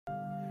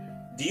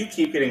Do you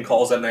keep getting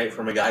calls at night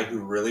from a guy who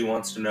really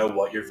wants to know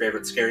what your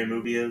favorite scary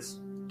movie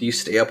is? Do you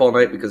stay up all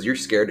night because you're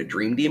scared of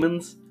dream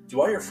demons? Do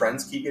all your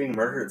friends keep getting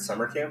murdered at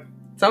summer camp?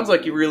 Sounds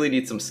like you really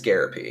need some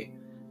scarapy.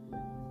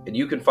 And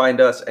you can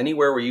find us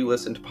anywhere where you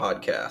listen to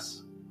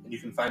podcasts. And you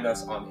can find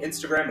us on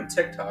Instagram and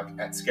TikTok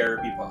at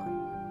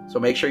ScarapyPod. So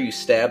make sure you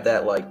stab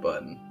that like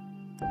button.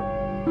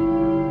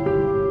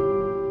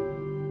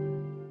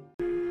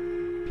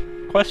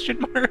 Question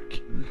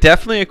mark?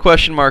 Definitely a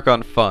question mark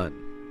on fun.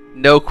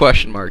 No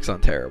question marks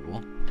on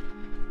terrible.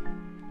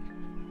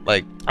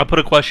 Like, I'll put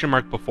a question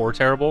mark before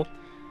terrible,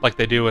 like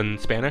they do in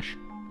Spanish.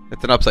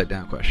 it's an upside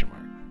down question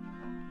mark.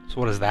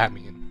 So what does that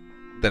mean?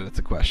 Then it's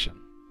a question.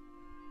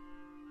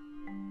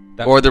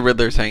 Or the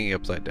Riddler's hanging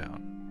upside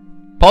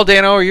down. Paul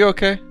Dano, are you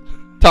okay?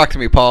 Talk to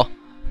me, Paul.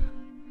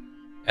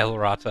 El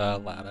Rata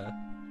Lada.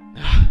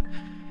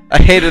 I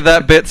hated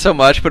that bit so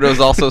much, but it was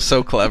also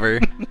so clever.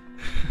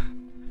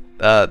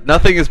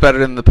 Nothing is better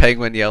than the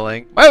penguin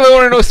yelling, "I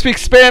want to know speak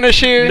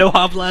Spanish here!" No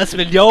habla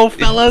español,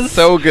 fellas! It's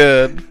so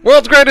good.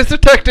 World's greatest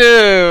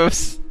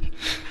detectives!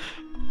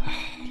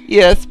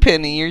 Yes,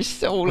 Penny, you're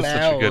so That's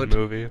loud. such a good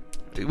movie.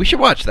 Dude, we should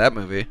watch that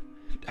movie.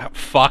 Oh,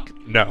 fuck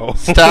no.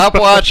 Stop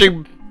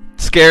watching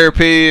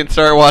Scarapy and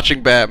start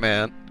watching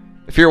Batman.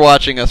 If you're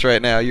watching us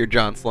right now, you're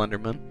John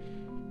Slenderman.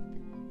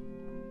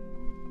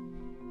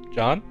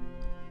 John?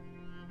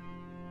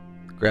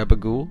 Grab a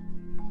ghoul.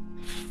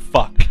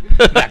 Fuck.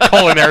 That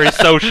culinary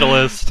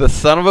socialist. The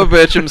son of a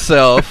bitch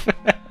himself.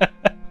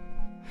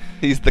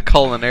 He's the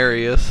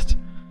culinariist.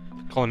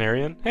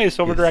 Culinarian? Hey,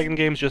 Silver Yes. Dragon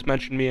Games just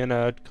mentioned me in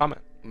a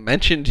comment.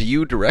 Mentioned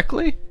you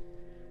directly?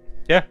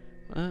 Yeah.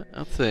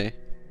 Let's see.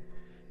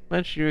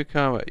 Mention you in a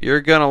comment.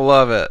 You're gonna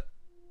love it.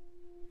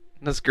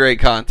 That's great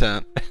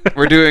content.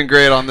 We're doing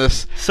great on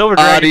this Silver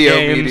Dragon audio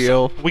Games.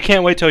 medial. We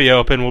can't wait till you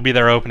open. We'll be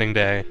there opening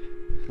day.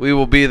 We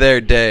will be there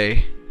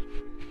day.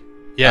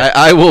 Yeah.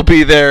 I will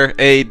be there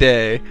a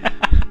day.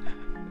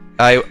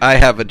 I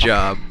have a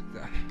job.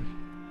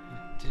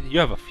 You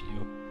have a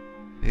few.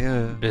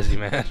 Yeah. Busy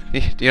man. Do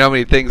you know how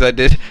many things I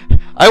did?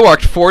 I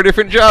worked 4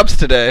 different jobs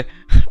today.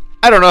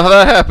 I don't know how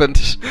that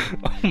happened.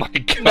 Oh my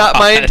god. Not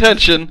my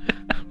intention.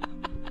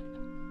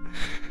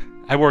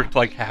 I worked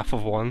like half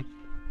of one.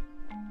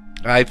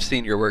 I've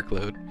seen your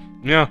workload.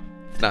 Yeah.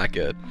 It's not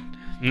good.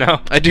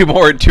 No. I do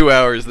more in 2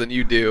 hours than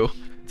you do.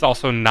 It's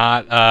also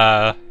not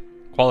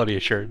quality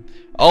assured.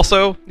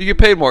 Also, you get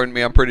paid more than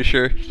me, I'm pretty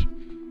sure.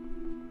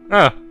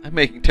 Oh. I'm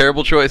making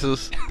terrible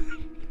choices.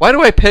 Why do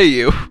I pay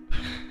you?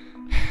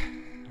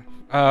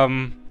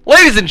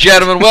 Ladies and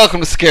gentlemen,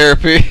 welcome to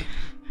Scarapy.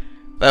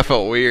 That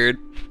felt weird.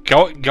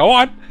 Go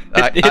on.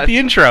 Hit the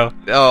intro.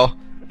 Oh,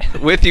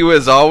 with you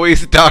as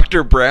always,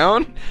 Dr.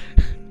 Brown.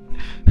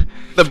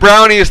 The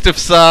browniest of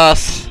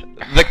sauce,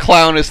 the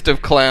clownest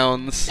of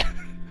clowns.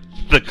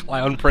 The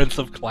clown prince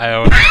of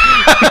clown.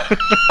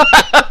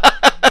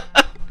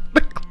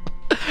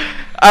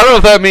 I don't know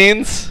what that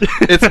means.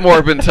 It's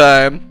Morbin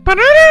time.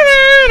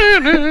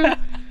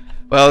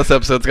 Well, this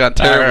episode's gone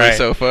terribly All right.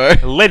 so far.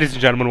 Ladies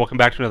and gentlemen, welcome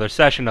back to another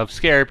session of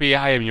Scarapy.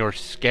 I am your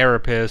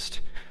Scarapist,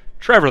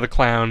 Trevor the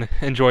Clown,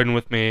 and joining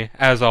with me,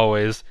 as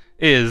always,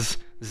 is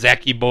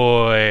Zacky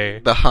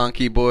Boy, The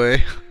honky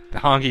boy. the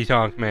honky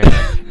tonk man.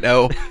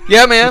 No.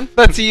 Yeah, man,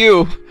 that's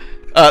you.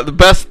 The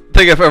best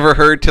thing I've ever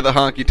heard to the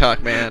honky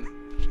tonk man.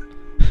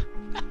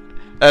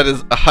 That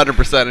is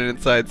 100% an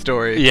inside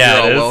story.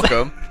 Yeah, You're it all is.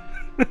 welcome.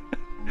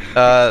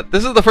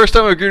 This is the first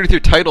time I agreed with your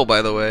title,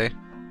 by the way.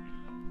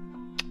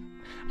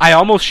 I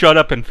almost showed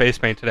up in face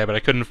paint today, but I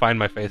couldn't find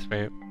my face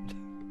paint.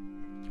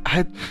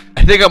 I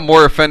think I'm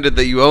more offended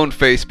that you own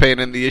face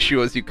paint and the issue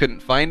was you couldn't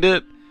find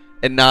it,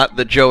 and not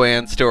the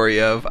Joanne story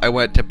of I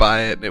went to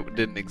buy it and it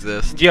didn't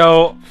exist.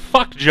 Yo,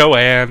 fuck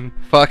Joanne.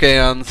 Fuck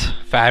Ann's.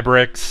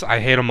 Fabrics, I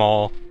hate them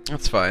all.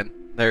 That's fine.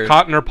 They're,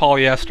 Cotton or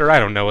polyester, I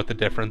don't know what the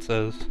difference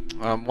is.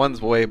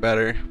 one's way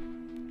better.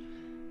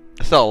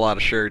 I sell a lot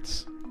of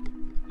shirts.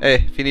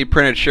 Hey, if you need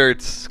printed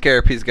shirts,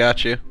 Scarapy's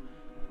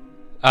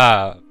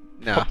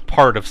no.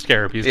 Part of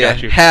Scarapy's Yeah,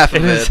 got you. half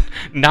of is it.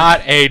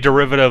 Not a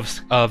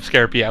derivative of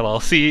Scarapy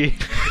LLC.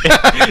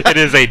 It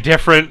is a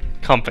different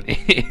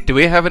company. Do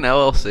we have an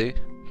LLC?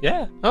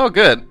 Yeah. Oh,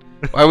 good.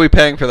 Why are we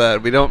paying for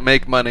that? We don't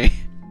make money.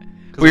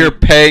 We are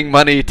paying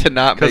money to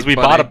not make money. Because we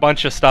bought a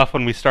bunch of stuff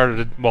when we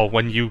started,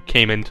 when you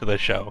came into the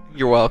show.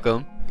 You're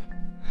welcome.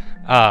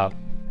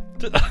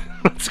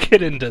 Let's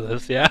get into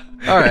this, yeah?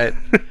 Alright.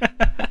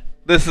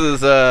 This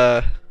is,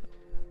 I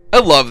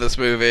love this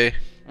movie.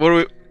 What do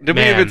we... Did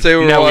we even say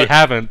we were No, we watching?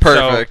 haven't.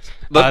 Perfect.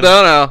 So,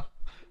 No.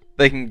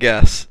 They can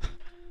guess.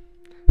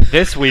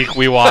 This week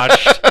we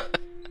watched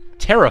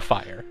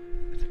Terrifier.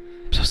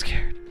 I'm so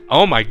scared.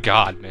 Oh my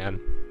god, man.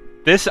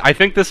 I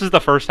think this is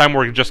the first time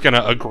we're just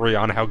gonna agree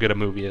on how good a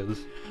movie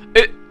is.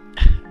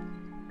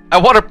 I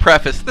want to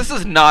preface, this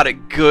is not a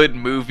good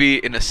movie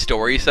in a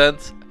story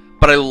sense,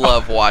 but I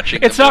love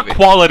watching It's the not movie.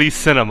 quality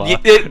cinema.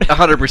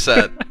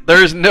 100%.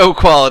 There's no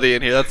quality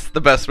in here. That's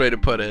the best way to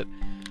put it.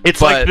 It's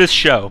but- like this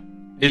show.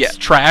 It's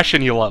trash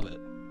and you love it.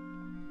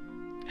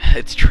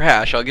 It's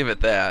trash, I'll give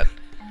it that.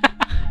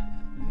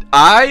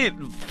 I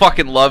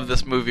fucking love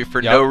this movie for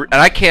and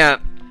I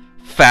can't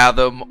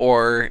fathom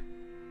or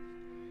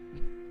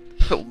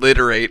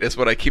alliterate is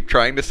what I keep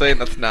trying to say,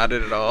 and that's not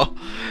it at all.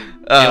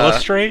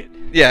 Illustrate?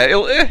 Yeah,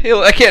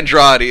 I can't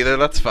draw it either.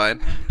 That's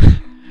fine.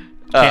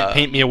 Can't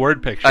paint me a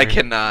word picture. I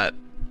cannot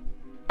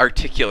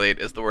articulate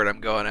is the word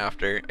I'm going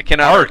after. I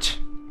cannot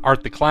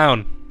Art the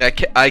Clown.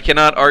 I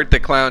cannot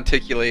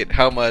articulate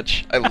how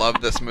much I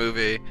love this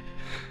movie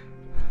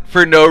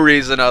for no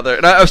reason other.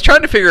 And I was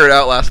trying to figure it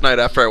out last night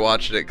after I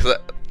watched it, because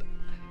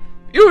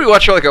you know, you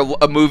watch like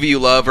a movie you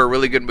love or a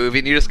really good movie,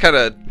 and you just kind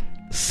of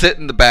sit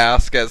in the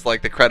bask as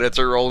like the credits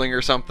are rolling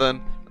or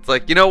something. It's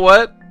like, you know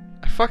what?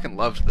 I fucking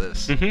loved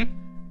this.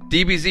 Mm-hmm.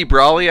 DBZ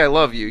Brawley, I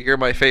love you. You're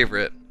my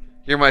favorite.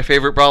 You're my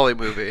favorite Brawley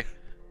movie.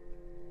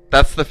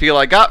 That's the feel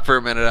I got for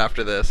a minute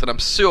after this, and I'm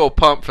so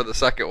pumped for the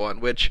second one,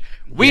 which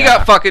we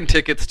got fucking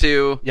tickets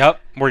to. Yep,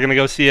 we're gonna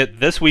go see it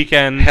this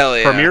weekend. Hell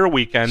yeah. Premiere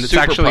weekend. It's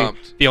actually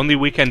pumped. The only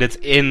weekend it's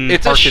in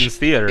Parkins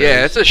Theater.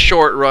 Yeah, it's a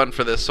short run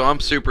for this, so I'm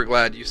super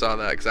glad you saw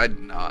that, because I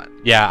did not.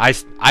 Yeah,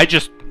 I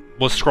just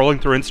was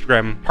scrolling through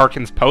Instagram.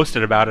 Parkins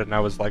posted about it, and I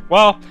was like,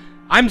 well,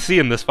 I'm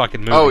seeing this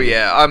fucking movie. Oh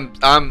yeah,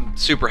 I'm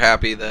super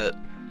happy that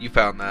you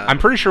found that. I'm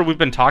pretty sure we've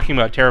been talking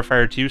about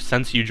Terrifier 2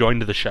 since you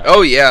joined the show.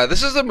 Oh yeah,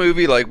 this is a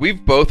movie like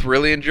we've both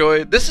really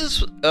enjoyed.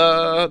 This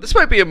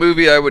might be a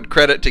movie I would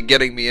credit to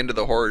getting me into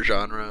the horror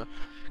genre.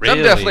 Really?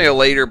 I'm definitely a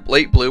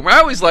late bloomer.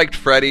 I always liked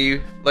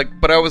Freddy,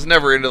 but I was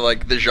never into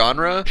like the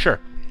genre. Sure.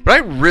 But I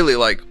really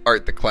like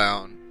Art the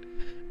Clown.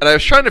 And I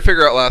was trying to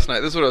figure out last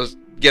night, this is what I was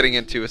getting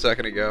into a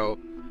second ago,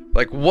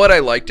 like what I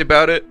liked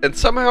about it, and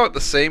somehow at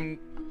the same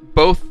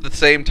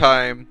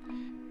time,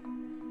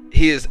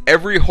 he is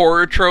every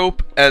horror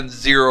trope and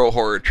zero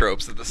horror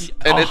tropes.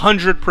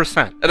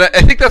 100%. And I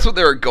think that's what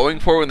they were going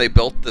for when they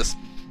built this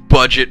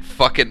budget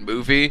fucking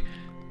movie.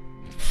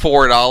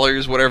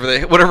 $4,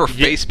 whatever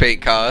face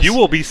paint costs. You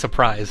will be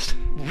surprised.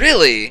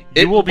 Really?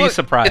 You will be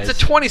surprised. It's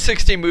a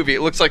 2016 movie.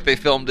 It looks like they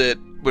filmed it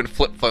when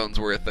flip phones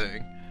were a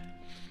thing.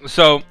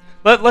 So,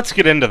 let's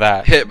get into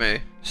that. Hit me.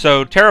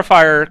 So,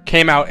 Terrifier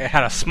came out, it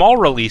had a small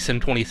release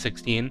in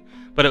 2016,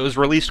 but it was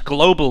released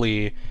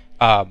globally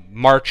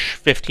March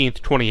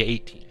 15th,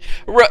 2018.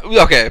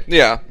 Okay,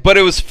 yeah. But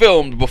it was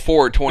filmed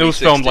before 2016. It was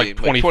filmed like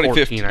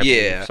 2014, I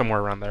believe, yeah. somewhere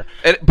around there.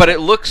 But it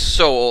looks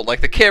so old. Like,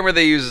 the camera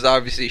they use is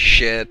obviously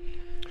shit.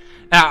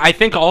 I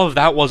think all of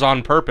that was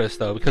on purpose,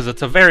 though, because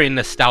it's a very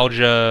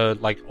nostalgia,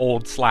 like,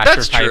 old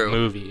slasher-type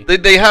movie.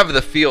 They have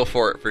the feel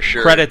for it, for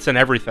sure. Credits and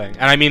everything.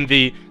 And I mean,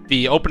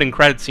 the opening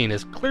credit scene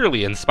is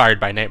clearly inspired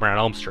by Nightmare on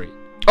Elm Street.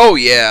 Oh,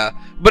 yeah.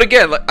 But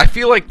again, I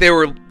feel like they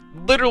were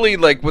literally,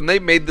 like, when they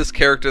made this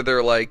character,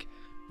 they're like,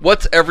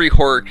 what's every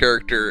horror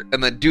character,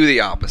 and then do the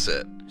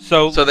opposite.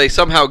 So they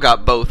somehow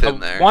got both in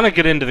there. I want to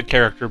get into the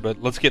character,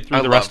 but let's get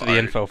through the rest of the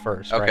info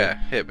first. Okay, right?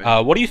 hit me.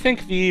 What do you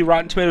think the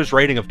Rotten Tomatoes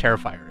rating of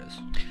Terrifier is?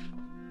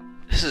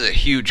 This is a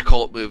huge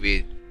cult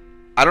movie.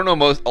 I don't know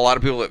a lot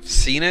of people have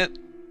seen it,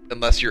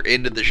 unless you're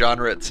into the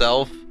genre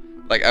itself.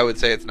 Like, I would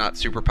say it's not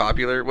super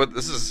popular. Well,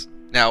 this is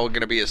now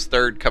going to be his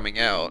third coming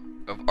out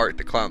of Art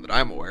the Clown that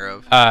I'm aware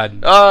of.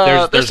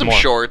 There's some more.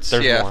 shorts.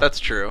 There's yeah, more. That's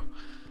true.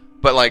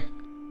 But, like,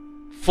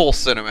 full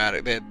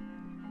cinematic. They had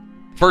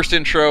first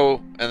intro,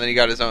 and then he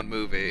got his own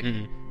movie.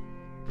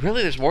 Mm-hmm.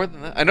 Really? There's more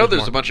than that? I know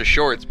there's a bunch of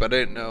shorts, but I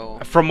didn't know.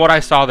 From what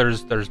I saw,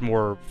 there's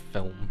more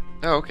film.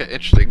 Oh, okay.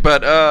 Interesting.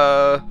 But,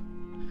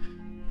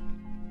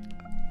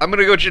 I'm going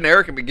to go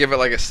generic and give it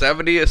like a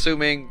 70,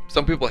 assuming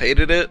some people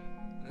hated it.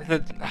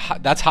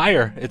 That's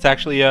higher. It's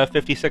actually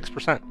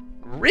 56%.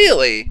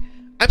 Really?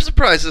 I'm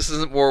surprised this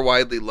isn't more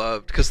widely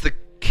loved, because the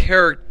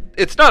character...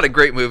 It's not a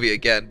great movie,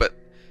 again, but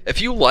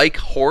if you like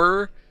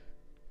horror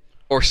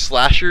or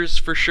slashers,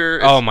 for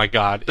sure... Oh my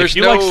god. If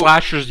you like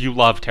slashers, you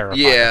love Terrifier.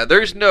 Yeah,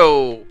 there's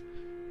no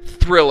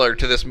thriller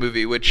to this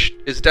movie, which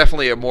is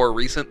definitely a more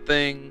recent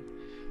thing.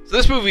 So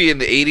this movie in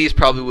the 80s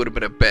probably would have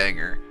been a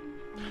banger.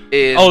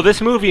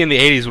 This movie in the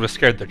 80s would have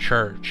scared the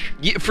church.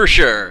 Yeah, for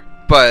sure.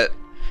 But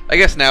I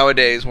guess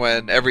nowadays,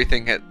 when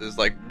everything is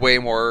like way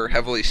more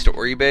heavily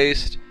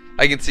story-based,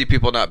 I can see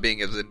people not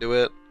being as into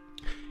it.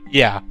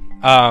 Yeah.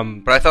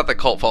 But I thought the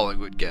cult following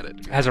would get it.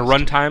 It has a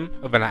runtime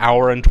of an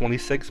hour and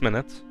 26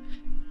 minutes.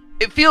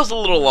 It feels a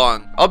little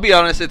long. I'll be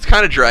honest, it's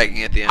kind of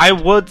dragging at the end.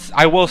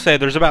 I will say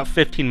there's about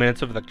 15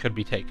 minutes of it that could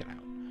be taken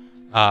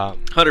out.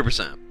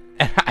 100%.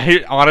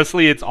 And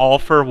honestly, it's all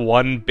for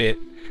one bit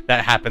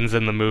that happens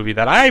in the movie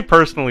that I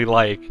personally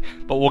like,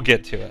 but we'll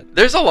get to it.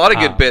 There's a lot of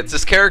good bits.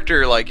 This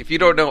character, like, if you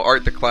don't know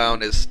Art the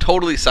Clown, is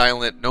totally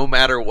silent no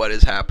matter what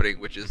is happening,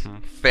 which is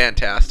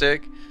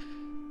fantastic.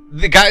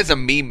 The guy's a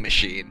meme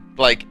machine.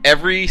 Like,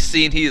 every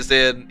scene he's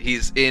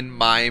in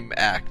mime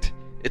act.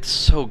 It's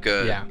so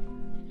good. Yeah.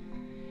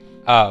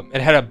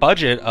 It had a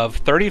budget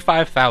of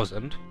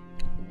 $35,000.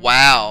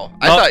 Wow.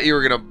 I thought you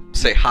were going to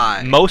say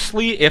high.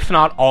 Mostly, if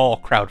not all,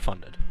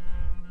 crowdfunded.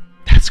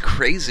 That's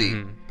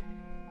crazy.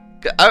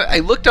 I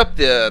looked up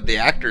the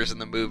actors in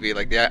the movie.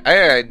 Like,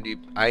 I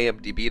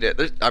IMDb'd it.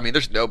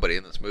 There's nobody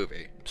in this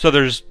movie. So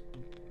there's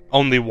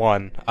only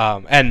one.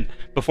 And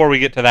before we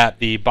get to that,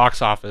 the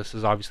box office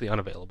is obviously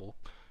unavailable.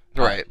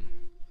 Right.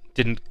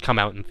 Didn't come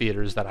out in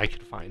theaters that I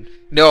could find.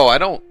 No, I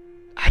don't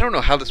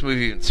know how this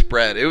movie even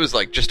spread. It was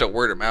like just a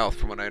word of mouth,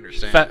 from what I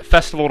understand.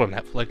 Festival to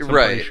Netflix, I'm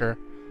pretty sure.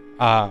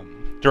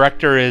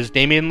 Director is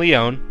Damien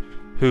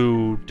Leone,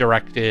 who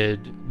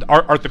directed...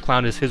 Art the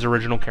Clown is his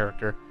original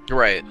character.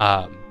 Right.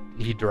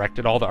 He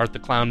directed all the Art the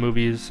Clown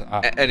movies.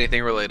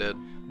 Anything related.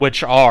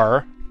 Which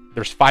are...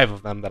 There's 5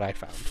 of them that I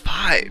found.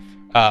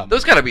 5?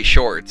 Those gotta be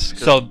shorts.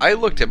 So I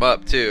looked him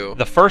up, too.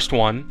 The first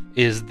one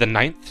is The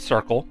Ninth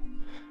Circle,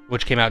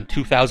 which came out in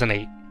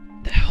 2008.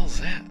 What the hell's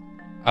that?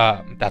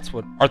 That's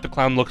what Art the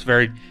Clown looks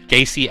very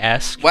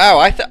Gacy-esque. Wow,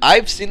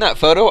 I've seen that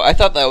photo. I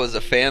thought that was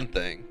a fan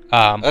thing.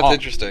 That's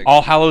interesting.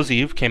 All Hallows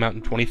Eve came out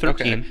in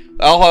 2013. Okay.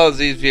 All Hallows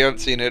Eve, if you haven't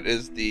seen it,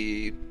 is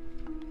the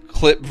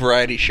clip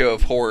variety show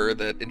of horror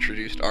that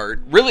introduced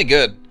Art. Really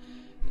good.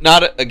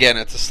 Again,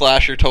 it's a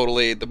slasher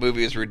totally. The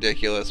movie is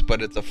ridiculous,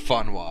 but it's a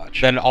fun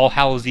watch. Then All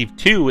Hallows Eve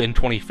 2 in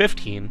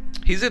 2015.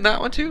 He's in that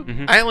one too?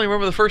 Mm-hmm. I only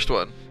remember the first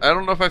one. I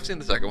don't know if I've seen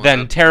the second one.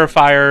 Then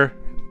Terrifier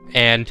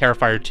and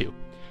Terrifier 2,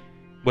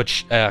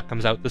 which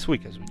comes out this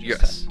week, as we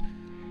just said.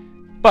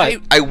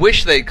 But I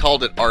wish they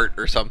called it Art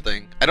or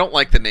something. I don't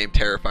like the name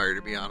Terrifier,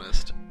 to be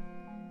honest.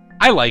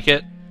 I like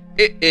it.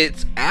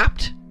 It's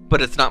apt, but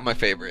it's not my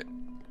favorite.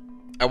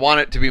 I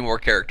want it to be more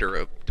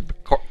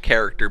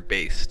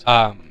character-based.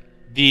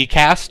 The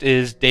cast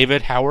is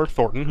David Howard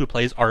Thornton, who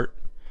plays Art.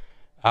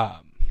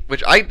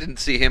 Which I didn't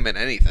see him in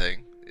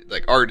anything.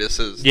 Like, Artist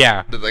is...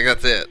 Yeah. Like,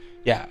 that's it.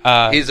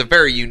 Yeah. He's a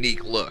very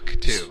unique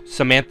look, too.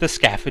 Samantha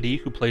Scafidi,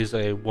 who plays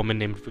a woman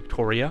named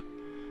Victoria.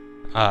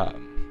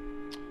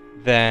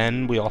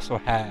 Then we also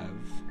have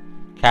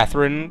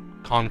Catherine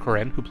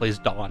Concorin, who plays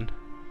Dawn.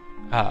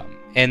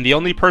 And the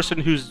only person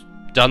who's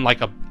done,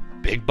 like, a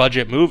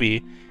big-budget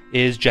movie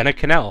is Jenna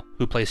Cannell,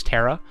 who plays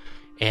Tara.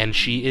 And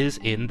she is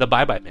in The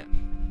Bye Bye Man.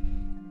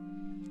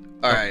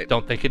 All right.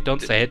 Don't think it, don't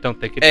say it. Don't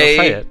think it, don't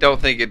say it. Don't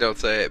think it, don't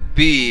say it.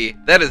 B,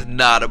 that is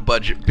not a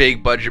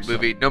big budget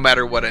movie, no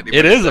matter what anybody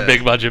says. It is a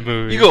big budget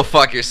movie. You go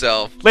fuck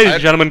yourself. Ladies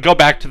and gentlemen, go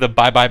back to the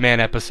Bye Bye Man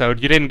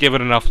episode. You didn't give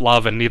it enough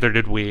love, and neither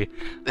did we.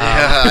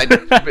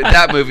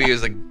 That movie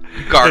is a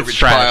garbage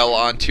pile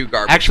on two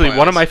garbage Actually, piles.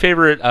 one of my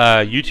favorite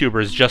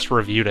YouTubers just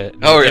reviewed it.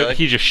 Oh, really?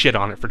 He just shit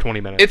on it for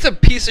 20 minutes. It's a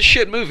piece of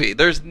shit movie.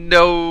 There's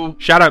no...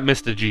 Shout out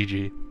Mr.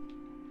 Gigi.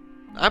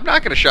 I'm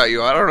not going to shout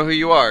you out. I don't know who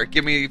you are.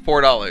 Give me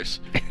 $4.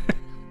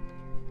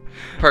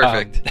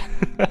 Perfect.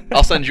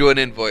 I'll send you an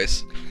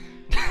invoice.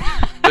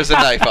 There's a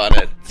knife on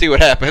it. See what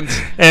happens.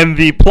 And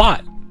the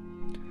plot.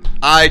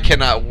 I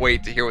cannot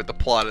wait to hear what the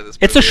plot of this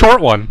movie is. It's a short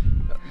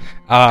one.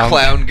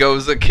 Clown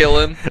goes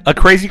a-killing. A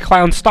crazy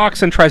clown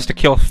stalks and tries to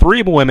kill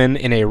 3 women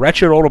in a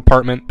wretched old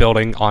apartment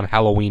building on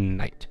Halloween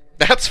night.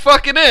 That's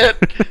fucking it.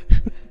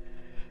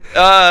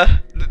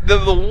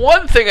 The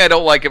one thing I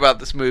don't like about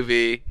this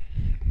movie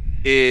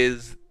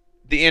is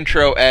the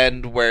intro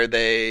end where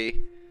they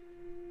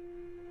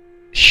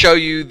show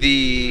you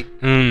the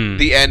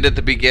end at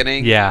the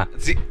beginning. Yeah.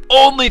 It's the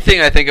only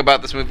thing I think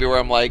about this movie where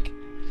I'm like,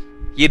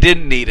 you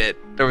didn't need it.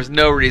 There was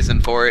no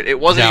reason for it. It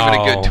wasn't even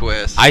a good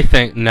twist.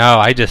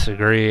 I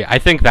disagree. I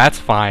think that's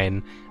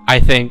fine. I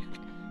think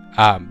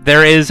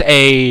there is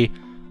a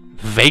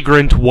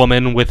vagrant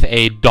woman with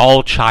a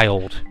doll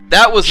child.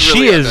 That was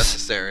really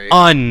unnecessary.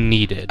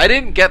 Unneeded. I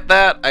didn't get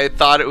that. I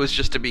thought it was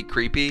just to be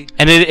creepy.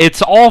 And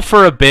it's all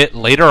for a bit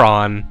later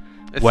on.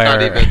 It's where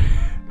not even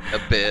a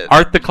bit.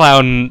 Art the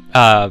Clown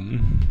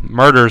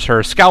murders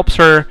her, scalps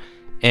her,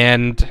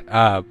 and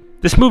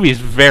this movie is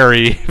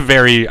very,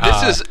 very...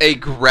 this is a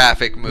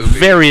graphic movie.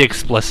 Very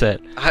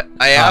explicit.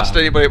 I asked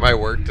anybody at my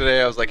work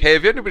today, I was like, hey,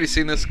 have anybody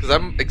seen this? Because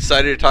I'm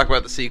excited to talk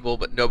about the sequel,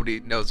 but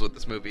nobody knows what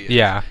this movie is.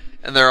 Yeah.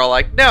 And they're all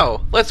like,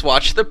 no, let's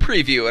watch the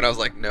preview. And I was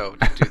like, no,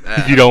 don't do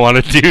that. You don't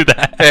want to do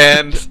that.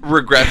 And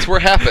regrets were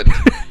happened.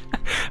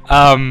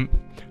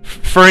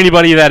 For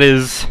anybody that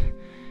is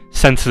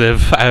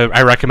sensitive,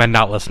 I recommend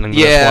not listening to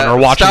this one or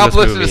watching this movie. Stop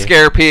listening to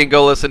Scare P and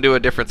go listen to a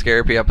different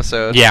Scare P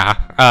episode.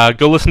 Yeah,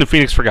 go listen to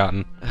Phoenix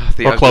Forgotten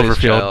or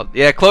Cloverfield. Child.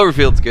 Yeah,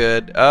 Cloverfield's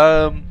good.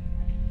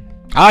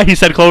 He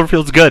said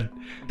Cloverfield's good.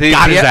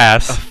 Got his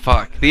ass. Oh,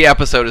 fuck. The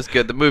episode is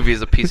good. The movie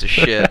is a piece of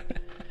shit.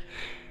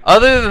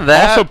 Other than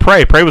that... Also,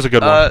 Prey. Prey was a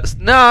good one.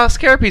 No,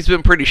 Scare P's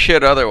been pretty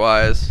shit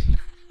otherwise.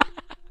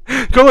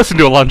 Go listen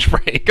to a lunch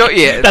break.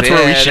 That's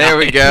where we shine. There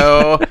we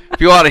go.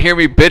 If you want to hear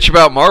me bitch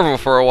about Marvel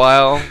for a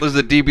while, there's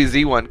a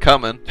DBZ one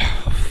coming.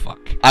 Oh, fuck.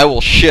 I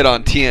will shit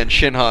on Tien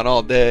Shinhan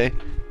all day.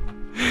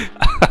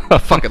 I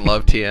fucking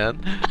love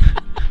Tien.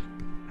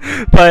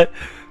 But,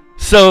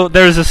 so,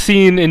 there's a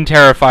scene in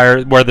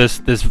Terrifier where this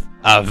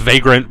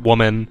vagrant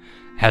woman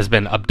has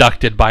been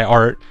abducted by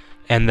Art,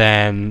 and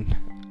then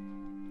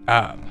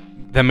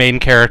the main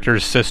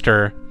character's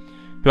sister,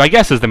 who I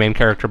guess is the main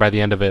character by the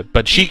end of it,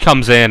 but she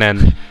comes in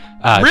and...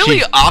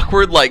 really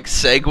awkward, like,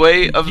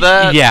 segue of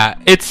that? Yeah,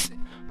 it's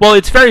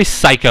very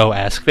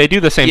Psycho-esque. They do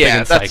the same thing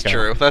in Psycho. Yeah, that's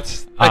true.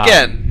 That's,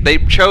 again, they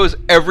chose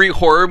every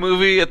horror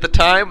movie at the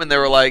time, and they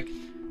were like,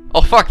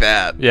 oh, fuck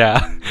that.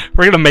 Yeah,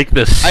 we're gonna make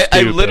this stupid.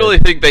 I literally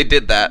think they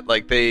did that.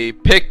 Like, they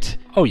picked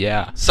Oh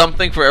yeah.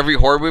 something for every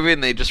horror movie,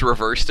 and they just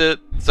reversed it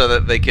so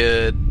that they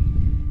could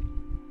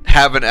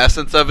have an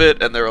essence of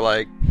it, and they were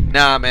like,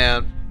 nah,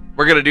 man,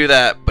 we're gonna do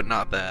that, but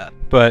not that.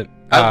 But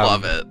I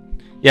love it.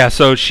 Yeah,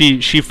 so she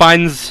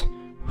finds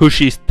who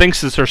she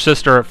thinks is her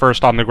sister at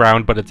first on the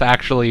ground, but it's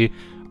actually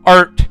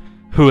Art,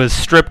 who is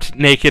stripped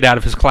naked out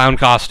of his clown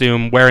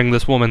costume, wearing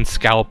this woman's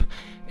scalp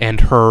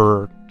and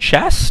her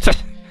chest.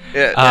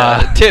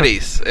 Yeah,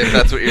 titties, if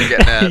that's what you're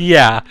getting at.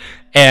 Yeah,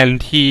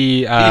 and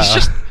he's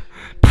just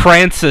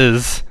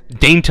prances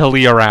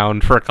daintily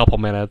around for a couple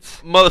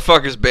minutes.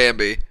 Motherfucker's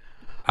Bambi.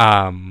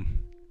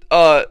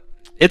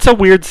 It's a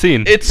weird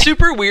scene. It's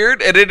super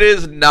weird, and it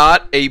is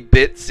not a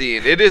bit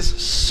scene. It is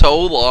so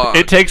long.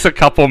 It takes a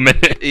couple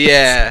minutes.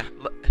 Yeah.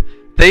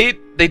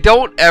 They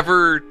don't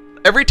ever...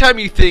 Every time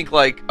you think,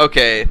 like,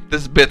 okay,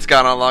 this bit's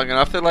gone on long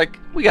enough, they're like,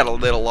 we got a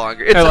little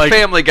longer. It's a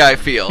Family Guy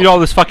feel. You know all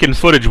this fucking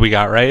footage we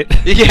got, right?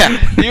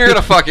 Yeah, you're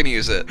gonna fucking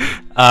use it.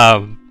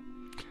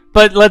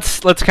 But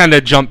let's kind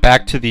of jump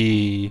back to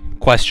the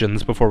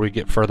questions before we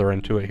get further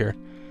into it here.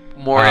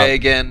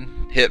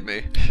 Morrigan, hit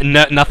me.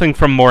 Nothing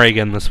from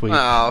Morrigan this week.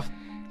 Oh,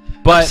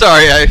 but I'm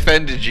sorry I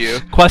offended you.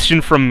 Question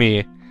from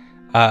me.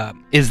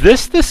 Is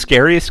this the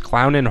scariest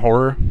clown in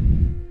horror?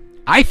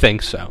 I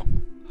think so.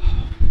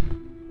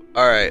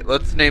 Alright,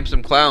 let's name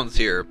some clowns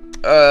here.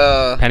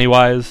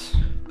 Pennywise.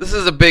 This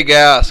is a big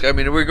ask. I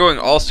mean, we're going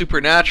all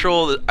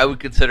supernatural. I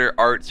would consider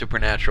Art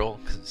supernatural.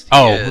 'Cause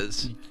he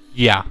is.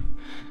 Yeah.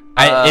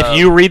 If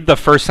you read the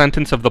first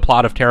sentence of the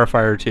plot of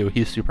Terrifier 2,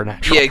 he's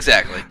supernatural. Yeah,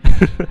 exactly.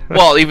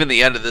 Well, even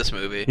the end of this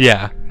movie.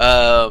 Yeah.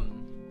 So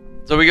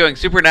are we going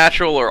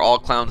supernatural or all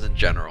clowns in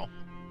general?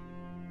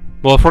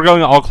 Well, if we're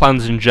going all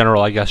clowns in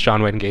general, I guess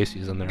John Wayne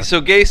Gacy's in there.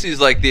 So Gacy's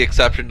like the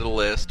exception to the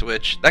list,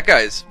 which that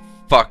guy's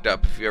fucked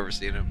up if you've ever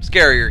seen him.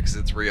 Scarier because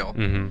it's real.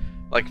 Mm-hmm.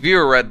 Like, if you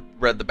ever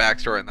read the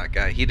backstory on that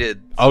guy, he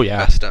did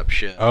messed up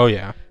shit. Oh,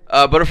 yeah.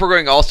 But if we're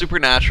going all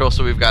supernatural,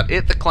 so we've got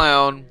It the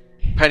Clown,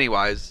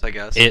 Pennywise, I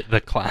guess. It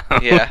the Clown.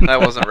 Yeah, that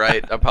wasn't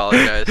right. I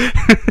apologize.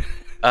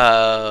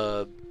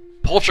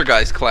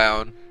 Poltergeist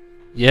Clown.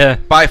 Yeah.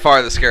 By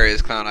far the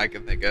scariest clown I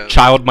can think of.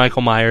 Child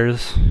Michael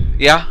Myers.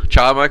 Yeah,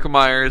 Child Michael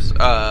Myers.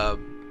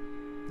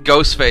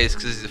 Ghostface,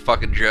 because he's a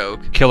fucking joke.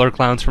 Killer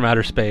Clowns from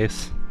Outer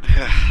Space.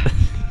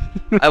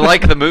 I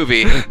like the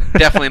movie.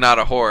 Definitely not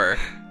a horror.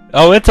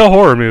 Oh, it's a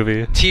horror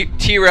movie.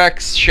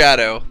 T-Rex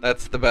Shadow.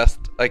 That's the best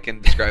I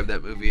can describe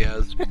that movie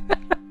as.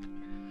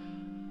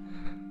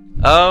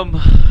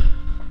 God,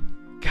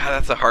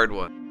 that's a hard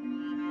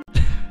one.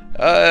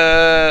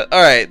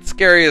 Alright,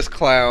 scariest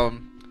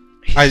clown.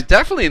 He's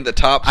definitely in the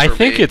top for I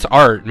think me. it's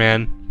Art,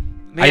 man.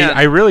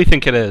 I really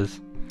think it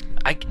is.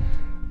 I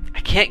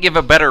can't give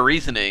a better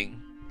reasoning.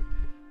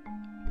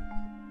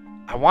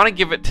 I want to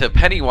give it to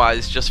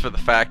Pennywise just for the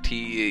fact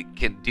he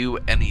can do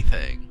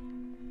anything.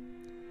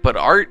 But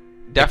Art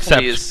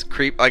definitely is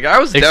creep. Like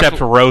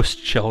except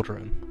roast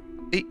children.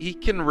 He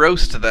can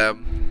roast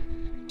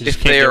them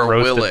if they are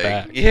willing.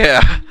 Back.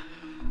 Yeah.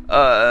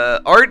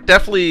 Art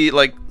definitely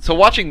so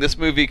watching this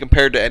movie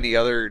compared to any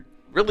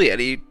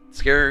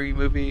scary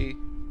movie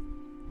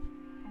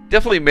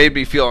definitely made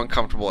me feel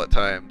uncomfortable at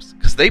times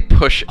because they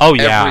push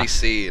every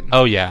scene.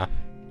 Oh yeah.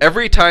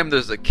 Every time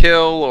there's a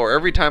kill or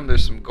every time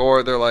there's some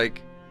gore, they're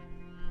like,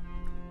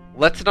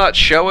 let's not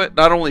show it.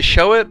 Not only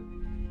show it,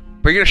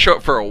 but you're going to show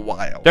it for a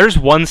while. There's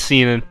one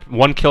scene, and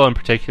one kill in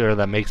particular,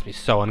 that makes me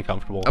so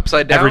uncomfortable.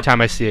 Upside down? Every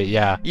time I see it,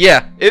 yeah.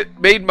 Yeah, it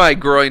made my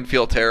groin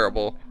feel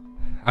terrible.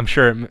 I'm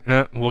sure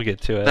we'll get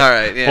to it. All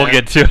right, yeah. We'll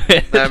get to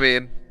it. I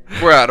mean,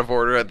 we're out of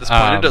order at this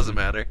point. It doesn't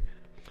matter.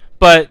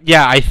 But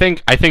yeah, I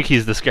think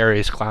he's the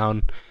scariest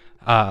clown.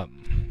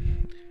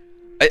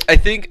 I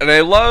think, and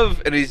I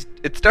love, and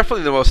it's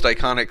definitely the most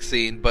iconic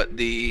scene, but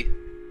the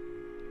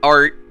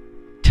Art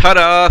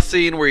ta-da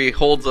scene where he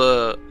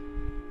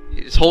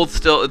just holds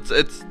still.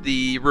 It's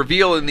the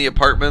reveal in the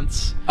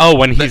apartments. Oh,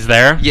 when he's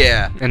there?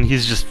 Yeah. And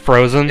he's just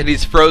frozen? And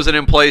he's frozen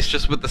in place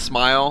just with the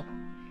smile.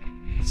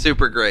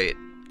 Super great.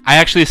 I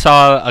actually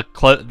saw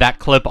that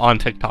clip on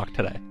TikTok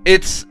today.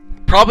 It's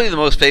probably the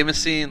most famous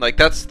scene. Like,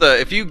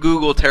 if you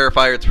Google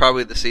Terrifier, it's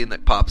probably the scene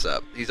that pops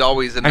up. He's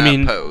always in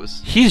that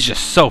pose. He's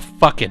just so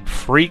fucking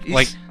freak. He's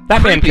like,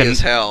 that man can as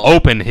hell.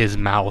 Open his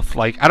mouth.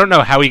 Like, I don't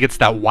know how he gets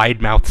that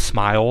wide mouth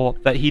smile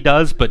that he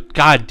does, but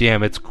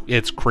goddamn,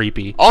 it's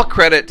creepy. All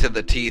credit to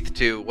the teeth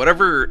too.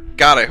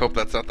 God, I hope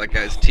that's not that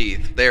guy's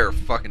teeth. They're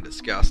fucking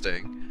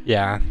disgusting.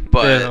 Yeah,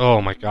 but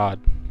oh my god.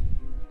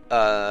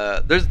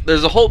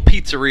 There's a whole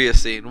pizzeria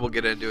scene. We'll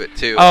get into it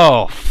too.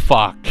 Oh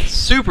fuck.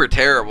 Super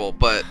terrible,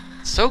 but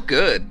so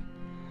good.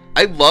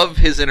 I love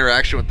his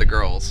interaction with the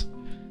girls.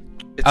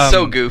 It's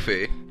so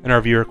goofy. And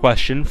our viewer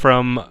question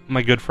from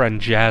my good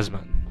friend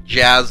Jasmine.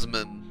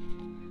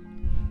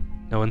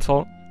 No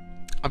insult?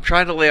 I'm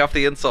trying to lay off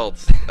the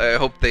insults. I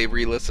hope they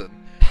re-listen.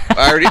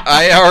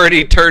 I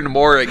already turned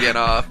Morrigan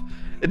off.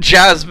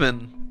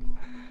 Jasmine,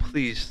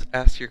 please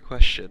ask your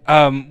question.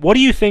 What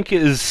do you think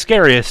is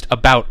scariest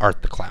about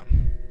Art the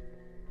Clown?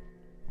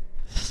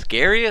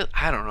 Scariest?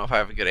 I don't know if I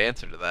have a good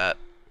answer to that.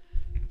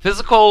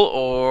 Physical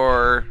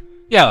or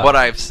Yeah. what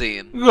I've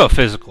seen. You go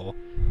physical.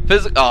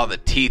 Oh, the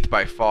teeth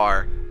by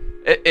far.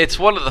 It's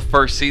one of the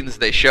first scenes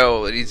they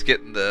show, and he's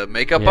getting the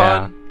makeup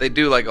Yeah. on. They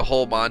do like a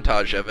whole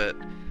montage of it,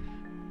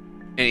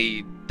 and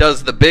he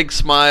does the big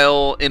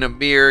smile in a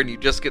mirror, and you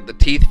just get the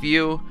teeth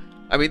view.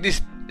 I mean,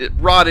 these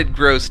rotted,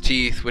 gross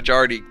teeth, which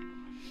already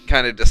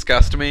kind of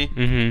disgust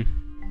me,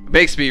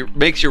 makes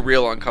you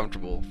real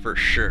uncomfortable for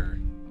sure.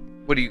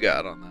 What do you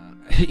got on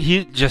that?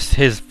 He just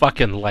his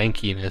fucking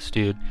lankiness,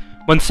 dude.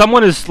 When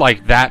someone is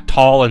like that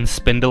tall and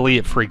spindly,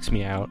 it freaks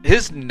me out.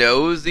 His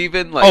nose,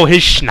 even like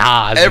His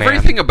schnoz.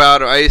 everything man.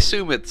 about him. I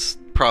assume it's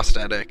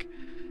prosthetic.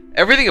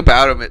 Everything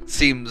about him, it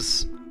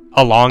seems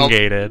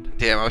Elongated.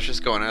 Damn, I was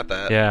just going at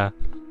that. Yeah.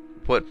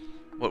 What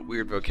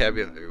weird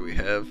vocabulary we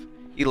have.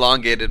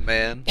 Elongated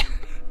man.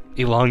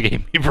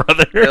 Elongate me,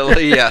 brother.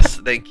 Yes,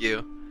 thank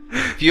you.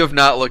 If you have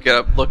not looked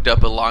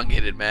up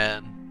elongated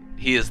man,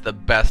 he is the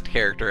best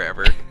character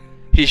ever.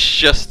 He's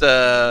just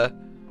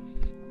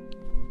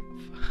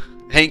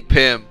Hank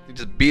Pym. He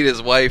just beat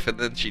his wife and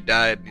then she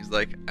died, and he's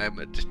like, I'm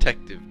a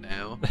detective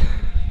now.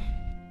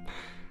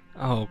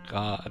 Oh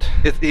God.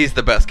 He's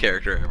the best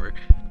character ever.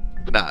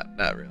 Not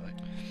really.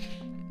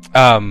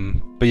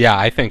 But yeah,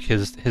 I think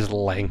his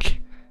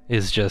lank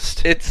is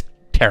just It's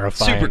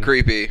terrifying. super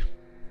creepy.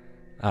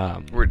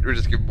 We're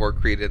just giving more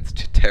credence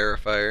to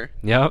Terrifier.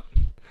 Yep.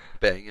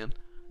 Banging.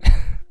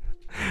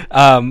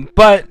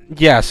 But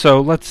yeah, so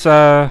let's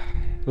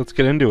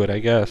get into it, I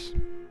guess.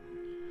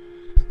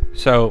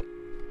 So,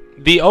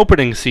 the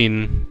opening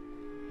scene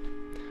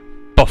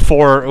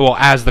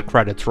as the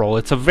credits roll,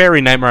 it's a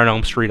very Nightmare on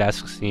Elm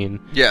Street-esque scene.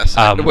 Yes,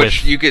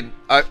 which you can.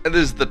 This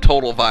is the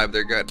total vibe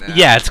they're getting at.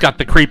 Yeah, it's got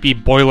the creepy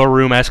boiler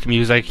room-esque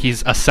music.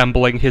 He's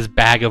assembling his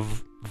bag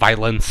of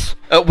violence.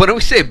 When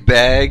we say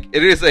bag,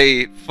 it is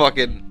a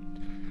fucking.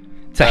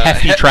 It's a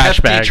hefty trash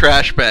bag. Hefty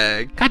trash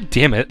bag. God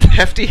damn it.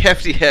 Hefty.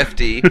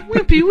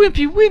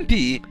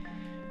 Wimpy.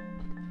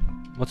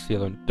 What's the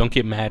other one? Don't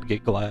get mad,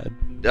 get glad.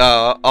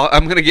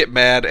 I'm gonna get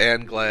mad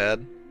and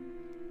glad.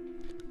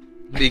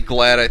 Be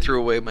glad I threw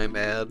away my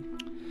mad.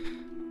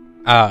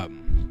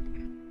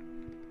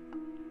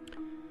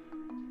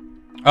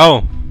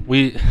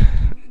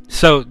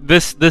 So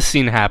this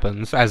scene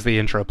happens as the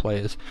intro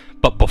plays,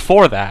 but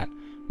before that,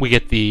 we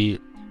get the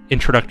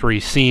introductory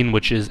scene,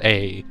 which is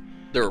the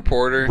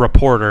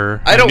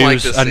reporter. I don't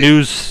like this a scene.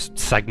 news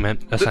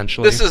segment,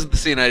 essentially. This is the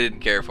scene I didn't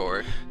care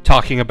for.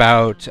 Talking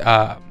about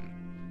a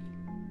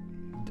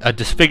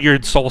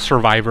disfigured sole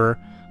survivor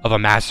of a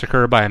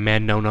massacre by a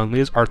man known only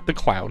as Art the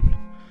Clown.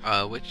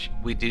 Which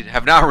we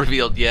have not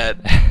revealed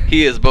yet.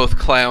 He is both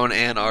clown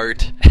and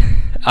art.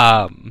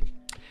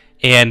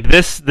 And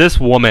this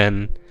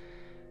woman,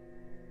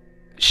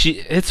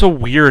 it's a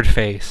weird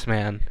face,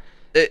 man.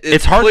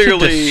 It's hard to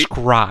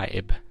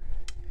describe.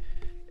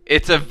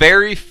 It's a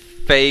very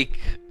fake,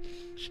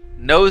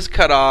 nose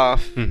cut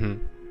off,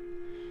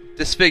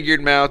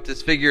 disfigured mouth,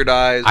 disfigured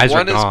eyes.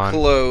 One is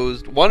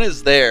closed, one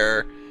is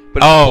there,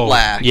 but it's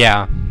black.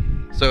 Yeah.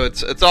 So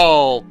it's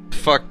all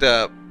fucked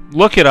up.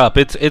 Look it up.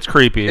 It's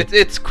creepy.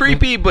 It's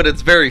creepy, but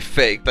it's very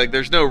fake. Like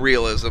there's no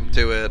realism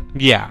to it.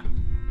 Yeah.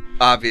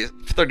 Obvious.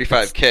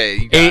 35K.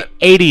 You got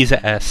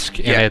 80s-esque.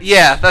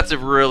 Yeah, that's a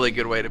really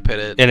good way to put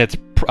it. In its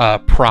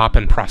prop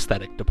and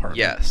prosthetic department.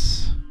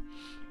 Yes.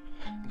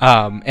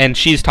 And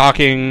she's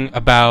talking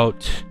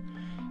about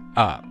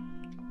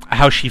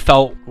how she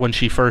felt when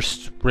she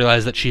first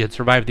realized that she had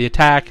survived the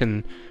attack,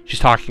 and she's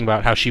talking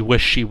about how she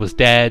wished she was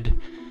dead.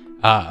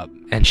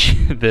 And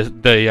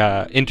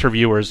the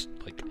interviewer's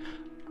like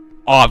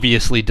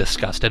obviously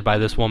disgusted by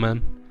this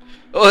woman.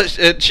 Well,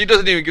 she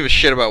doesn't even give a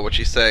shit about what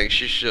she's saying.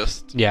 She's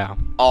just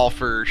all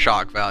for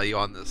shock value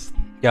on this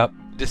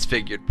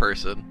disfigured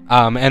person.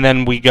 And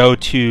then we go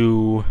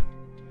to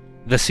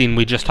the scene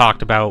we just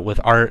talked about with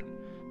Art,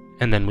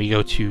 and then we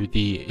go to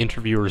the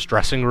interviewer's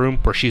dressing room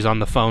where she's on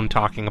the phone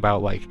talking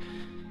about like,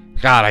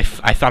 God, I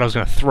thought I was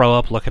going to throw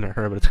up looking at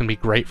her, but it's going to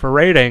be great for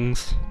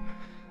ratings.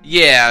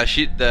 Yeah,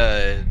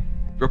 the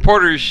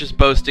reporter's just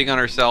boasting on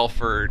herself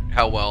for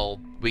how well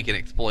we can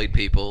exploit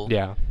people.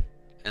 Yeah.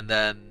 And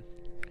then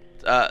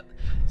so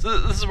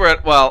this is where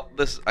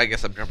I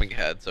guess I'm jumping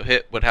ahead. So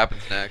hit what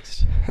happens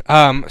next.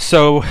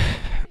 So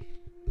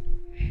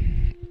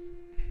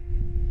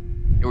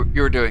you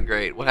were doing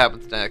great. What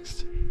happens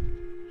next?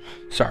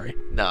 Sorry.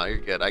 No, you're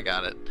good. I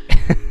got it.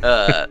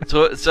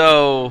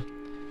 So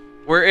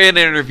we're in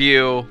an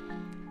interview,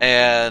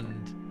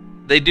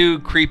 and they do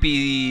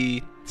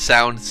creepy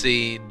sound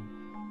scene.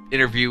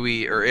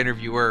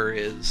 Interviewer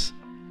is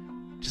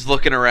just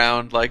looking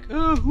around like,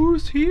 oh,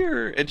 who's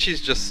here? And she's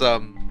just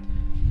some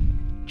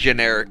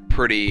generic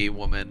pretty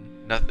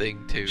woman.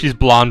 Nothing to... She's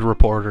blonde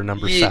reporter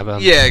number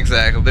 7. Yeah,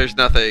 exactly. There's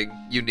nothing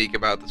unique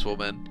about this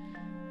woman.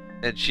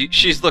 And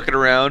she's looking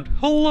around.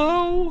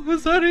 Hello?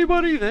 Is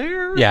anybody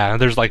there? Yeah,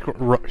 there's like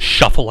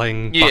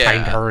shuffling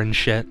behind her and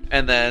shit.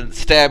 And then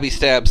stabby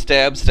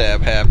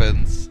stab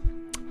happens.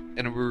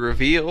 And we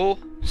reveal...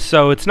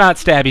 So it's not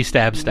stabby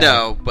stab.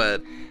 No,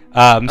 but...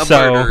 a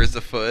murder is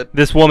afoot.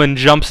 This woman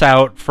jumps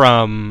out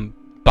from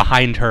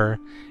behind her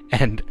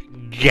and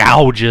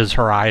gouges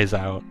her eyes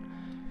out.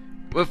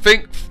 With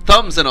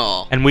thumbs and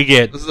all. And we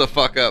get... This is a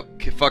fucked up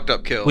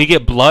kill. We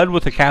get blood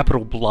with a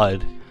capital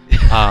blood.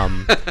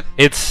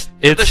 It's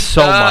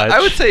so much. I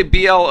would say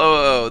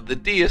BLOO. The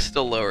D is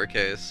still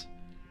lowercase.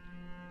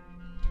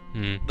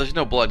 There's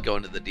no blood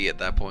going to the D at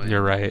that point.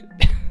 You're right.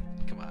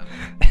 Come on.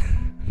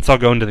 It's all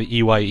going to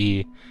the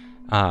EYE.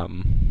 I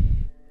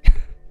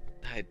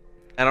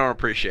don't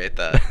appreciate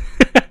that.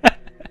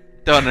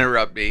 Don't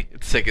interrupt me.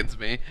 It sickens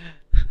me.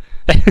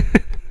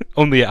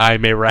 Only I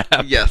may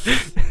rap. Yes.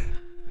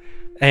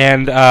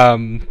 And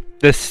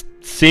this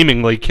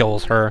seemingly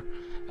kills her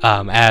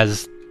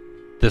as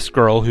this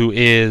girl who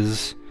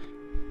is...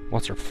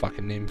 What's her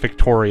fucking name?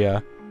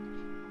 Victoria.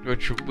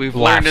 Which we've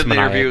learned in the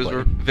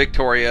interviews.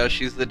 Victoria,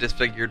 she's the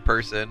disfigured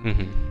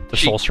person. The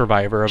sole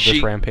survivor of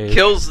this rampage. She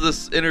kills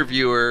this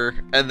interviewer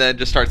and then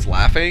just starts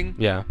laughing.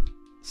 Yeah.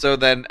 So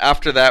then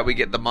after that we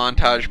get the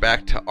montage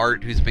back to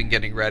Art, who's been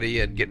getting ready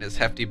and getting his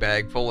hefty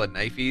bag full of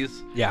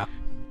knifeys. Yeah.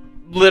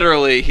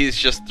 Literally, he's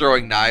just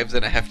throwing knives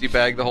in a hefty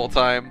bag the whole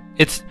time.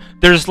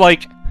 There's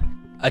like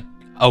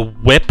a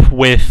whip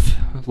with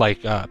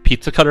like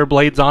pizza cutter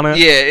blades on it.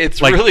 Yeah,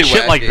 it's like really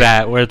shit wacky. like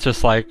that, where it's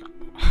just like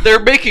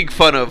they're making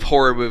fun of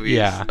horror movies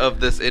Yeah.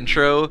 of this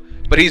intro,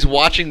 but he's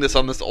watching this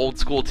on this old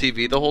school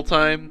TV the whole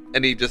time,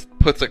 and he just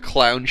puts a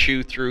clown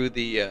shoe through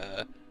the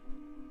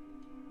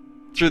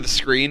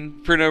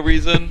screen for no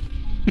reason,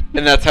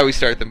 and that's how we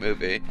start the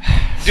movie.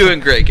 Doing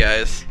great,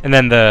 guys. And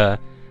then the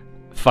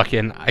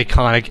fucking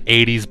iconic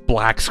 80s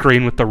black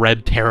screen with the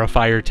red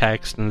Terrifier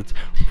text, and it's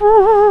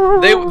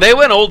They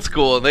went old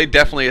school, and they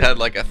definitely had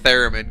like a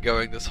theremin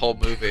going this whole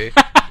movie.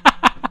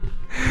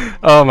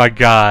 oh my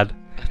god.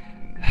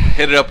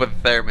 Hit it up with a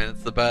theremin,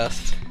 it's the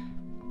best.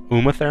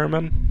 Uma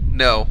Thurman?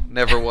 No,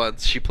 never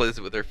once. She plays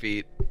it with her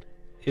feet.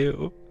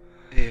 Ew.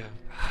 Ew.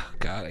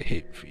 God, I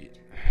hate feet.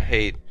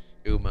 Hate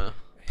Uma.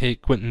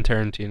 Hate Quentin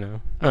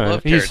Tarantino. I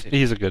love Tarantino.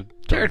 He's a good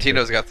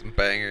Tarantino's got some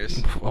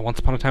bangers. Once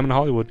Upon a Time in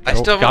Hollywood. I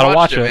still haven't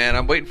watched it, man.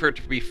 I'm waiting for it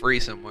to be free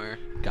somewhere.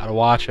 Gotta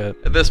watch it.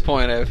 At this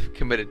point, I've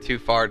committed too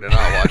far to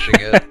not watching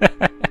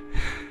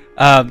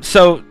it.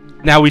 So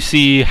now we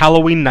see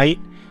Halloween night.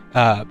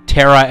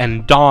 Tara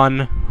and Dawn,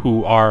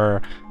 who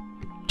are...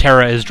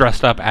 Tara is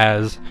dressed up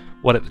as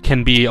what it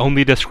can be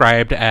only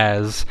described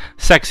as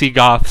sexy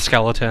goth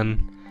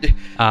skeleton.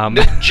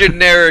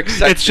 Generic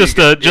sexy. It's just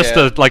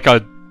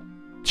a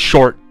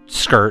short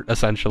skirt,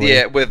 essentially.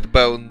 Yeah, with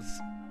bones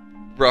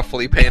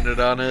roughly painted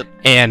on it.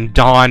 And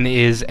Dawn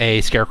is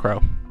a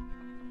scarecrow.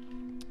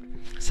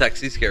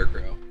 Sexy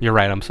scarecrow. You're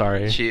right, I'm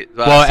sorry. Sexy...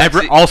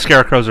 all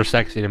scarecrows are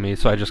sexy to me,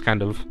 so I just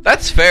kind of...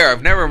 That's fair.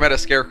 I've never met a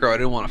scarecrow I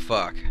didn't want to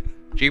fuck.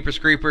 Jeepers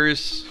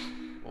Creepers.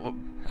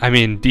 I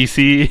mean,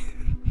 DC...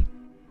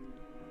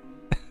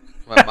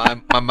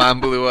 My mind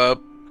blew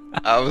up.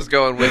 I was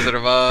going Wizard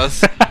of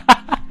Oz.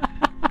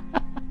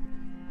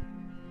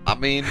 I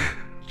mean,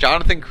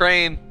 Jonathan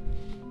Crane.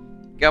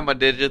 Got my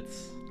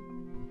digits.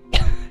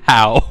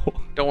 How?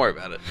 Don't worry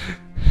about it.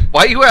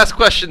 Why you ask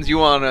questions you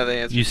want to know the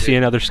answer You to? see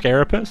another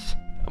scarapus?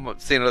 I'm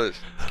seeing another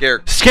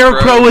scarecrow.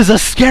 Scarecrow is a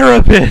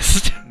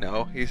scarapist!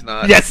 No, he's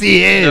not. Yes,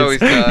 he is! No,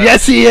 he's not.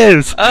 Yes, he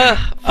is!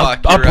 Fuck,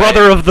 a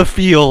brother of the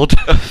field.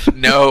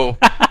 No,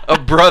 a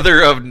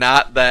brother of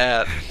not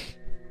that.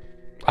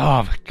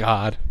 Oh my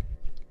god.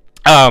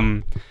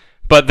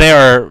 But they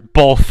are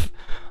both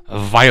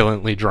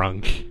violently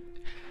drunk.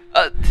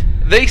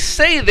 They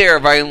say they're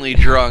violently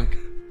drunk.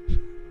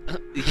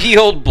 Ye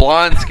old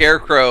blonde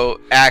scarecrow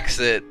acts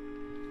it.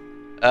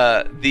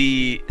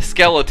 The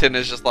skeleton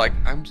is just like,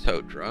 I'm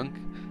so drunk.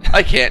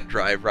 I can't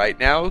drive right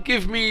now.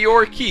 Give me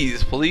your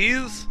keys,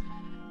 please.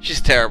 She's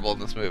terrible in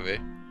this movie.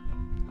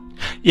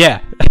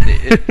 Yeah.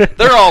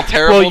 They're all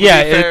terrible. Well,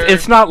 yeah,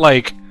 it's not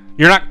like...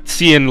 You're not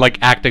seeing, like,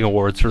 acting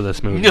awards for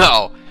this movie.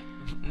 No.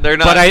 They're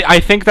not. But I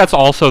think that's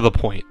also the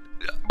point.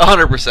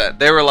 100%.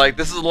 They were like,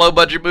 this is a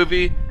low-budget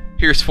movie.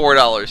 Here's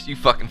 $4. You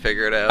fucking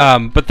figure it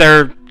out. But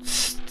they're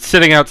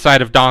sitting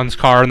outside of Dawn's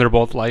car, and they're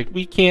both like,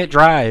 we can't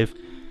drive.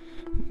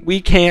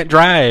 We can't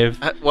drive.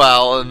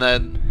 Well, and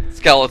then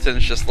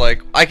Skeleton's just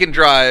like, I can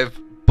drive,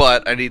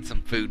 but I need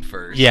some food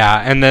first. Yeah,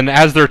 and then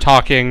as they're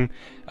talking,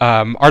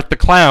 Art the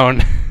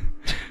Clown...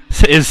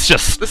 is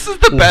just this is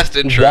the best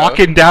intro.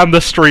 Walking down the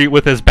street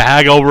with his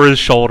bag over his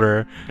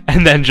shoulder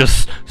and then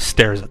just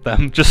stares at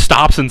them. Just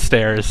stops and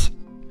stares.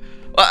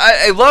 Well,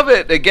 I love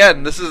it.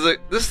 Again, this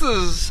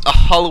is a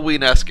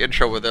Halloween-esque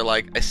intro where they're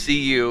like, I see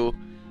you,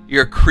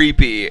 you're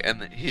creepy,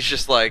 and he's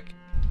just like,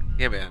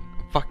 yeah man,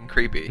 I'm fucking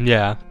creepy.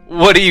 Yeah.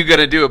 What are you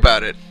gonna do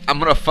about it? I'm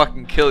gonna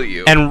fucking kill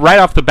you. And right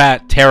off the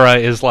bat, Tara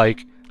is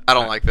like, I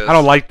don't like this. I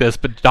don't like this,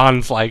 but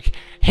Dawn's like,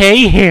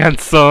 hey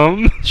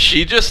handsome.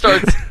 She just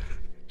starts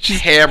she's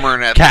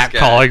hammering at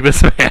catcalling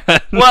this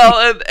man.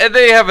 Well, and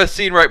they have a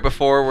scene right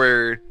before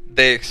where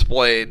they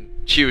explain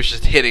she was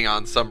just hitting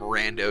on some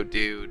rando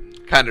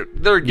dude. Kind of,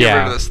 they're giving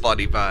her the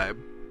slutty vibe.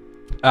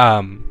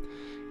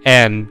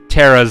 And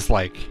Tara's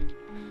like,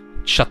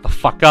 shut the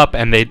fuck up,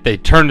 and they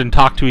turned and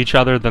talked to each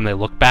other, then they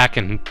look back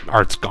and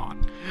Art's gone.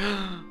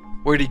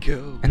 Where'd he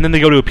go? And then they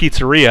go to a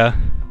pizzeria,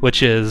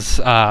 which is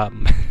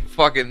fucking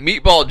fucking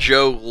Meatball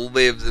Joe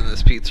lives in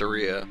this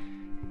pizzeria.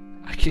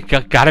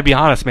 Gotta be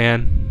honest,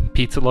 man.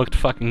 Pizza looked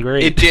fucking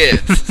great. It did.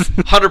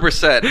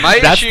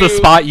 100%. That's the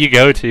spot you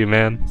go to,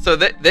 man. So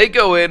they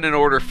go in and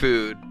order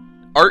food.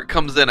 Art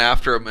comes in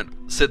after him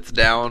and sits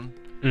down.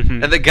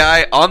 Mm-hmm. And the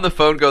guy on the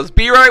phone goes,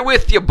 "Be right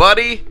with you,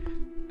 buddy."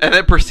 And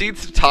then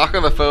proceeds to talk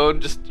on the phone,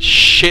 just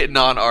shitting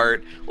on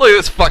Art. Look at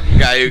this fucking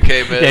guy who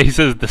came in. Yeah, he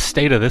says the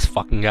state of this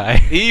fucking guy.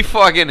 He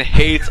fucking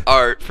hates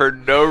Art for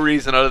no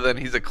reason other than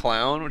he's a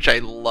clown, which I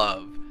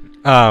love.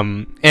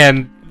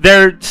 And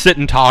they're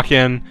sitting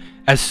talking,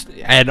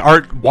 and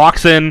Art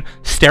walks in,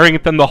 staring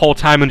at them the whole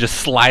time, and just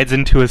slides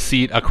into his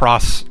seat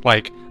across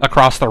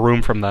the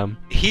room from them.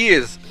 He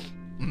is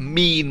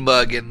mean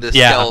mugging this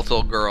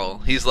skeletal girl.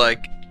 He's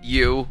like,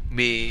 "You,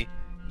 me,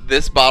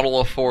 this bottle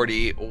of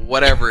 40,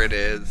 whatever it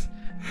is.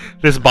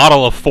 This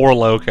bottle of Four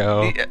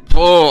Loko."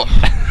 Oh,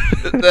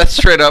 that's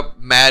straight up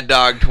Mad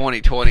Dog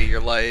 2020, your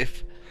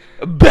life.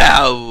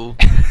 Bow.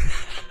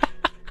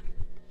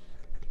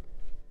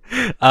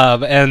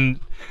 And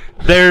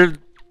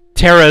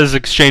Tara is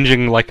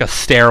exchanging like a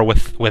stare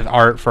with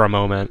Art for a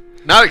moment.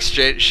 Not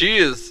exchange. She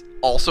is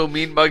also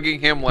mean mugging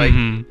him. Like,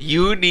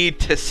 you need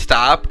to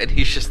stop, and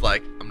he's just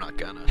like, "I'm not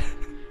gonna."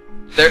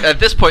 At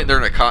this point,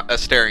 they're in a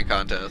staring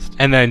contest.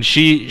 And then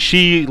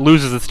she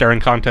loses the staring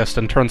contest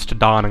and turns to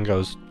Dawn and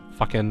goes,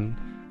 "Fucking,"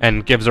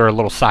 and gives her a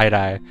little side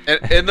eye.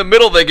 And in the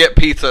middle, they get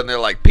pizza, and they're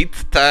like,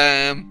 "Pizza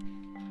time."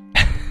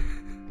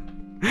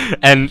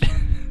 And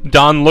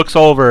Dawn looks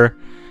over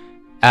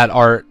at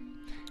Art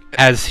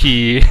as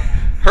he...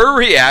 Her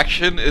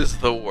reaction is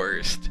the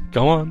worst.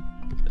 Go on.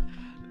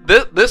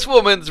 This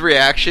woman's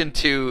reaction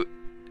to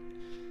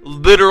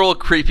literal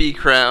creepy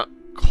clown.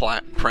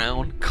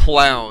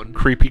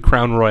 Creepy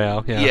Crown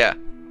Royale, yeah. Yeah.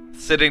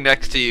 Sitting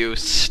next to you,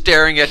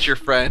 staring at your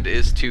friend,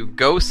 is to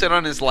go sit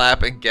on his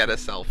lap and get a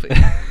selfie.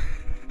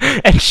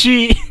 And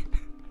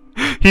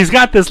he's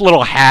got this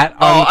little hat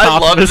on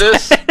top of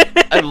his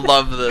head. I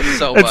love this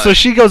so and much. So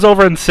she goes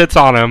over and sits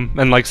on him,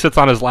 and like sits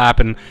on his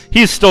lap, and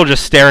he's still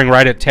just staring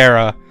right at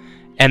Tara.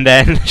 And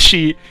then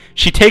she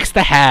takes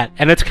the hat,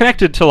 and it's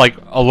connected to like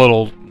a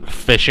little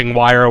fishing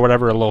wire or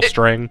whatever, a little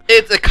string.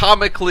 It's a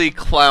comically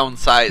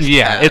clown-sized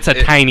hat. It's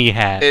a tiny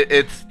hat.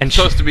 It's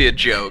supposed to be a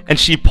joke. And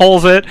she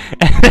pulls it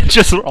and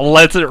just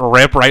lets it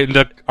rip right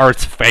into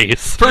Art's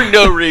face. For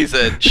no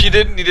reason. She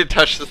didn't need to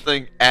touch this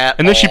thing at all.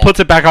 And then she puts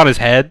it back on his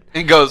head.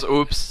 And goes,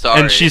 "Oops,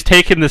 sorry." And she's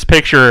taking this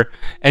picture,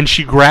 and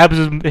she grabs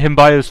him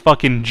by his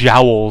fucking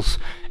jowls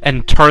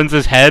and turns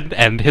his head,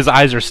 and his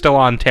eyes are still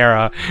on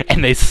Tara,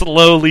 and they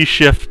slowly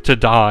shift to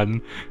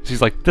Dawn.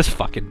 She's like, "This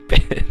fucking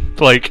bitch."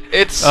 Like,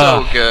 it's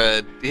so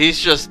good. He's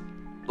just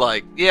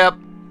like, "Yep,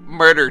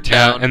 murder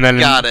town." Yeah, and then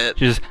got it.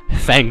 She just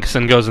thanks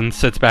and goes and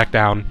sits back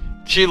down.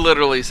 She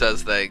literally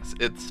says thanks.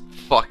 It's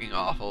fucking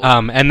awful.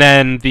 And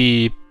then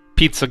the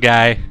pizza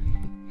guy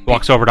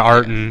walks over to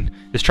Art and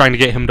is trying to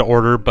get him to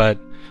order, but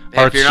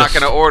if you're not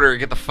going to order,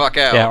 get the fuck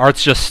out. Yeah,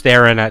 Art's just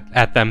staring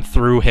at them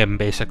through him,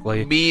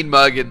 basically. Mean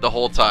mugging the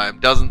whole time.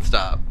 Doesn't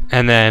stop.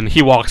 And then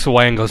he walks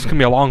away and goes, "It's going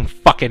to be a long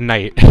fucking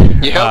night."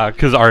 Yeah.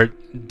 Because Art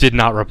did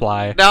not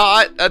reply.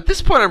 Now, at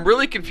this point, I'm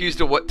really confused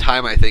at what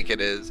time I think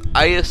it is.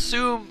 I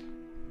assume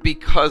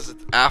because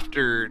it's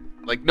after,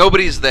 like,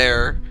 nobody's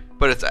there,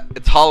 but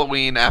it's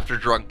Halloween after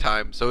drunk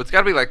time, so it's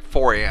got to be like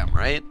 4 a.m.,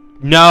 right?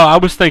 No, I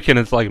was thinking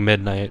it's like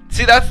midnight.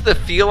 See, that's the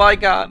feel I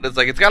got. It's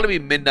like, it's got to be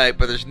midnight,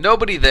 but there's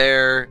nobody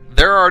there.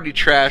 They're already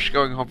trashed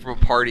going home from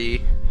a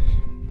party.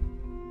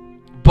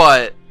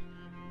 But,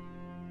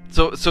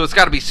 so it's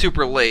got to be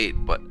super late.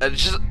 But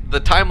it's just,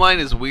 the timeline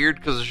is weird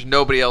because there's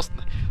nobody else.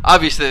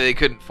 Obviously, they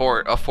couldn't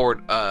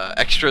afford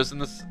extras in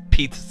this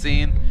pizza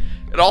scene.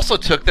 It also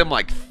took them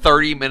like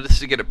 30 minutes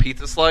to get a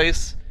pizza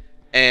slice.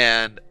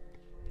 And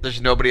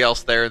there's nobody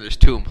else there, and there's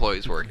 2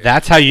 employees working.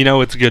 That's how you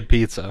know it's good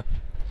pizza.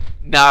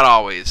 Not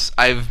always.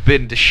 I've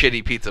been to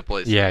shitty pizza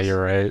places. Yeah, you're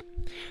right.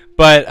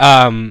 But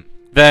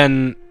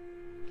then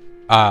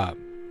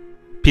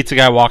pizza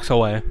guy walks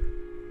away.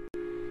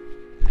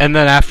 And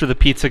then after the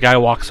pizza guy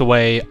walks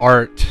away,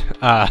 Art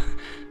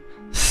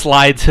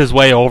slides his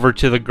way over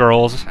to the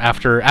girls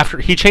after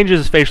he changes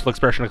his facial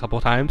expression a couple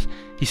of times.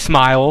 He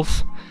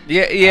smiles.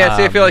 Yeah.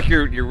 See, I feel like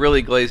you're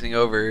really glazing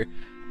over.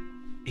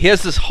 He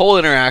has this whole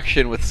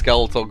interaction with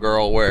Skeletal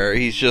Girl where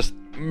he's just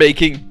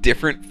making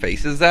different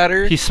faces at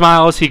her. He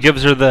smiles. He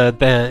gives her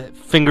the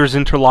fingers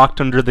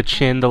interlocked under the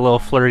chin, the little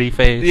flirty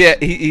face. Yeah,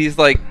 he's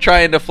like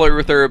trying to flirt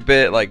with her a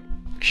bit, like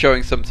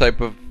showing some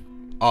type of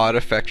odd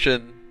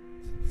affection.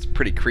 It's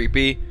pretty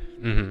creepy.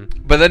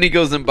 Mm-hmm. But then he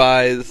goes and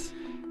buys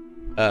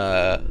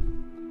heart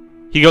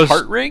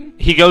ring.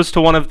 He goes to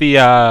one of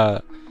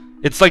the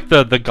it's like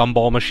the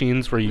gumball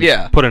machines where you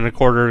put in a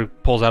quarter,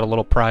 pulls out a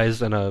little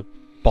prize and a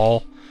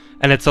ball,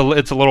 and it's a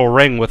little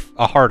ring with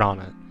a heart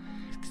on it.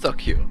 So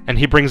cute. And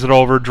he brings it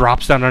over,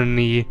 drops down on a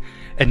knee,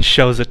 and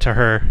shows it to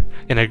her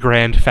in a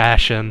grand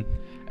fashion.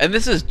 And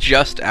this is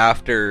just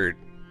after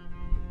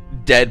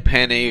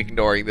deadpanning,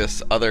 ignoring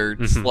this other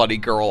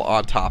slutty girl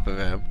on top of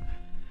him.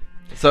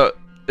 So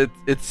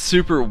it's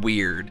super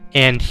weird.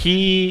 And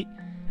he,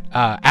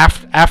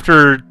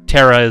 after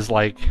Tara is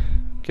like,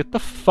 get the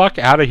fuck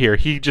out of here.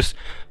 He just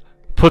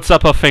puts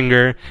up a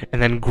finger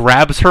and then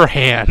grabs her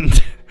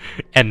hand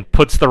and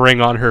puts the ring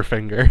on her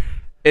finger.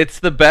 It's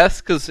the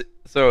best because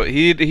so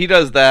he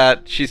does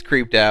that. She's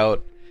creeped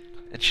out,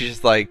 and she's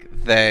just like,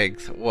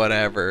 thanks,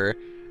 whatever.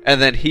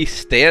 And then he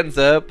stands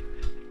up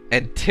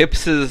and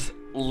tips his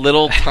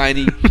little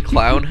tiny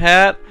clown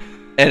hat,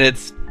 and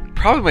it's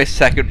probably my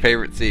second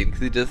favorite scene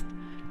because he just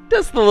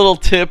does the little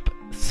tip,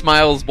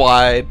 smiles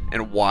wide,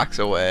 and walks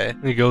away.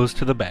 He goes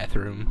to the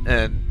bathroom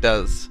and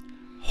does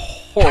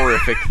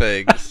horrific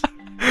things.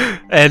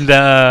 And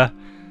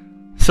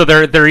so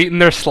they're eating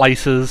their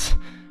slices,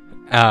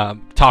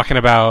 talking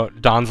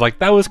about, Don's like,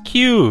 that was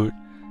cute.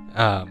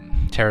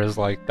 Tara's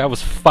like, that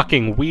was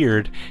fucking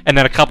weird. And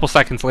then a couple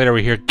seconds later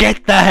we hear,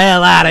 get the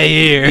hell out of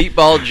here.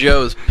 Meatball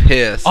Joe's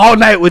pissed. All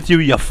night with you,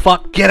 you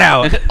fuck, get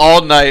out.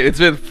 All night. It's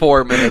been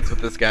 4 minutes with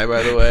this guy,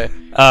 by the way.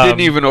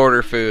 Didn't even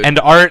order food. And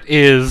Art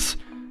is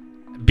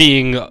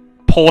being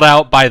pulled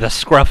out by the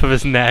scruff of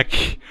his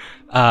neck.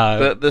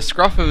 The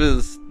scruff of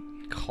his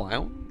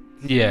clown?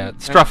 Yeah,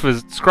 scruff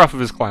of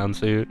his clown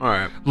suit.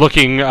 Alright.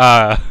 Looking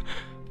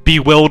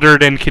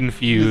bewildered and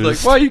confused.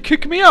 He's like, why you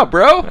kicking me out,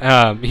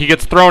 bro? He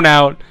gets thrown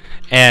out,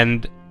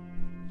 and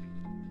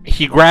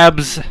he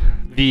grabs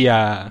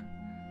the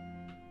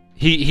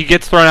he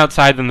gets thrown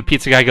outside. Then the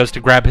pizza guy goes to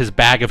grab his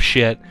bag of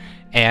shit,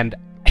 and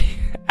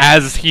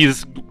as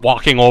he's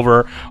walking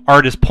over,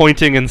 Art is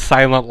pointing and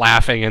silent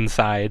laughing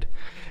inside.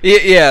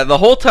 Yeah, the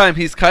whole time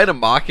he's kind of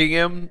mocking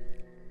him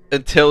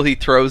until he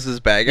throws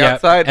his bag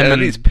outside, and then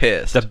he's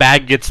pissed. The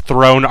bag gets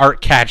thrown, Art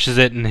catches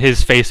it, and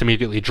his face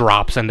immediately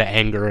drops into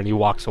anger, and he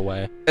walks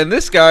away. And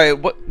this guy,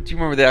 what do you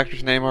remember the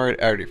actor's name? I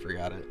already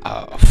forgot it.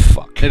 Oh,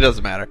 fuck. It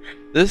doesn't matter.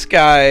 This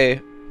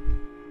guy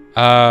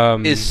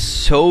is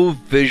so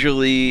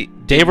visually...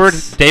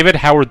 David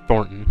Howard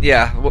Thornton.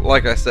 Yeah,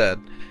 like I said.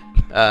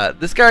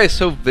 This guy is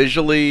so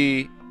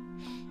visually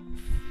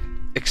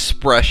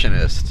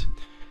expressionist.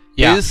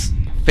 Yeah. His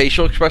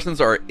facial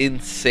expressions are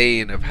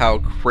insane of how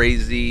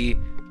crazy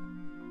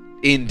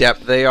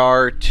in-depth they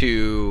are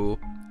to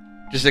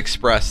just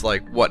express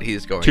like what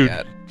he's going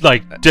at.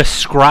 Like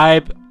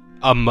describe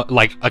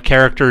like a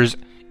character's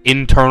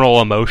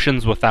internal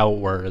emotions without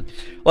words.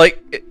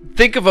 Like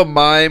think of a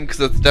mime, because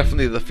that's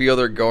definitely the feel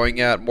they're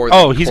going at more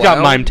than he's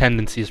got mime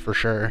tendencies for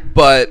sure.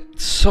 But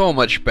so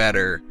much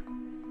better.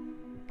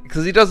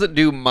 Because he doesn't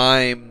do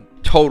mime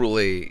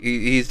totally.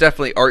 He's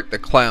definitely Art the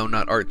Clown,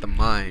 not Art the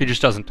Mime. He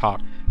just doesn't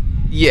talk.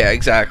 Yeah,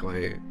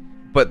 exactly.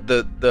 But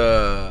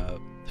the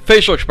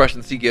facial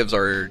expressions he gives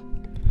are...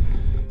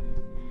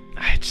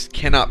 I just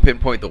cannot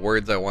pinpoint the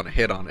words I want to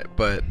hit on it,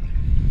 but...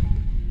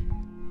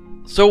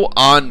 so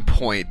on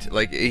point.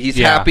 Like, he's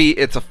happy,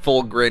 it's a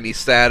full grin. He's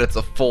sad, it's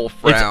a full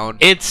frown.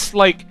 It's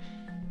like...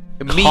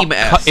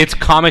 meme-esque. It's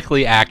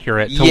comically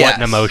accurate to what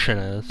an emotion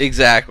is.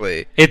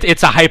 Exactly.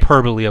 It's a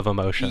hyperbole of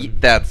emotion.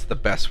 That's the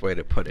best way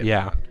to put it.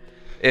 Yeah.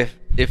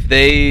 If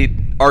they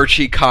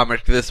Archie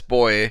comicked this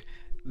boy,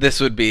 this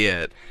would be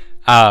it.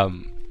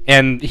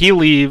 And he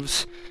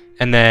leaves,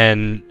 and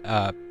then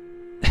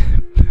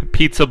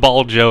Pizza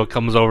Ball Joe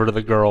comes over to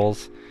the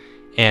girls,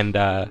 and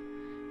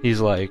he's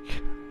like,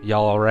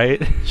 y'all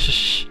alright?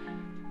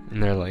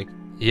 And they're like,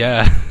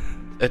 yeah.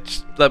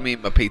 Let me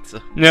eat my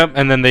pizza. Yep,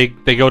 and then they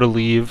go to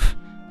leave.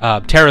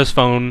 Tara's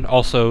phone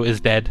also is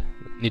dead.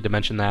 Need to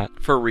mention that.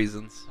 For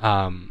reasons.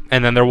 And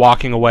then they're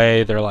walking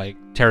away. They're like,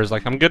 Tara's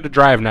like, I'm good to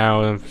drive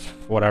now, and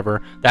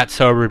whatever. That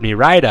sobered me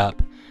right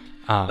up.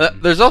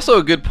 There's also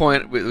a good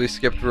point we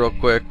skipped real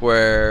quick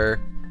where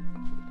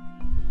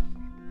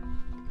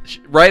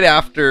right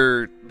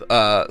after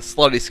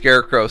Slutty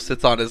Scarecrow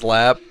sits on his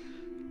lap,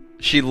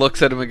 she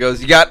looks at him and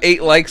goes, you got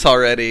 8 likes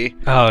already.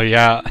 Oh,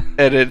 yeah.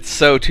 And it's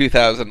so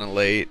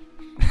 2008.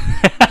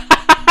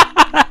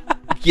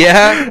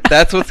 Yeah,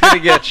 that's what's going to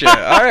get you.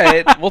 All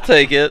right, we'll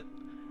take it.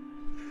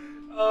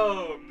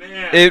 Oh,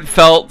 man. It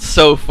felt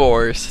so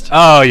forced.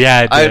 Oh,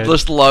 yeah, it did. I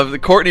just loved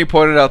it. Courtney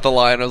pointed out the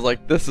line. I was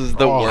like, this is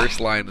the worst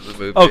line of the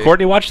movie. Oh,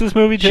 Courtney watched this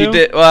movie, too? She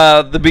did.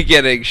 The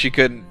beginning, she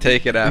couldn't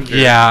take it after.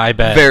 Yeah, I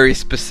bet. Very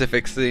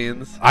specific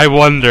scenes. I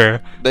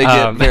wonder. They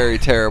get very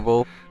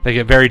terrible. They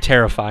get very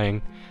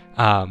terrifying.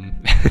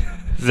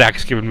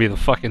 Zach's giving me the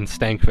fucking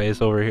stank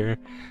face over here.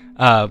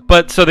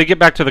 But so they get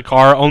back to the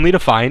car only to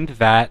find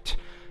that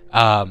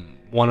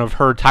one of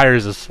her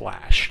tires is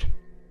slashed.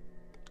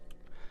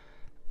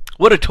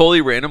 What a totally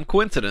random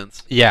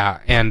coincidence. Yeah,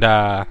 and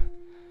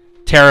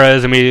Tara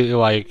is immediately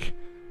like,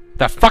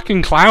 that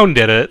fucking clown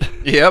did it.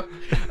 Yep.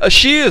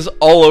 She is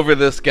all over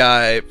this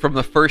guy from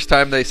the first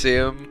time they see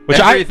him. Which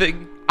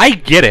everything. I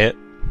get it.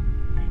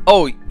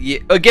 Oh, yeah.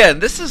 Again,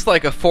 this is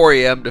like a 4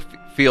 a.m.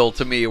 feel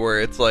to me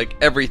where it's like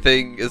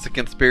everything is a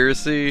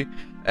conspiracy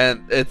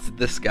and it's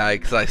this guy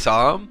because I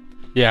saw him.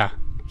 Yeah.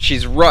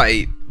 She's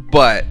right,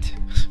 but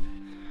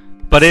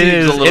it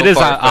is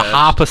a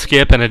hop, a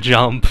skip, and a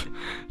jump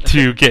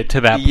to get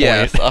to that point.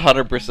 Yes,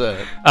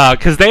 100%.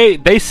 Because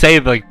they say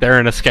like they're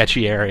in a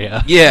sketchy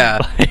area. Yeah.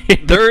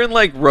 They're in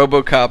like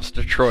RoboCop's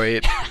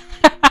Detroit.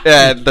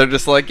 And they're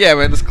just like, yeah,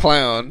 man, this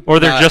clown. Or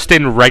they're just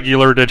in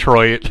regular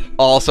Detroit.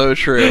 Also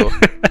true.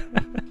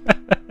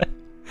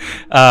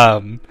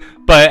 And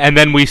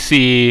then we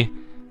see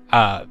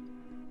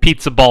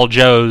Pizza Ball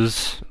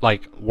Joe's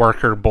like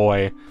worker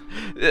boy,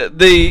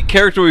 the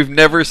character we've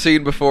never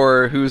seen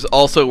before, who's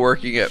also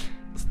working at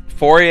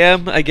 4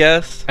 a.m. I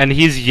guess, and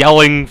he's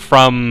yelling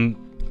from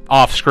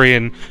off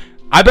screen,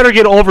 "I better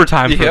get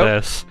overtime for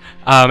this."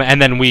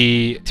 And then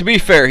to be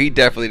fair, he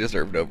definitely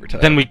deserved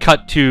overtime. Then we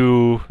cut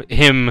to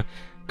him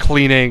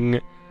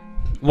cleaning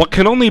what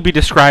can only be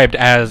described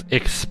as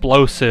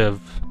explosive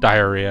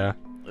diarrhea.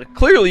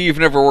 Clearly, you've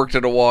never worked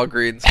at a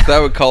Walgreens, because I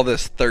would call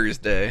this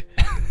Thursday.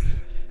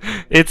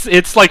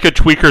 It's like a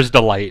tweaker's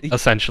delight,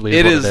 essentially.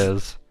 It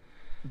is.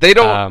 They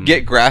don't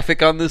get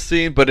graphic on this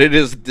scene, but it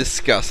is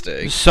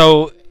disgusting.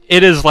 So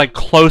it is like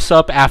close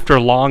up after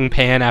long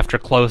pan after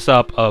close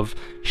up of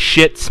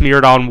shit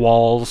smeared on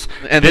walls.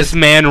 And this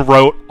man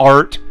wrote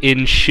art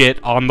in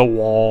shit on the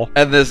wall.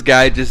 And this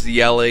guy just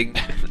yelling,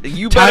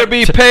 "You better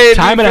be paid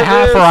time and a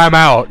half or I'm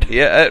out."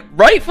 Yeah,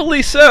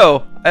 rightfully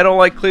so. I don't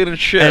like cleaning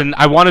shit. And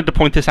I wanted to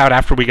point this out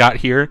after we got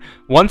here.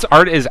 Once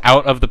Art is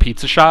out of the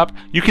pizza shop,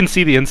 you can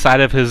see the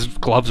inside of his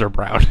gloves are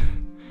brown.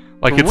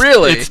 Like,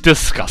 it's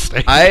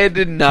disgusting. I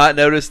did not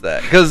notice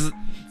that.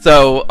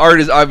 So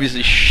Art is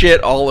obviously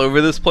shit all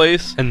over this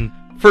place. And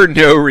for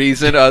no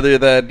reason other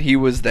than he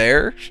was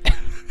there.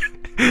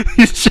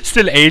 He's just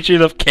an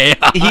agent of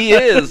chaos. He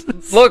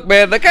is. Look,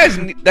 man, that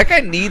guy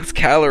needs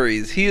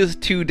calories. He is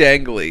too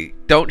dangly.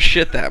 Don't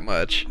shit that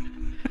much.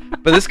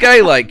 But this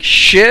guy, like,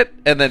 shit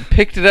and then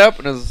picked it up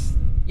and was,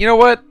 you know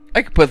what?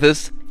 I could put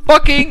this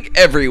fucking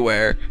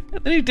everywhere.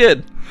 And then he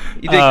did.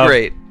 He did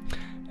great.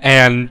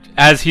 And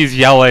as he's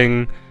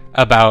yelling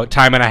about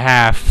time and a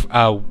half,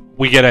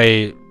 we get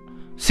a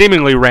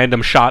seemingly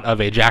random shot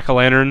of a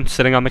jack-o'-lantern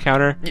sitting on the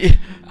counter.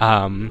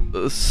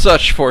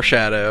 Such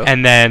foreshadow.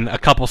 And then a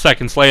couple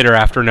seconds later,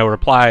 after no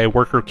reply, a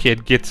worker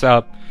kid gets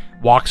up,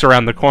 walks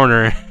around the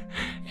corner,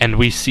 and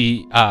we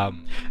see...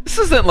 this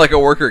isn't like a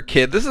worker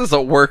kid. This is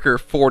a worker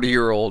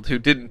 40-year-old who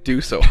didn't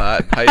do so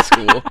hot in high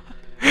school.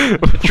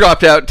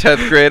 Dropped out in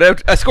 10th grade.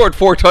 I scored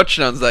 4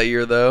 touchdowns that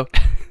year, though.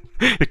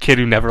 The kid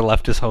who never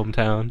left his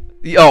hometown.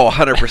 Oh,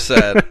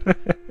 100%.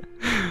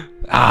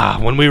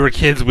 When we were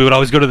kids, we would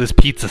always go to this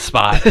pizza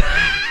spot.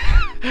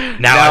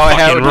 now I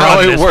fucking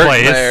run this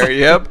place. There.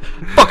 Yep.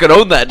 Fucking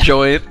own that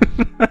joint.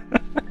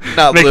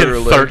 Not Making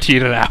literally.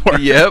 13 an hour.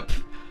 Yep.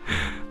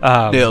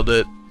 Nailed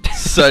it.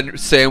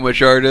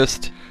 Sandwich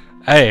artist.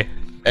 Hey,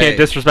 can't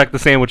disrespect the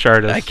sandwich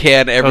artist. I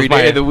can every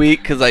day of the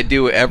week because I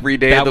do every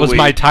day of the week. That was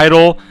my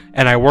title,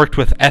 and I worked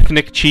with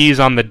ethnic cheese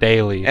on the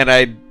daily. And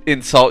I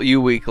insult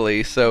you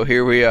weekly, so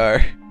here we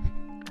are.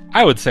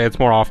 I would say it's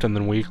more often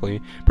than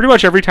weekly. Pretty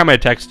much every time I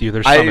text you,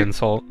 there's some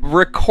insult.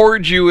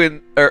 Record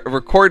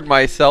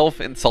myself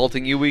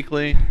insulting you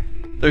weekly.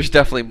 There's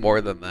definitely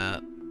more than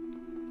that.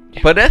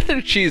 Yeah. But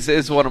ethnic cheese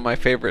is one of my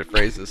favorite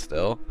phrases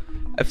still.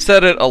 I've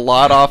said it a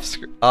lot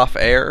off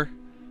air.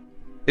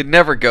 It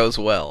never goes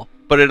well,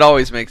 but it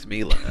always makes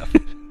me laugh.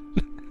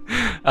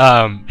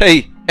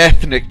 Hey,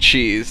 ethnic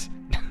cheese.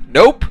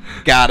 Nope,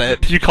 got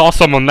it. If you call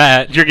someone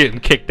that, you're getting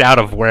kicked out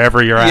of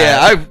wherever you're at.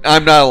 Yeah,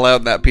 I'm not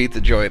allowed in that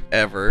pizza joint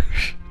ever.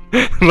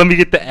 Let me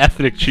get the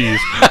ethnic cheese.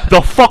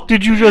 The fuck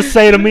did you just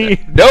say to me?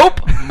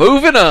 Nope,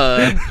 moving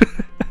on.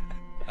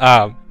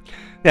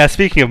 Yeah,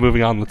 speaking of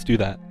moving on, let's do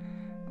that.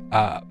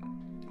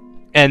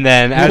 And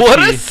then a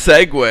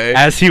segue.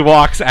 As he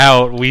walks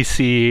out, we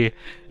see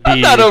I'm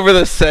not over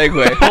the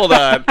segue. Hold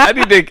on. I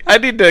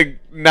need to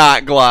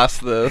not gloss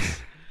this.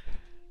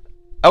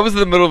 I was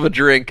in the middle of a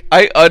drink.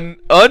 I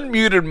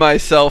unmuted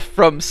myself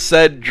from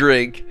said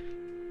drink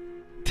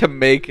to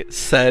make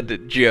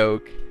said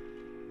joke.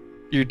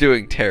 You're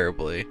doing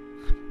terribly.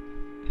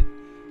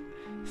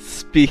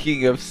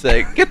 Speaking of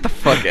get the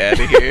fuck out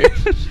of here.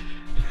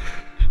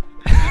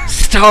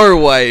 Star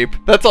wipe.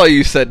 That's all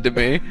you said to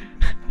me.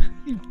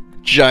 You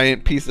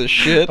giant piece of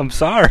shit. I'm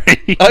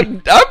sorry.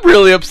 I'm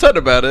really upset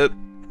about it.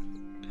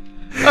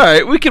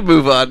 Alright, we can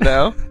move on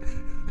now.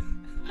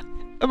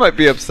 I might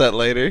be upset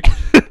later.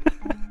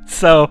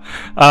 So,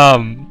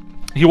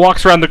 he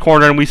walks around the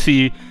corner and we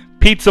see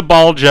Pizza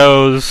Ball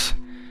Joe's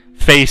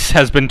face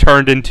has been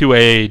turned into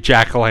a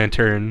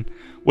jack-o'-lantern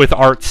with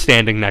Art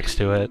standing next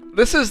to it.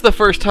 This is the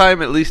first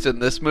time, at least in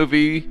this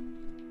movie,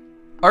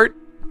 Art,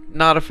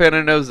 not a fan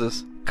of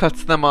noses,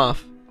 cuts them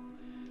off.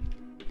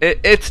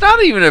 It's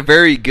not even a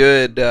very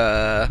good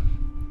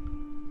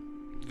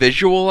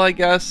visual, I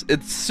guess.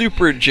 It's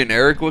super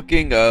generic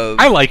looking.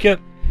 I like it.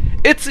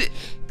 It's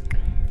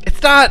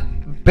not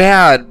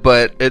bad,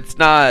 but it's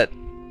not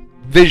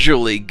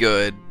visually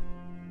good.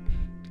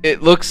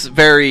 It looks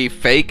very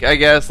fake, I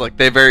guess. Like,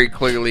 they very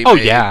clearly Oh,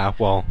 yeah.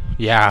 Well,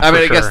 yeah, I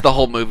mean, I guess the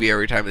whole movie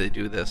every time they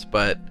do this,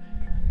 but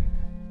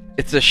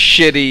it's a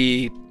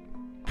shitty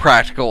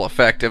practical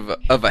effect of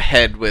a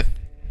head with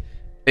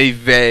a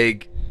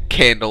vague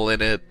candle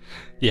in it.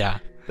 Yeah.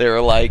 They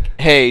were like,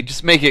 hey,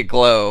 just make it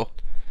glow.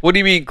 What do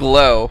you mean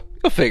glow?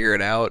 You'll figure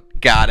it out.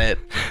 Got it.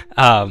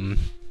 And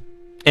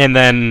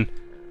then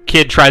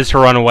Kid tries to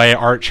run away.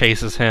 Art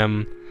chases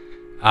him.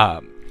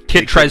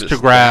 Kid tries to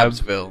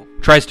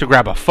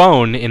grab a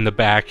phone in the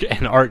back,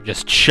 and Art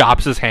just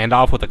chops his hand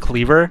off with a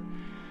cleaver.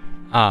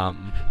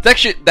 It's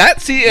actually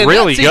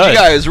really that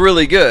CGI good. is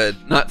really good.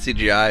 Not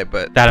CGI,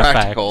 but That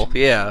practical. effect.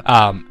 Yeah.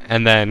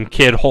 And then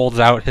Kid holds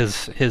out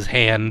his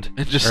hand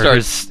And just or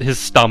starts his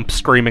stump,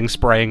 screaming,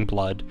 spraying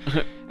blood.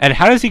 And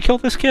how does he kill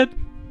this kid?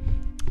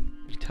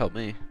 You tell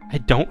me. I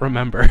don't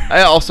remember.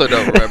 I also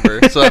don't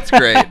remember, so that's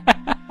great.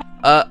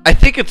 I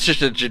think it's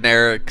just a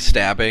generic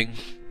stabbing.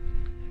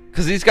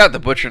 Because he's got the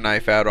butcher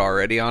knife out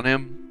already on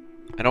him.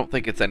 I don't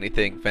think it's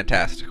anything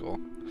fantastical.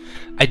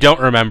 I don't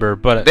remember,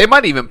 but They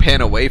might even pan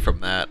away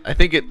from that. I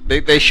think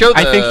they show the...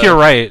 I think you're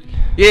right.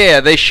 Yeah,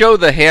 they show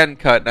the hand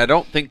cut, and I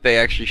don't think they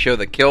actually show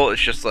the kill.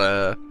 It's just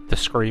The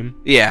scream.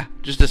 Yeah,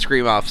 just a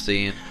scream off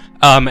scene.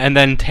 And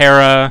then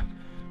Tara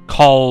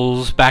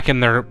calls back in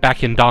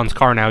Dawn's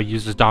car now,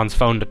 uses Dawn's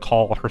phone to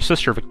call her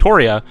sister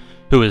Victoria,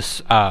 who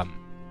is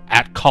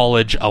at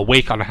college,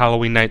 awake on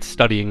Halloween night,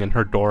 studying in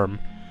her dorm.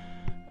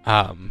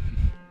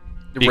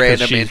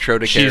 Random intro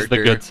to she's character.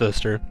 the good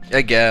sister.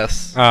 I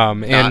guess.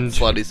 And Not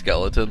slutty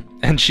skeleton.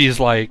 And she's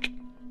like,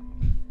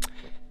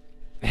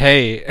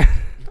 "Hey,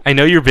 I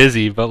know you're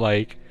busy, but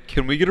like,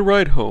 Can we get a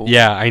ride home?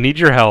 yeah, I need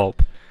your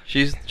help."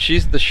 She's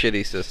the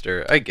shitty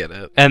sister. I get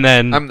it. And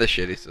then I'm the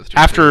shitty sister.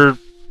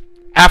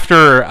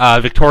 after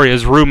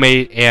Victoria's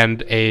roommate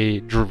and a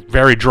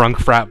very drunk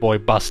frat boy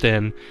bust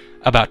in,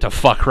 about to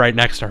fuck right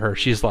next to her,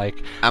 she's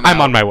like, "I'm out.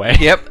 on my way."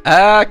 Yep.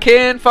 I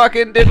can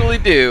fucking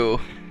diddly do.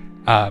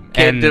 Can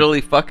And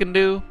diddly fucking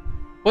do?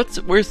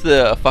 Where's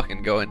the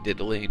fucking going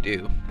diddly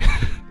do?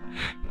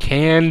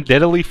 can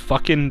diddly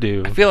fucking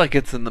do. I feel like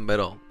it's in the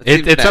middle. It's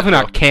seems definitely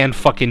natural. not can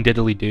fucking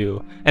diddly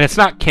do, and it's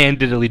not can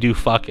diddly do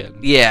fucking.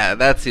 Yeah,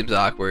 that seems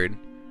awkward.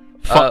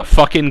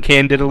 Fucking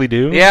can diddly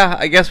do. Yeah,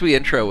 I guess we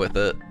intro with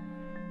it.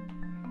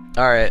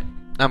 Alright.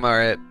 I'm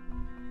alright.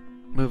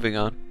 Moving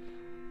on.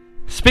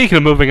 Speaking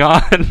of moving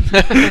on,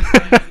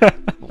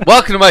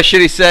 Welcome to my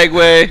shitty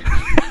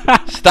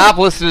segue. Stop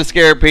listening to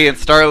Scare P and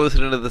start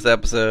listening to this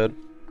episode.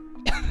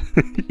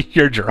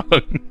 you're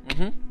drunk.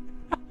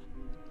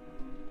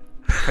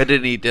 I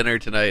didn't eat dinner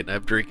tonight and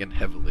I'm drinking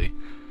heavily.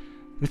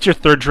 It's your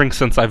third drink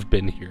since I've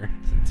been here.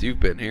 Since you've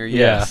been here,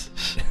 Yeah. yes.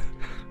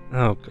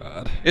 Oh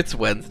God. It's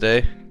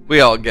Wednesday.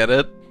 We all get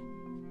it.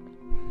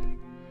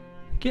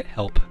 Get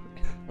help.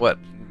 What?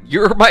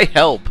 You're my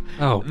help.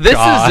 Oh, This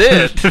God. is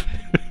it.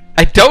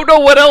 I don't know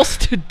what else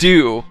to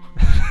do.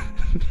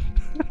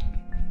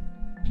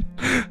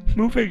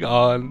 Moving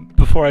on,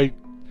 before I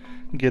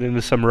get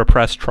into some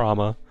repressed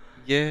trauma.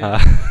 Yeah.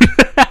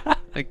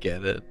 I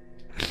get it.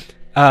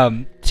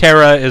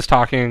 Tara is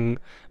talking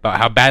about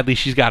how badly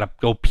she's got to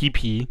go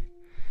pee-pee.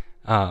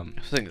 I was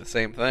thinking the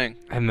same thing.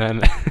 And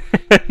then,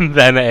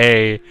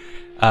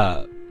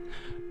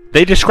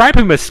 they describe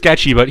him as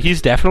sketchy, but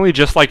he's definitely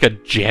just like a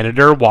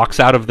janitor walks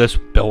out of this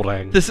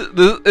building.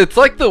 It's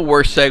like the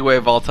worst segue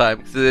of all time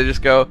because they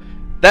just go,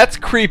 "That's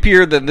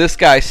creepier than this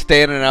guy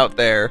standing out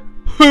there."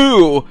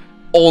 Who?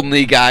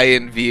 Only guy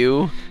in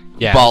view.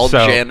 Yeah, Bald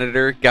so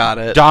janitor. Got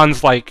it.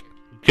 Dawn's like,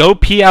 "Go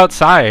pee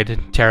outside."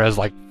 And Tara's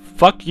like,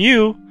 "Fuck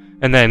you."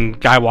 And then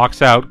guy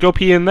walks out, "Go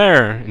pee in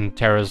there." And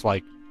Tara's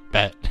like,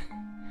 "Bet."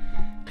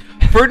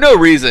 For no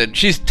reason.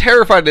 She's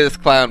terrified of this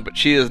clown, but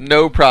she has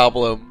no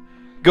problem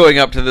going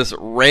up to this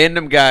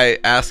random guy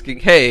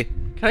asking, "Hey,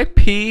 can I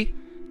pee?"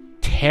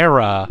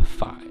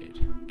 Terrified.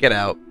 Get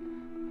out.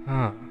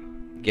 Huh.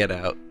 Get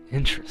out.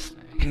 Interesting.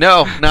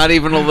 No, not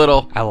even a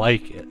little. I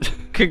like it.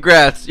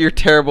 Congrats, your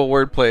terrible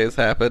wordplay has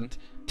happened.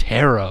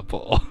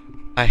 Terrible.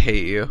 I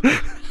hate you.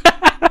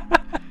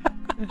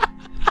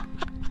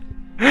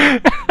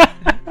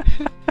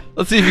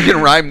 Let's see if you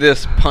can rhyme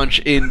this punch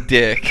in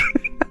dick.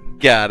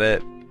 Got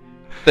it.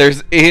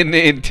 There's in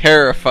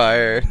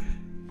Terrifier.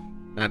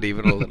 Not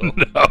even a little.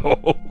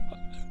 No.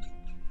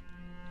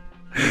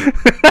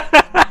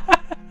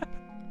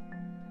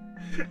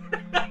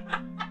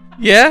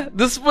 Yeah?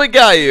 This is what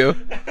got you.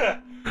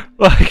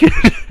 Like,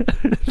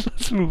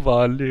 let's move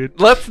on, dude.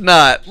 Let's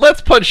not.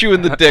 Let's punch you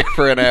in the dick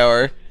for an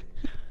hour.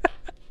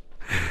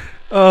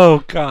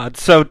 Oh, God.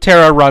 So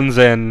Tara runs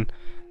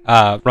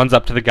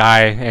up to the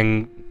guy,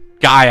 and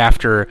guy,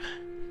 after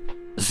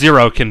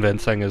zero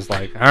convincing, is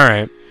like, "All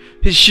right."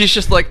 She's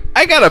just like,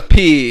 "I gotta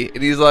pee."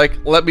 And he's like,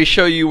 "Let me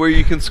show you where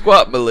you can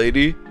squat,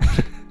 milady."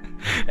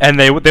 And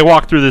they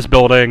walk through this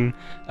building.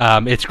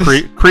 It's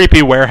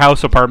creepy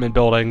warehouse apartment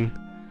building.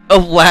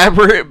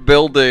 Elaborate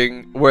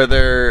building where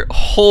their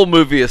whole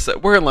movie is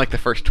set. We're in like the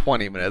first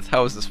 20 minutes.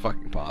 How is this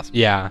fucking possible?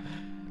 Yeah.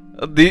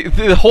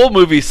 The whole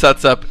movie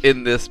sets up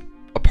in this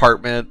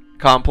apartment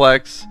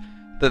complex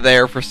that they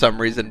are for some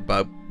reason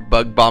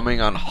bug bombing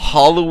on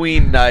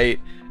Halloween night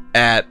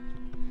at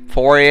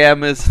 4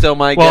 a.m. is still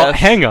my guess. Well,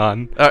 hang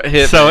on.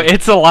 Hit So me.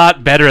 it's a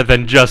lot better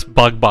than just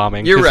bug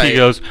bombing. You're 'Cause right. He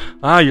goes,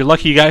 "You're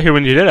lucky you got here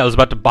when you did. I was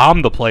about to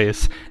bomb the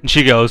place." And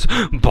she goes,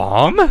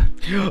 "Bomb?"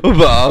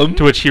 Bomb.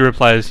 To which he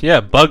replies,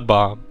 "Yeah, bug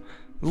bomb."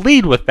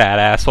 Lead with that,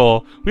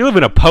 asshole. We live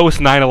in a post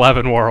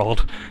 9/11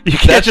 world. You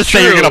can't That's just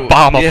say you're true. gonna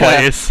bomb a Yeah.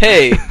 place.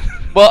 Hey,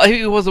 Well,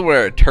 he wasn't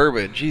wearing a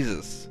turban.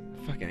 Jesus.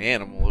 Fucking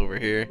animal over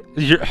here.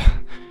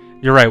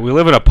 You're right. We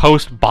live in a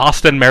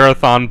post-Boston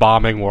Marathon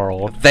bombing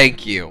world.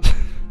 Thank you.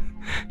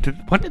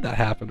 When did that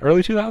happen?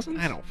 Early 2000s?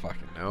 I don't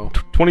fucking know.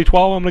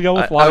 2012, I'm going to go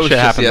with. A lot I of was shit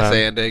just happened yes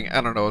then. anding.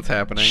 I don't know what's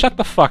happening. Shut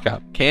the fuck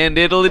up. Can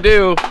diddly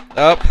do.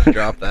 Up.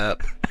 Drop that.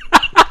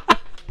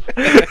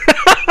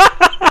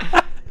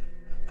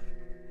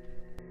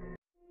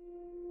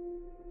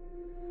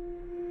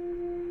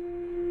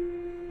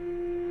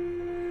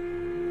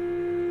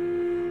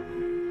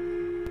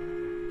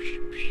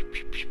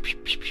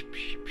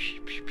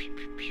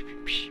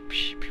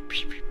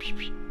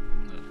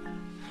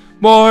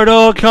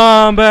 Mortal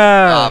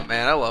Kombat! Oh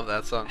man, I love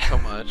that song so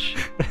much.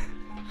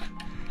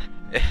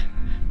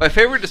 My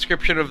favorite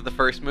description of the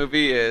first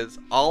movie is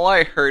all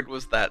I heard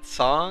was that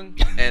song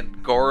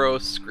and Goro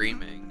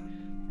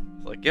screaming.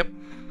 It's like, yep,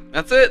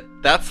 that's it.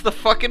 That's the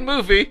fucking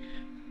movie.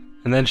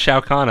 And then Shao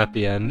Kahn at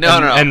the end. No,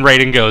 and, no. And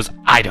Raiden goes,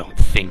 I don't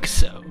think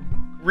so.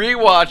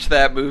 Rewatch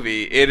that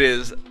movie. It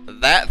is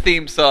that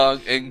theme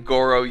song and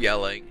Goro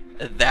yelling.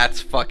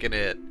 That's fucking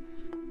it.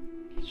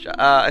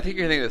 I think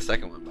you're thinking of the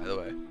second one, by the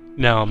way.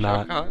 No, I'm Shao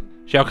not. Kahn?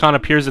 Shao Kahn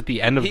appears at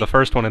the end of the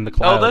first one in the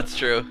cloud. Oh, that's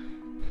true.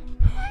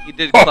 He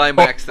did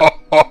climax. I'm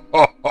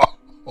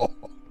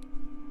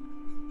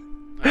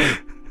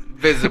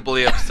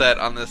visibly upset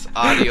on this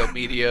audio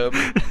medium.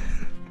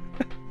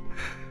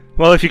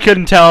 Well, if you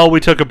couldn't tell, we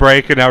took a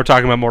break and now we're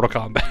talking about Mortal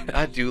Kombat.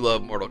 I do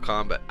love Mortal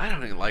Kombat. I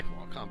don't even like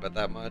Mortal Kombat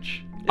that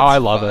much. Oh, I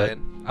love fine. it.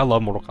 I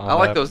love Mortal Kombat. I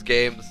like those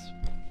games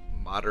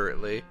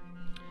moderately.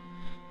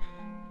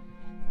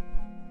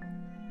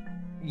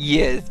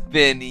 Yes,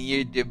 Benny,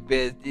 you're the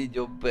best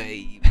little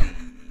baby.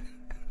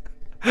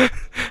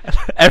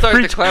 What's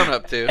the clown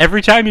up to?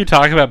 Every time you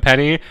talk about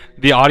Penny,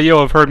 the audio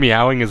of her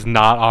meowing is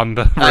not on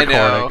the I recording,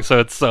 know. so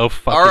it's so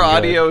fucking Our good.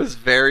 audio is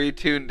very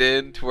tuned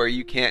in to where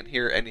you can't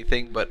hear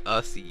anything but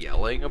us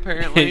yelling,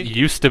 apparently. It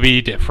used to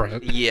be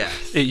different.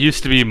 Yes. It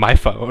used to be my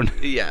phone.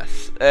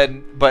 Yes.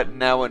 But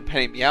now when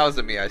Penny meows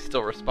at me, I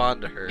still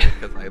respond to her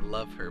because I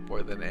love her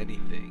more than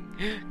anything.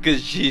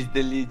 Because she's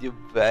the little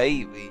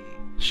baby.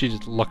 She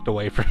just looked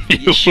away from you.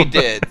 Yeah, she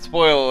did.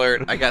 Spoiler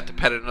alert, I got to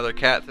pet another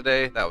cat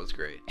today. That was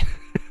great.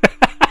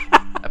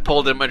 I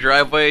pulled in my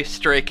driveway,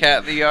 stray cat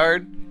in the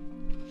yard.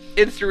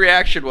 Instant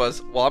reaction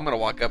was, well, I'm going to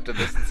walk up to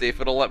this and see if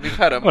it'll let me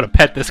pet him. I'm going to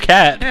pet this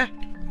cat. Yeah.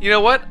 You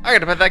know what? I got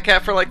to pet that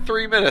cat for like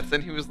 3 minutes.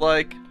 And he was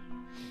like,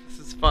 this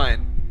is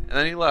fine. And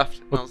then he left.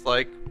 And I was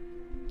like,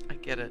 I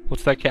get it.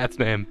 What's that cat's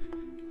name?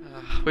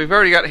 We've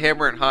already got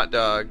Hammer and Hot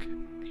Dog.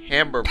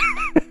 Hamburger.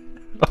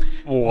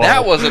 Whoa.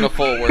 That wasn't a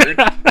full word.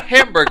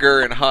 Hamburger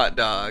and Hot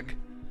Dog.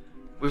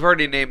 We've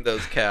already named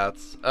those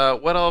cats.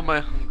 What all am I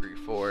hungry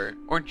for?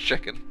 Orange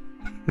chicken.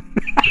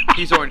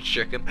 He's orange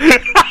chicken.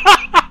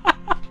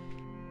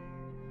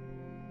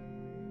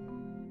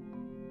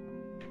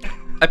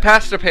 I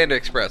passed a Panda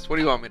Express. What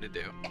do you want me to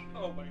do?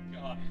 Oh my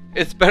god.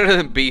 It's better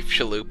than beef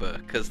chalupa,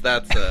 because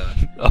that's a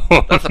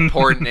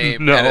poor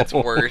name No. at its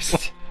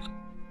worst.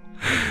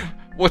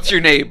 What's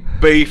your name?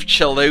 Beef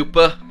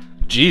chalupa?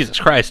 Jesus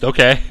Christ,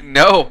 okay.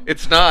 No,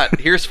 it's not.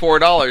 Here's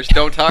 $4.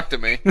 Don't talk to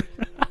me.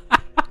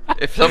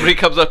 If somebody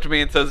comes up to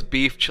me and says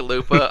beef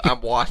chalupa,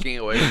 I'm walking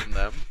away from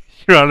them.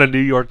 You're on a New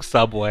York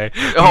subway.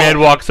 A Oh. man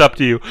walks up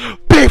to you.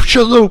 Beef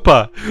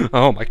chalupa!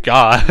 Oh my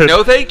god.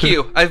 No, thank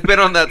you. I've been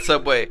on that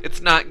subway.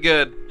 It's not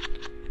good.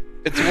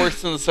 It's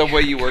worse than the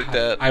subway you worked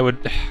at. I would...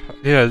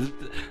 Yeah,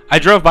 I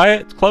drove by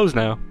it. It's closed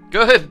now.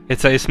 Good.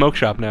 It's a smoke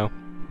shop now.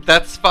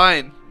 That's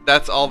fine.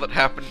 That's all that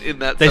happened in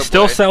that They subway.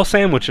 still sell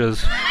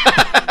sandwiches.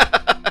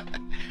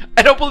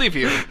 I don't believe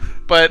you,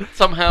 but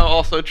somehow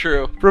also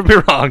true. Prove me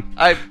wrong.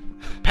 I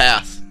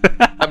pass.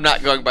 I'm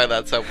not going by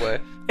that subway.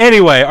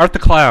 Anyway, Art the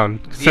Clown.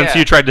 Since Yeah.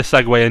 you tried to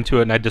segue into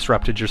it and I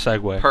disrupted your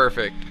segue.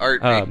 Perfect.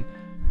 Art me.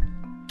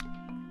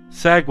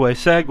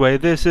 Segue,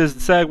 this is the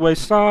segue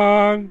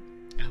song.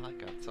 I like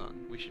that song.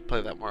 We should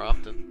play that more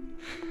often.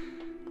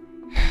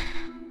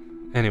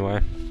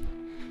 Anyway.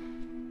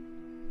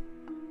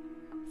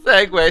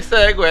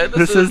 Segue.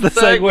 This is the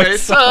segue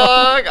song.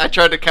 I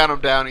tried to count him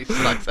down. He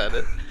sucks at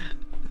it.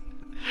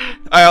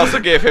 I also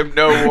gave him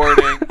no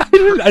warning.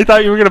 I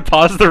thought you were going to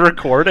pause the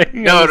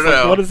recording. No.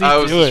 What is he I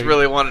was doing? just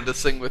really wanted to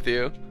sing with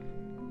you.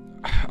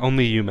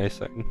 Only you may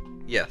sing.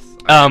 Yes.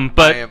 But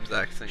I am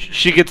Zach singing.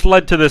 she gets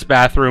led to this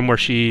bathroom where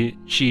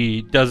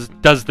she does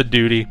the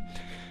duty.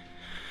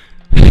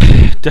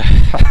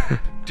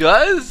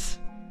 Does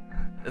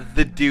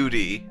the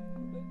duty?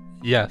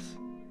 Yes.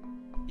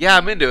 Yeah,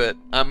 I'm into it.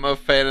 I'm a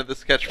fan of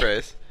this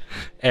catchphrase.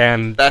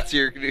 And That's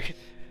your...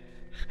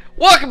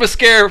 Welcome to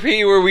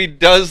Scarapy, where we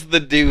does the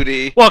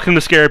duty. welcome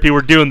to Scarapy.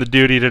 We're doing the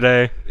duty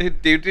today.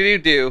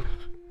 Do.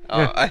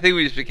 Yeah. I think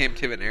we just became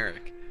Tim and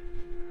Eric.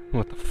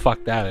 What the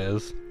fuck that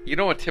is? You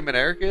know what Tim and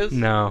Eric is?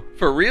 No.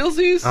 For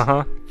realsies?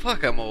 Uh-huh.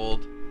 Fuck, I'm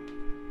old.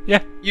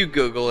 Yeah. You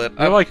Google it.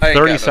 You're like I ain't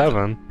got 37.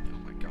 nothing. Oh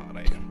my god,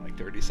 I am like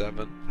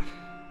 37.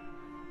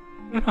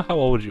 I don't know how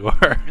old you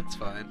are. It's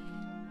fine.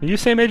 Are you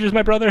same age as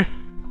my brother?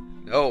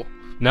 No.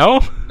 No?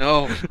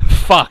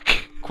 Fuck.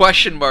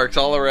 Question marks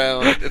all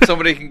around. If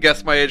somebody can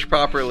guess my age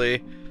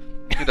properly,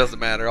 It doesn't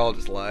matter. I'll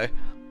just lie.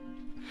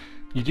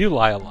 You do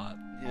lie a lot.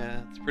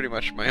 Yeah, it's pretty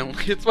much my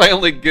only. It's my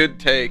only good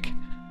take.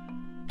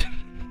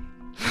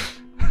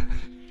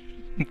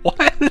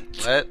 What?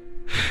 What?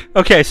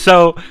 Okay,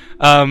 so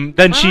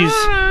then she's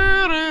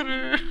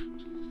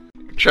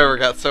Trevor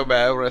got so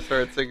mad when I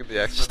started singing the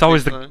X-Men. just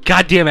always theme the song.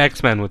 goddamn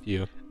X-Men with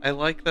you. I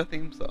like the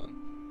theme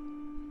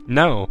song.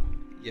 No.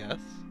 Yes.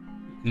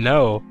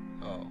 No.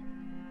 Oh.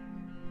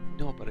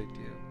 No, but I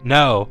do.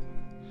 No.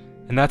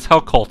 And that's how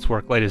cults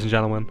work, ladies and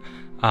gentlemen.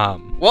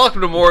 Welcome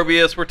to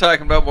Morbius. We're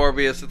talking about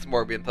Morbius. It's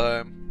Morbian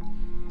time.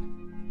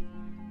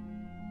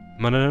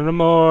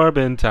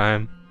 Morbin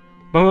time.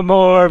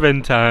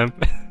 Morbin time.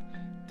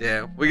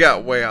 Damn, we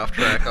got way off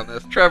track on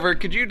this. Trevor,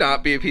 could you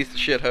not be a piece of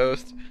shit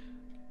host?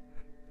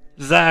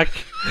 Zach,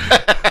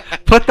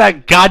 put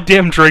that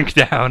goddamn drink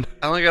down.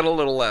 I only got a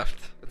little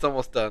left. It's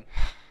almost done.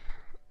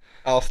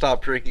 I'll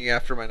stop drinking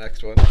after my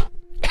next one.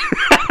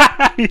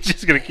 He's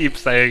just gonna keep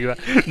saying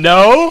that.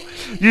 No,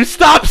 you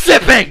stop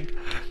sipping.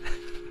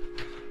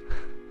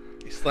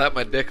 You slapped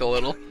my dick a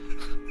little.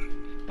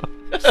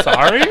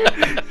 Sorry.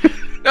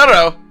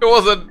 No. It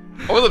wasn't.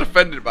 I wasn't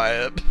offended by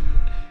it.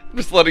 I'm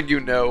just letting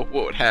you know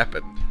what would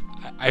happen.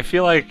 I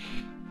feel like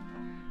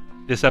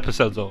this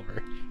episode's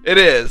over. It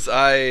is.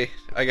 I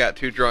got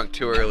too drunk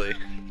too early.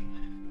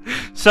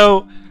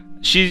 So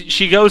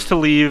she goes to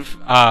leave,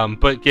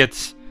 but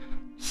gets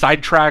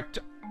sidetracked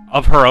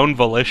of her own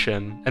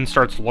volition and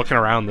starts looking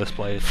around this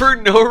place. For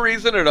no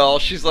reason at all,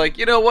 she's like,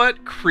 you know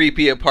what?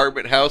 Creepy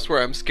apartment house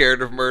where I'm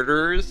scared of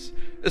murderers.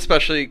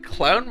 Especially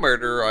clown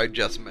murderer I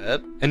just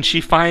met. And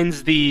she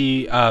finds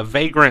the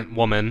vagrant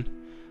woman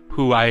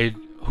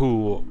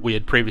who we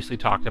had previously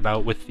talked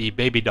about with the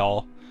baby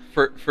doll.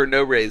 For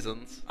no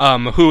reasons.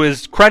 Who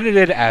is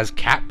credited as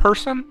cat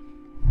person.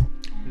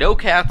 No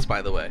cats,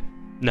 by the way.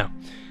 No.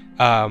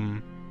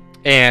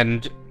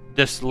 And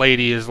this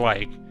lady is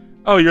like,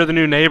 oh, you're the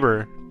new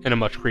neighbor, in a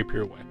much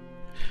creepier way.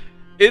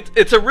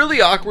 It's a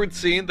really awkward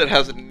scene that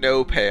has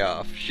no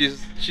payoff.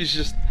 She's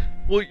just,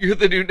 well, you're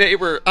the new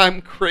neighbor.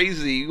 I'm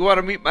crazy. You want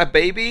to meet my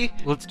baby?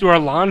 Let's do our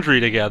laundry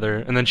together.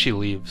 And then she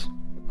leaves.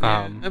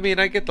 I mean,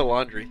 I get the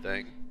laundry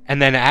thing. And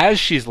then as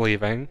she's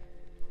leaving,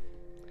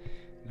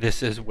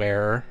 this is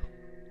where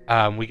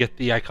we get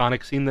the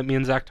iconic scene that me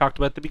and Zach talked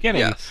about at the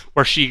beginning. Yes.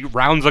 Where she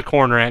rounds a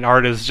corner and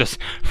Art is just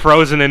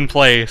frozen in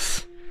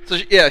place. So,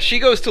 she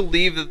goes to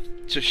leave.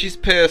 So she's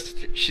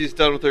pissed. She's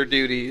done with her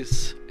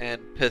duties.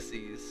 And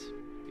pissies.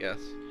 Yes.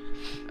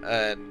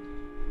 And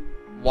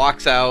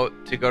walks out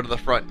to go to the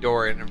front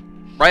door.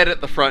 And right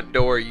at the front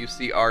door, you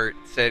see Art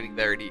standing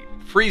there. And he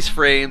freeze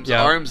frames, Yep.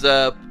 arms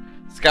up,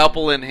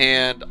 scalpel in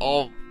hand,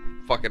 all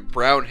fucking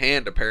brown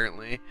hand,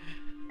 apparently.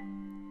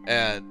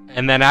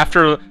 And then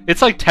after,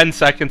 it's like 10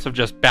 seconds of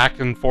just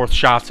back and forth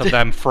shots of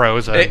them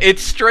frozen.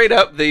 It's straight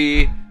up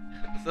the...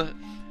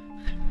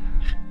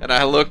 And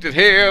I looked at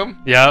him.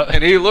 Yeah.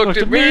 And he looked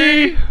at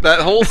me. That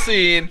whole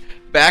scene,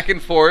 back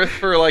and forth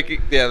for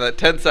that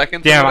 10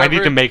 seconds. Damn, I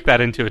need to make that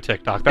into a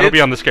TikTok. That'll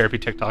be on the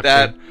Scarapy TikTok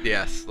soon.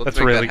 Yes, let's That's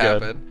make really that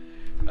good.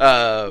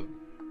 happen.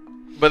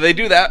 But they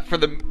do that for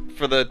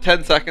the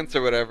 10 seconds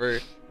or whatever.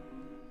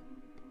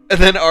 And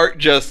then Art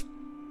just...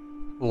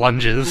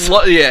 Lunges.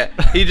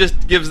 He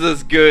just gives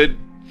this good,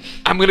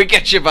 I'm gonna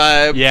get you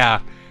vibe.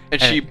 Yeah.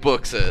 And she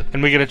books it.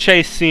 And we get a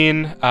chase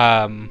scene.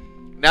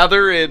 Now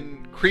they're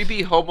in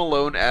creepy Home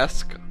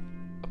Alone-esque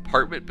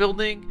apartment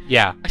building.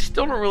 Yeah. I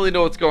still don't really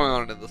know what's going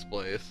on in this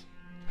place.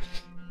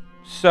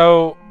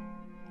 So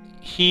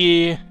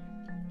he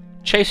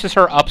chases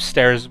her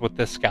upstairs with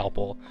this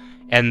scalpel,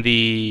 and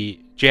the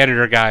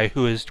janitor guy,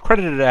 who is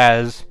credited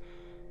as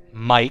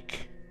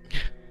Mike.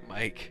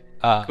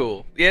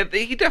 Cool. Yeah,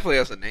 he definitely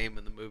has a name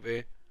in the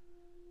movie.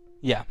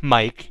 Yeah,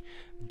 Mike.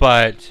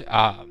 But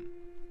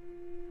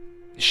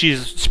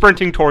she's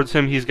sprinting towards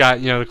him. He's got,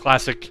 the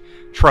classic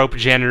trope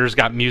janitor's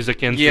got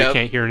music in, so you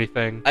can't hear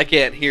anything. I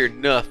can't hear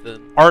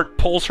nothing. Art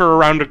pulls her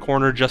around a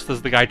corner just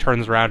as the guy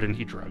turns around, and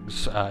he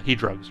drugs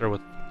her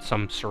with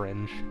some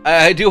syringe.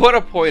 I do want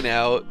to point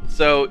out,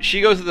 so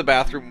she goes to the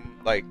bathroom,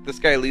 like, this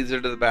guy leads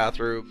her to the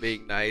bathroom,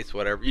 being nice,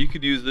 whatever, you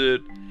could use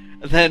it.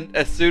 And then,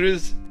 as soon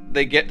as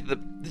they get to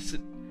this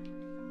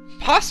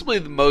possibly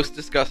the most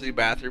disgusting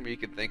bathroom you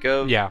can think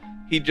of,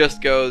 he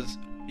just goes,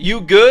 you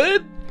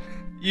good?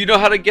 You know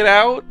how to get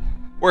out?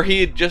 Where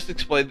he had just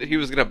explained that he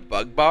was going to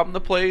bug bomb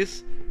the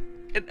place.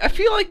 And I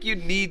feel like you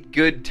need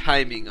good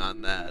timing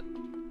on that.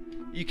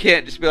 You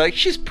can't just be like,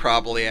 she's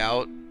probably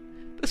out.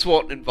 This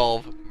won't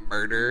involve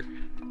murder.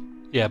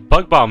 Yeah,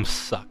 bug bombs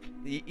suck.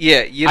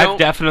 Yeah, I've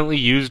definitely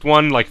used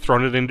one, like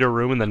thrown it into a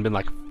room and then been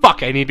like,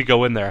 fuck, I need to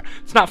go in there.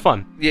 It's not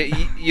fun. Yeah,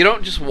 you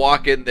don't just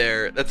walk in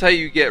there. That's how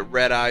you get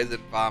red eyes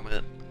and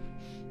vomit.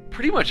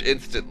 Pretty much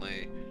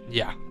instantly.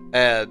 Yeah.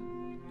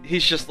 And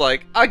he's just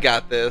like, I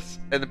got this.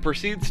 And then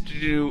proceeds to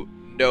do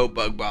no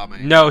bug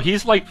bombing. No,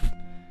 he's like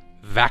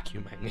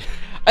vacuuming.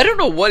 I don't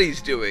know what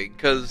he's doing,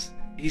 because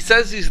he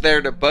says he's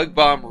there to bug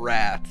bomb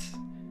rats.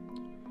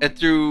 And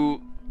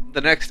through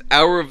the next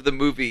hour of the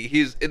movie,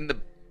 he's in the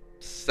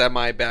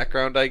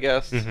semi-background, I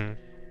guess. Mm-hmm.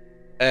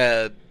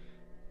 And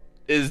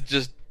is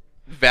just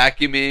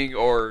vacuuming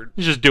or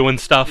He's just doing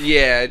stuff.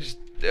 yeah, just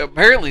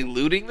apparently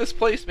looting this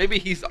place. Maybe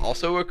he's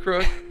also a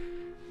crook.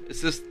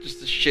 Is this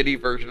just a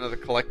shitty version of the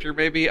Collector?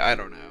 Maybe, I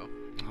don't know.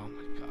 Oh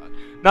my god!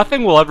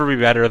 Nothing will ever be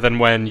better than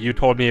when you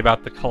told me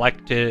about the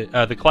Collector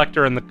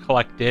and the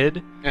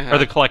Collected, or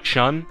the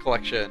Collection.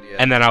 Collection, yeah.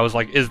 And then I was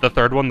like, "Is the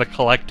third one the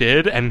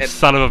Collected?" And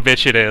son of a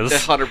bitch, it is.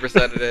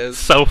 100% it is.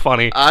 So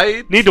funny.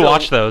 I need to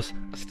watch those.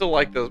 I still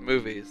like those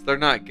movies. They're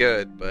not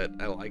good, but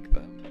I like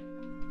them.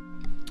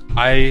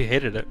 I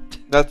hated it.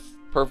 That's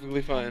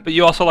perfectly fine. But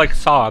you also like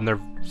Saw, and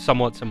they're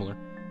somewhat similar.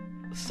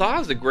 Saw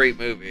is a great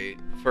movie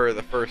for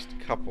the first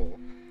couple,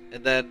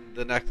 and then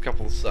the next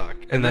couple suck,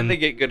 and then they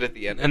get good at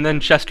the end. And then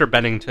Chester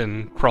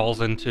Bennington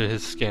crawls into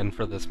his skin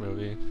for this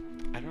movie.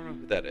 I don't know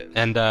who that is.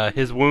 And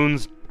his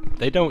wounds,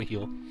 they don't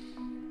heal.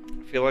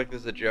 I feel like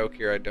there's a joke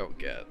here I don't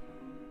get.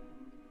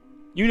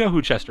 You know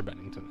who Chester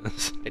Bennington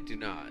is. I do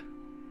not.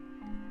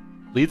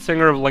 Lead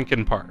singer of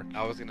Linkin Park.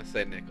 I was gonna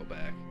say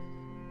Nickelback.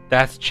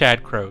 That's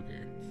Chad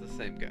Kroeger. It's the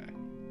same guy.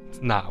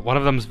 It's not. One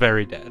of them's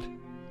very dead.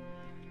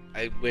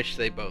 I wish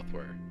they both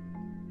were.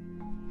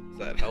 Does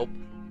that help?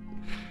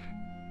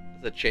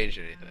 Does that change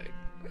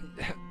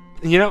anything?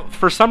 You know,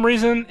 for some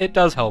reason, it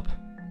does help.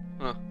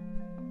 Huh.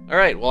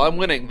 Alright, well, I'm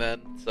winning then,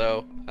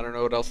 so I don't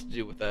know what else to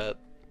do with that.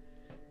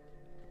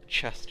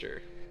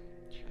 Chester.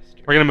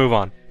 We're gonna move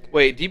on.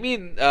 Wait, do you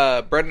mean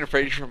Brendan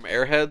Fraser from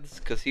Airheads?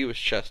 Because he was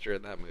Chester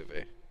in that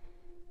movie.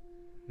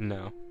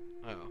 No.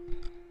 Oh.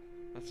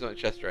 That's not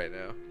Chester I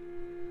know.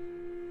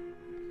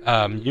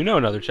 You know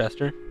another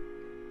Chester.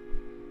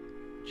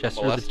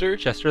 Molester?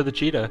 Chester the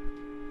Cheetah.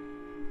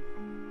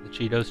 The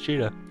Cheetos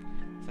Cheetah.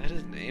 Is that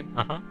his name?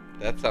 Uh-huh.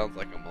 That sounds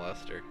like a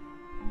molester.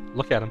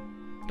 Look at him.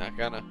 Not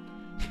gonna.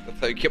 That's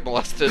how you get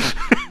molested.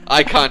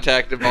 Eye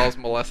contact involves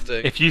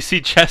molesting. If you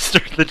see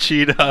Chester the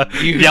Cheetah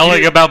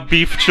yelling about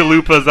beef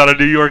chalupas on a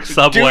New York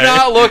subway... Do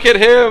not look at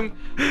him!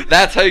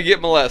 That's how you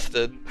get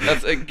molested.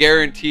 That's a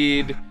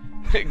guaranteed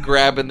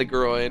grab in the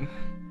groin.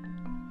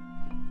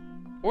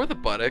 Or the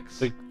buttocks.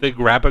 The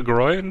grab a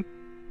groin?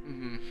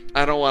 Mm-hmm.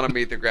 I don't want to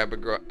meet the grab a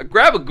groin.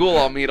 Grab a ghoul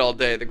I'll meet all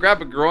day. The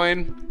grab a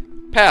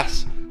groin,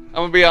 pass. I'm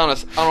gonna be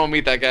honest. I don't want to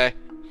meet that guy.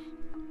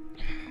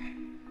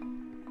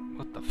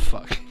 What the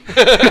fuck?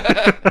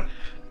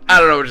 I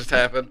don't know what just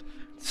happened.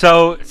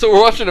 So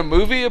we're watching a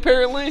movie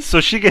apparently.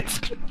 So she gets.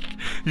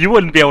 You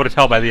wouldn't be able to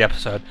tell by the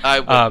episode. I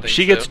would think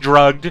she gets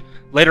drugged.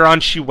 Later on,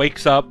 she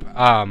wakes up.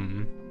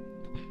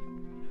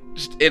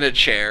 Just in a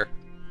chair.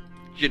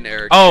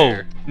 Generic Oh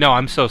chair. no!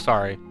 I'm so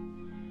sorry.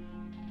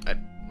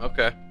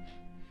 Okay.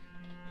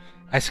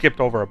 I skipped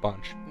over a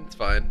bunch. It's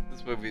fine.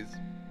 This movie's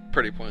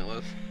pretty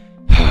pointless.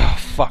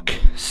 Fuck.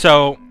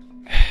 So,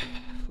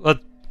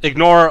 let's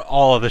ignore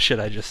all of the shit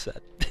I just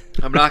said.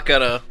 I'm not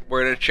gonna.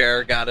 We're in a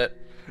chair. Got it.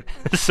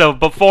 So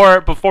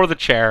before the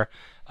chair,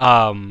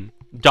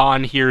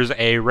 Dawn hears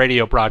a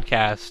radio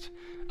broadcast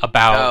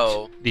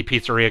about the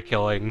pizzeria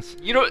killings.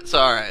 You know, it's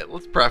all right.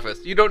 Let's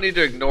preface. You don't need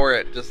to ignore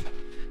it. Just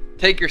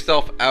take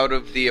yourself out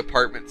of the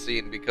apartment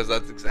scene because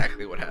that's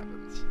exactly what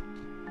happens.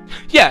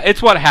 Yeah,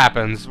 it's what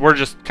happens. We're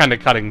just kind of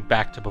cutting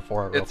back to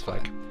before it real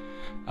quick.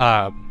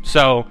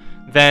 So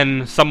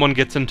then someone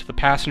gets into the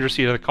passenger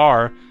seat of the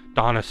car.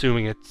 Dawn,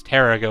 assuming it's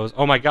Tara, goes,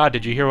 "Oh my god,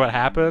 did you hear what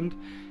happened?"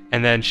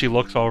 And then she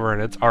looks over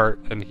and it's Art,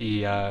 and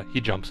he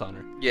jumps on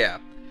her. Yeah,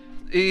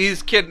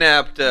 he's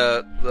kidnapped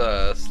the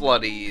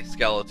slutty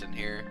skeleton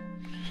here.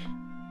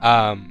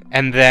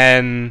 And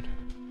then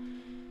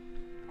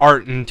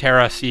Art and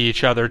Tara see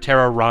each other.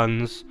 Tara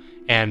runs,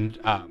 and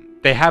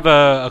they have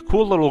a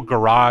cool little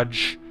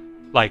garage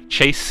like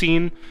chase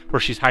scene where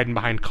she's hiding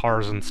behind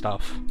cars and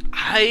stuff.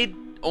 I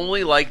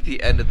only like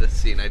the end of this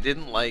scene. I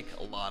didn't like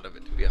a lot of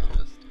it, to be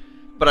honest.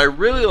 But I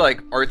really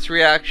like Art's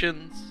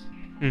reactions.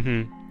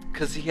 Mm-hmm.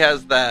 Because he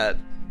has that...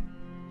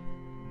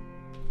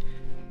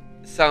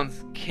 It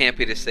sounds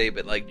campy to say,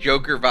 but like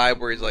Joker vibe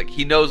where he's like,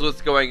 he knows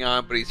what's going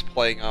on, but he's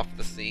playing off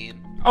the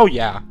scene. Oh,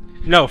 yeah.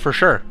 No, for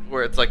sure.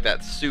 Where it's like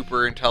that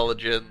super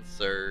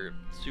intelligence or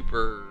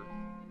super...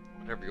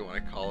 whatever you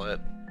want to call it.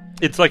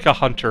 It's like a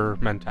hunter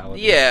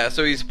mentality. Yeah,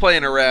 so he's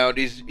playing around.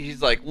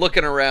 He's like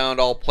looking around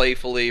all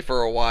playfully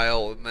for a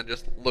while, and then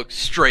just looks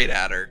straight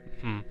at her.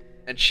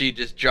 And she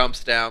just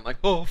jumps down like,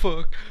 "Oh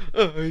fuck!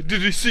 Did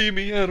he see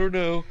me? I don't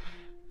know."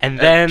 And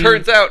then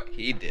turns out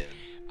he did.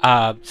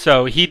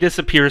 So he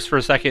disappears for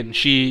a second. And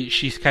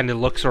she kind of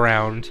looks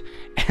around,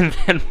 and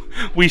then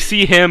we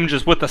see him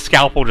just with the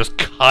scalpel just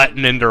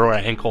cutting into her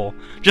ankle,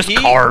 just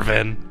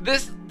carving.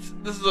 This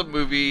is a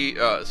movie,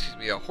 a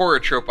horror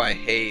trope I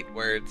hate,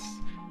 where it's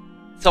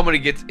somebody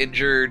gets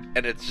injured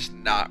and it's just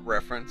not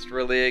referenced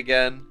really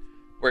again.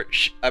 Where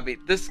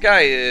this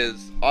guy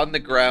is on the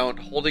ground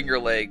holding her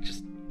leg,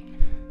 just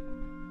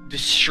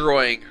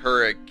destroying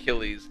her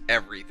Achilles,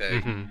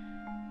 everything. Mm-hmm.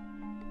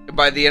 And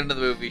by the end of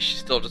the movie, she's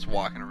still just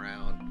walking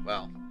around.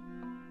 Well,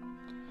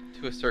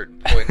 to a certain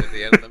point at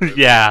the end of the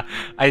movie. Yeah,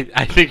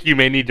 I think you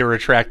may need to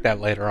retract that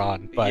later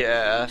on. But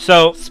yeah.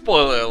 So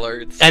spoiler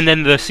alerts. And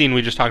then the scene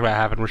we just talked about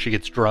happened where she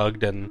gets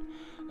drugged, and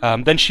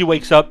then she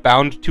wakes up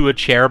bound to a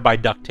chair by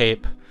duct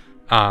tape.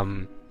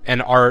 And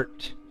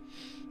Art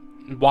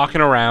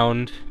walking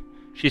around.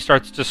 She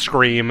starts to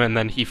scream, and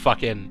then he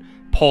fucking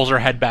pulls her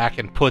head back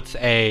and puts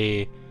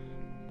a...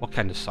 What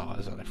kind of saw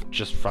is it? I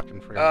just fucking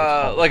forgot what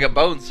it's called. Like a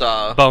bone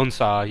saw. Bone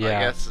saw, yeah.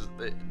 I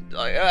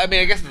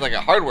guess it's like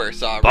a hardware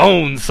saw. Right?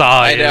 Bone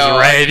saw I know,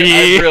 is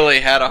ready. I really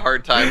had a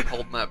hard time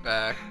holding that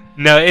back.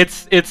 No,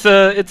 it's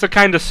a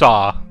kind of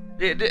saw.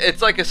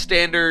 It's like a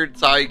standard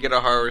saw you get at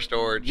a hardware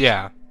store.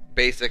 Yeah.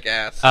 Basic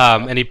ass.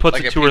 And he puts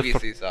like it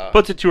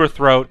to her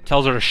throat,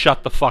 tells her to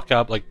shut the fuck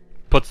up, like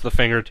puts the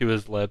finger to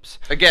his lips.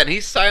 Again,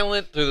 he's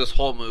silent through this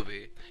whole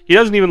movie. He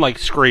doesn't even like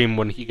scream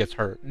when he gets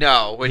hurt.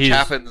 No, which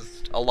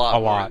happens a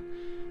lot.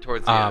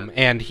 Towards the end.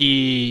 And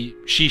she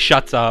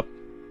shuts up.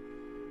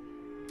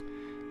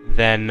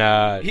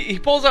 Then he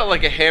pulls out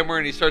like a hammer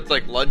and he starts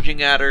like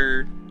lunging at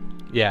her.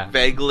 Yeah.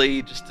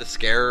 Vaguely, just to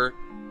scare her.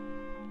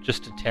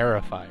 Just to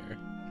terrify her.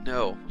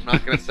 No, I'm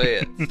not gonna say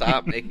it.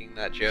 Stop making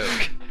that joke.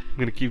 I'm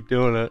gonna keep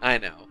doing it. I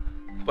know,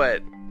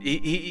 but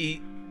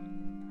he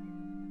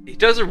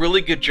does a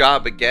really good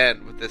job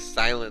again with this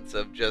silence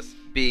of just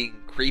being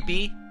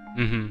creepy.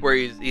 Mm-hmm. Where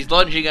he's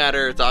lunging at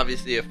her. It's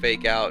obviously a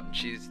fake out, and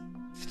she's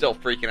still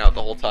freaking out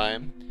the whole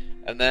time.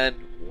 And then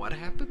what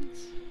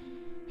happens?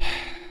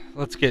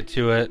 Let's get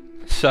to it.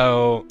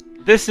 So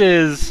this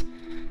is,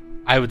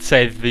 I would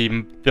say,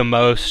 the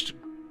most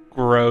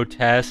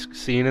grotesque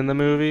scene in the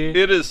movie.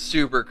 It is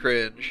super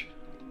cringe.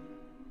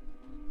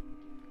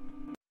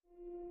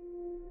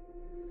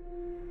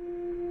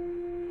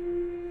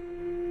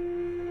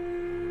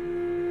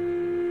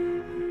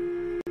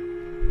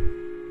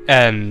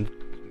 And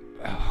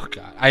oh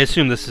god, I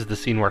assume this is the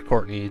scene where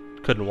Courtney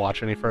couldn't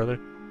watch any further.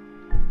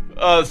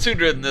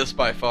 Sooner than this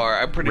by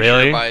far. I'm pretty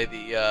Really? sure by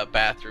the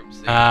bathroom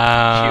scene she was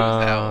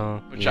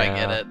out, which I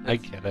get it. I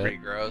get it. Pretty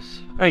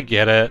gross. I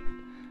get it.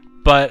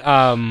 But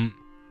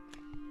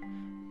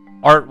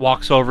Art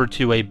walks over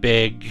to a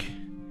big...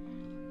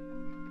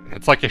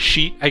 It's like a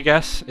sheet, I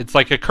guess. It's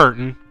like a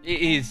curtain.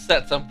 He's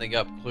set something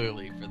up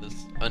clearly for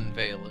this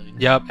unveiling.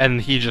 Yep, and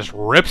he just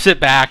rips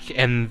it back,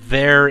 and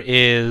there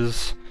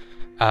is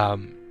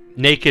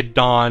naked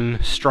Dawn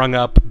strung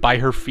up by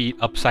her feet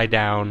upside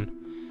down,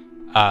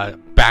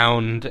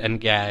 bound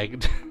and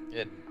gagged.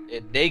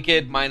 It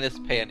naked minus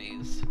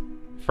panties.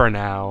 For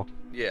now.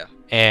 Yeah.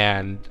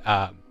 And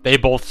they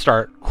both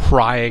start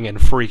crying and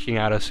freaking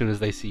out as soon as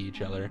they see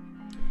each other.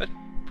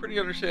 Pretty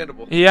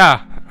understandable.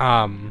 Yeah.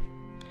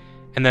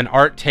 And then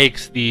Art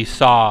takes the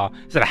saw.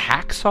 Is it a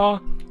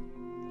hacksaw?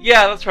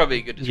 Yeah, that's probably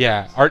a good description.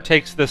 Yeah, Art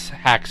takes this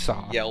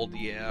hacksaw. Yelled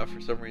yeah for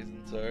some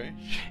reason, sorry.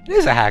 It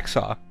is a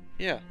hacksaw.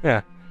 Yeah.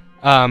 Yeah.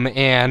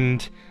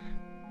 And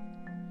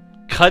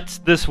cuts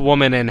this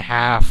woman in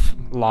half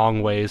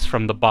long ways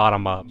from the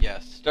bottom up.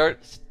 Yes.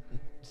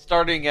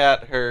 Starting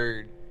at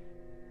her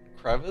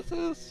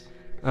crevices?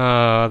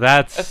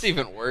 That's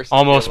even worse.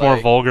 Almost more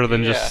like. vulgar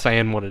than just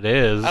saying what it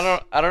is.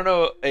 I don't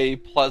know a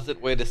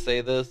pleasant way to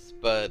say this,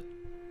 but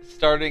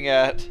starting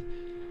at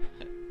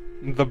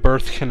the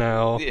birth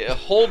canal. Yeah,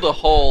 hole to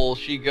hole,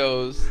 she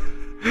goes.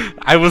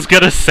 I was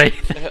gonna say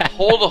that.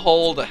 Hole to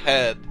hole to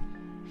head.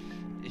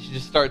 She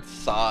just starts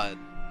sawing.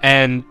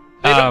 And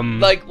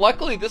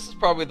luckily this is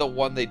probably the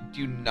one they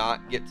do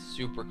not get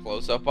super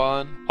close up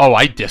on. Oh,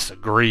 I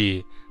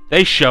disagree.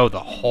 They show the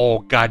whole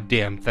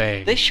goddamn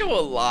thing. They show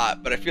a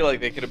lot, but I feel like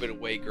they could have been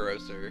way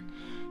grosser.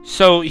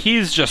 So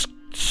he's just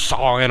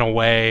sawing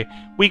away.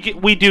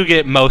 We do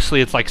get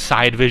mostly it's like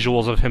side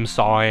visuals of him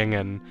sawing,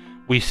 and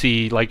we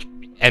see like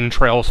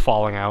entrails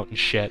falling out and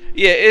shit.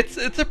 Yeah, it's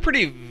a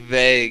pretty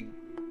vague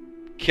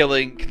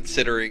killing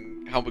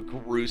considering how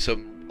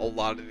gruesome a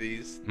lot of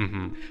these.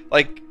 Mm-hmm.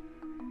 Like,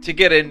 to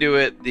get into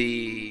it,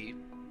 the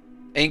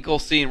ankle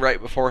scene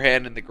right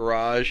beforehand in the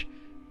garage,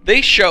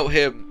 they show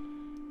him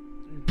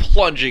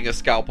plunging a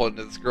scalpel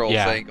into this girl's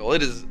ankle.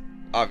 It is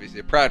obviously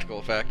a practical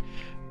effect,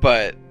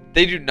 but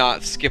they do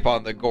not skip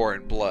on the gore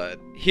and blood.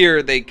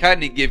 Here, they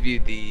kind of give you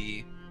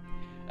the,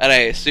 and I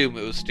assume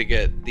it was to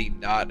get the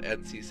not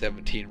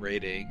NC-17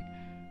 rating,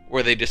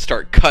 where they just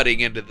start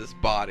cutting into this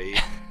body,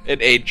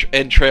 and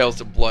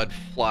entrails and blood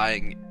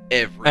flying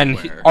everywhere.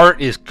 And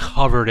Art is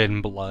covered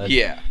in blood.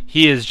 Yeah.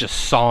 He is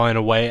just sawing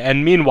away.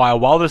 And meanwhile,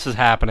 while this is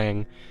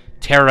happening,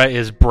 Tara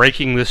is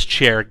breaking this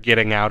chair,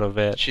 getting out of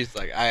it. She's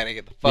like, I gotta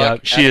get the fuck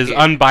out she is here.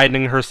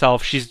 unbinding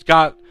herself. She's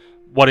got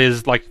what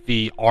is like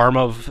the arm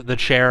of the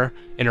chair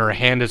in her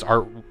hand as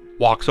Art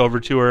walks over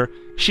to her.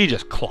 She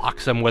just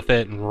clocks him with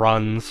it and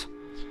runs.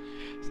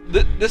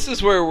 This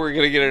is where we're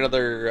gonna get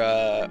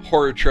another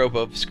horror trope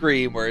of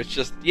Scream, where it's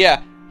just,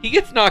 he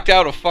gets knocked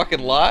out a fucking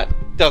lot,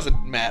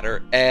 doesn't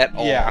matter at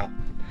all. Yeah.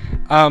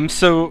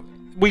 So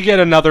we get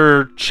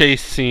another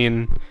chase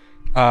scene.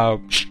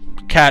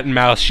 Cat and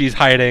mouse. She's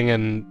hiding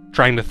and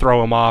trying to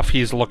throw him off.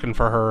 He's looking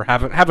for her,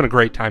 having a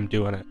great time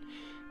doing it.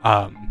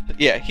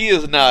 He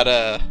is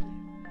not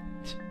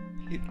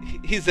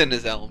he's in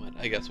his element,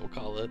 I guess we'll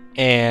call it.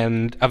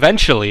 And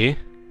eventually,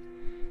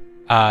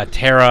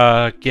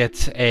 Tara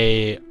gets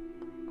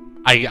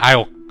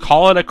I'll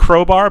call it a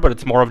crowbar, but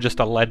it's more of just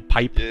a lead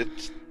pipe.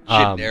 It's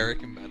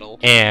generic and metal.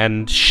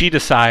 And she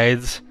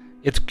decides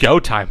it's go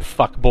time,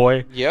 fuck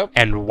boy. Yep.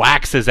 And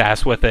whacks his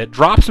ass with it,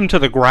 drops him to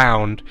the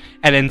ground,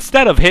 and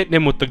instead of hitting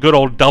him with the good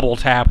old double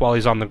tap while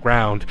he's on the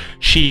ground,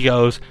 she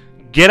goes,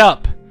 "Get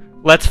up,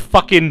 let's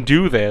fucking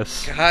do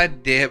this."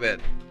 God damn it.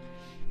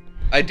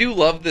 I do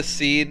love this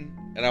scene,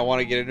 and I want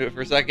to get into it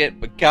for a second,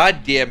 but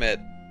god damn it.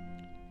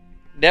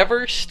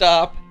 Never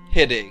stop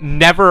hitting.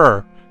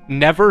 Never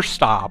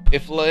stop.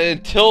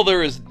 Until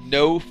there is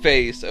no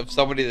face of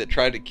somebody that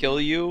tried to kill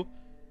you,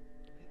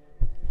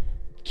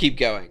 keep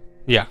going.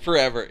 Yeah.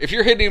 Forever. If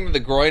you're hitting them in the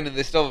groin and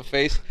they still have a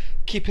face,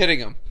 keep hitting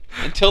them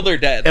until they're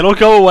dead. It'll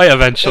go away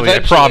eventually, I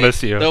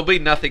promise you. There'll be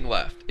nothing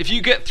left. If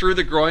you get through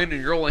the groin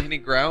and you're only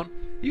hitting ground,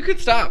 you can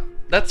stop.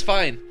 That's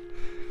fine.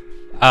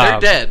 They're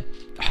dead.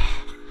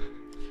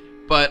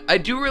 But I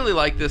do really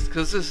like this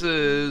because this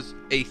is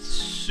a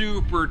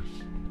super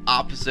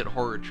opposite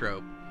horror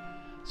trope.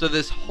 So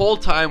this whole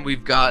time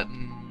we've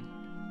gotten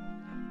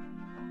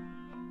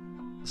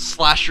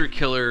slasher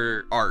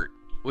killer art,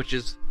 which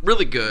is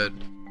really good.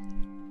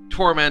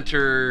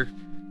 Tormentor,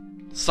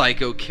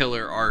 psycho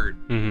killer art.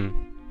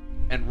 Mm-hmm.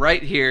 And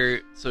right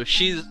here, so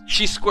she's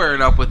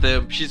squaring up with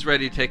him. She's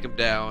ready to take him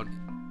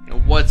down.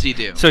 And what's he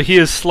do? So he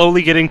is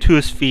slowly getting to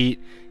his feet.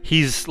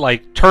 He's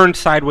like turned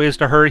sideways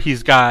to her.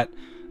 He's got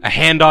a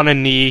hand on a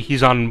knee.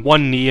 He's on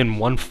one knee and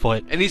one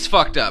foot. And he's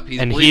fucked up. He's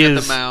bleeding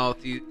at the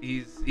mouth.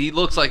 He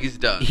looks like he's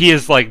done. He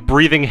is like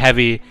breathing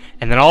heavy,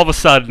 and then all of a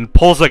sudden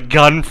pulls a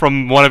gun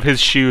from one of his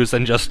shoes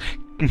and just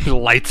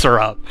lights her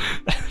up.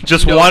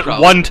 Just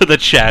one to the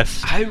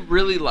chest. I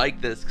really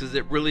like this because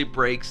it really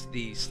breaks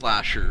the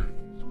slasher.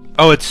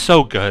 Oh, it's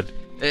so good.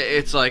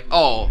 It's like,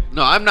 oh,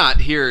 no, I'm not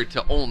here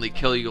to only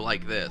kill you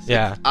like this.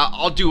 Yeah.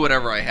 I'll do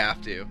whatever I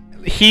have to.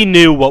 He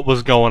knew what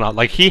was going on.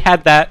 Like, he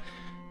had that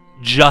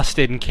just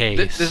in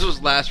case. This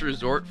was last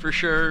resort for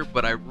sure,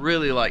 but I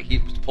really like, he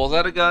pulls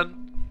out a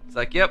gun. It's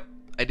like, yep,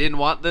 I didn't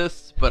want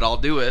this, but I'll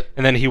do it.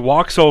 And then he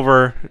walks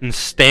over and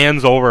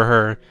stands over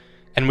her,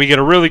 and we get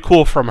a really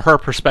cool from her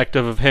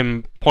perspective of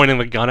him pointing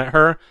the gun at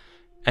her,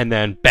 and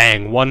then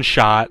bang, one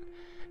shot.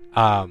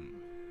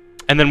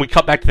 And then we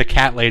cut back to the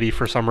cat lady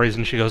for some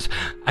reason. She goes,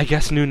 "I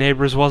guess New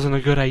Neighbors wasn't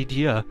a good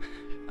idea."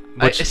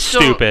 Which is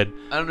stupid.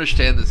 I don't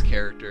understand this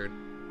character.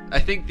 I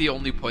think the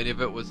only point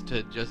of it was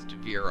to just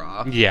veer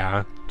off.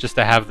 Yeah, just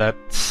to have that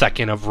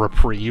second of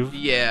reprieve.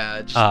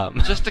 Yeah,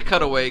 just to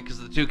cut away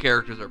because the two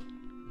characters are,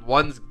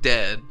 one's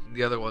dead,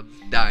 the other one's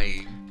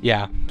dying.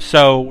 Yeah,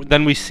 so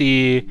then we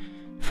see,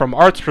 from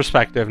Art's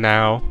perspective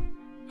now,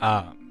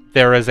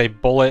 there is a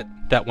bullet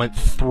that went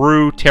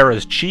through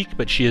Tara's cheek,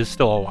 but she is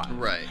still alive.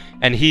 Right.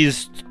 And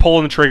he's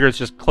pulling the trigger. It's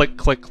just click,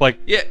 click, click.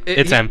 Yeah,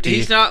 it's empty.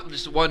 He's not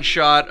just one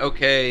shot.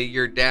 Okay,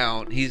 you're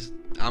down.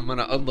 I'm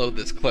gonna unload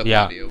this clip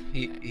on you.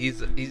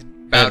 He's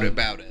about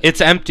it. It's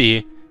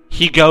empty.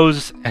 He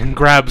goes and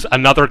grabs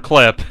another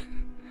clip,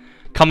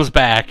 comes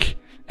back,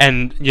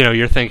 and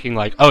you're thinking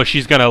like, oh,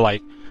 she's gonna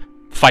like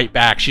fight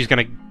back. She's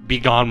gonna be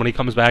gone when he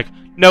comes back.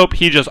 Nope.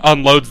 He just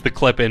unloads the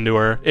clip into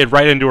her.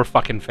 Right into her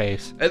fucking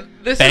face. And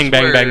this bang, is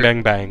bang, bang,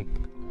 bang,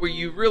 bang. Where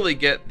you really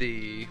get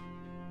the,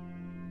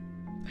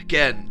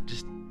 again,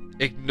 just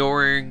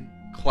ignoring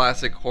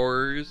classic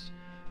horrors,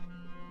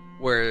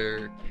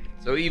 where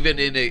so even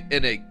in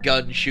a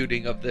gun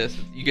shooting of this,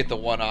 you get the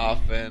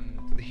one-off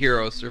and the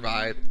hero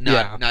survived.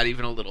 Not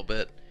even a little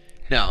bit.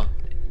 No,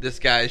 this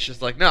guy's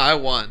just like, no, I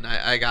won.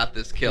 I got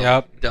this kill.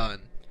 Yep.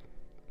 Done.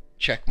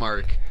 Check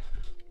mark.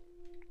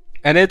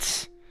 And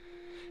it's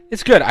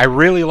good. I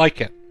really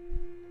like it.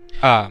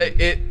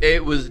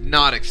 It was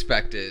not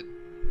expected.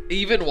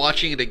 Even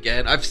watching it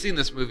again, I've seen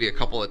this movie a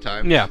couple of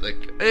times. Yeah. Like,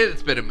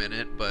 it's been a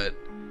minute, but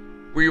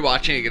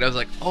rewatching it again, I was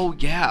like, oh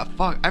yeah,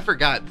 fuck, I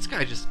forgot. This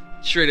guy just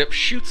straight up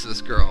shoots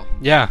this girl.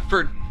 Yeah.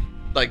 For,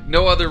 like,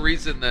 no other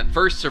reason than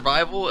first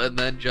survival, and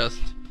then just,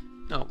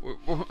 no,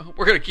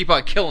 we're gonna keep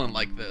on killing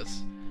like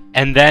this.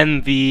 And then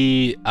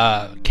the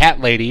cat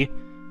lady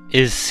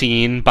is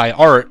seen by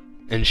Art,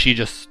 and she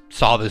just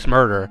saw this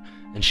murder,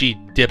 and she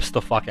dips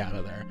the fuck out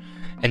of there.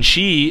 And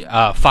she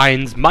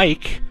finds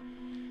Mike,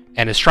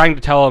 and is trying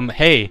to tell him,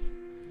 hey,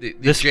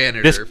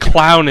 this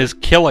clown is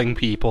killing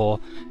people,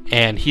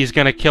 and he's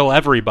gonna kill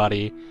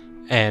everybody.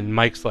 And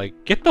Mike's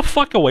like, get the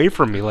fuck away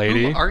from me,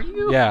 lady. Who are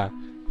you? Yeah.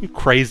 You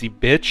crazy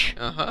bitch.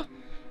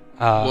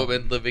 Uh-huh.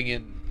 Woman living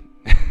in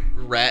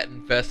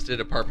rat-infested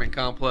apartment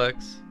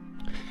complex.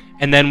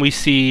 And then we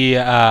see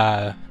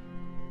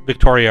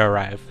Victoria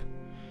arrive.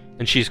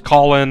 And she's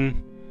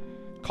calling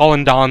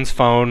Don's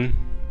phone.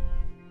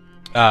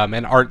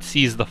 And Art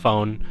sees the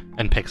phone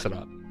and picks it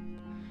up.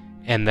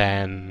 And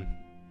then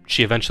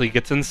she eventually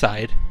gets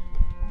inside.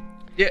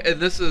 Yeah, and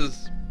this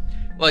is,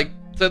 like,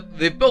 so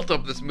they've built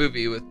up this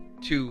movie with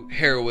two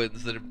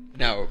heroines that are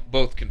now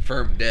both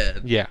confirmed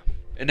dead. Yeah.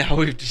 And now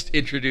we've just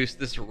introduced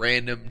this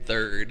random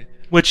third.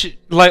 Which,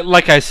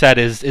 like I said,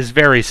 is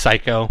very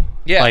Psycho.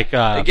 Yeah, like,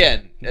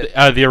 again.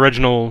 The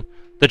original,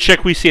 the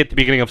chick we see at the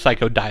beginning of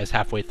Psycho dies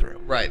halfway through.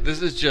 Right,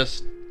 this is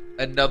just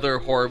another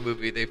horror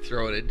movie they've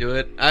thrown into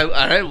it.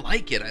 I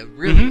like it, I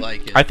really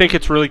like it. I think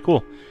it's really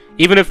cool.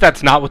 even if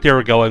that's not what they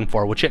were going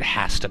for, which it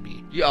has to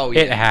be. Oh,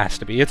 yeah. It has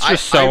to be. It's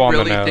just so on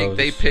the nose. I really think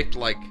they picked,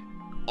 like,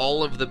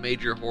 all of the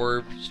major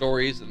horror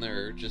stories, and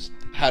they're just,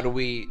 how do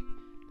we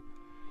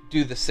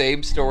do the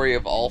same story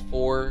of all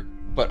four,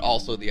 but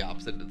also the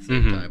opposite at the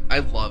same time? I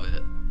love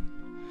it.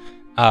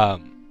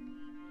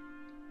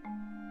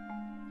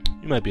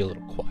 You might be a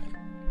little quiet.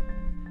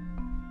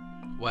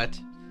 What?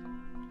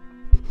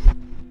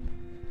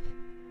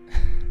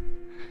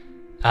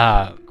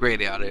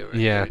 Great audio. Right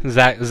Yeah,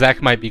 there.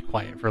 Zach might be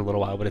quiet for a little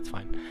while, but it's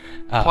fine.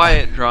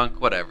 Quiet, drunk,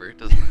 whatever. It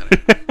doesn't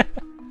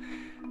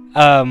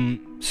matter.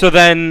 So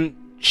then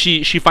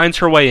she finds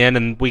her way in,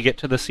 and we get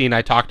to the scene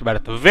I talked about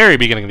at the very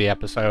beginning of the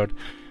episode,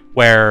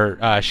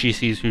 where she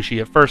sees who she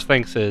at first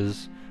thinks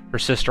is her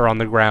sister on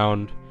the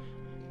ground,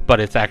 but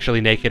it's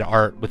actually naked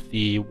art with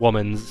the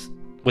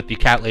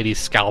cat lady's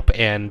scalp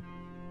and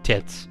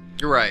tits.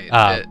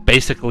 Right.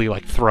 Basically,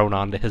 like, thrown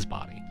onto his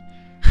body.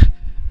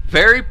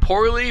 Very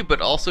poorly,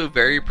 but also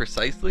very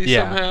precisely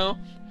somehow.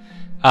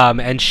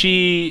 And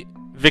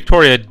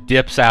Victoria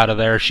dips out of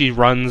there. She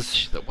runs.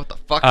 She's like, what the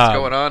fuck is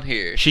going on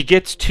here? She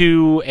gets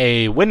to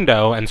a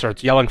window and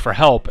starts yelling for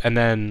help, and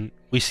then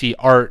we see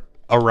Art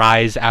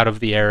arise out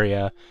of the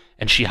area,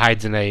 and she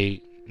hides in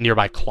a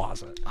nearby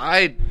closet.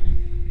 I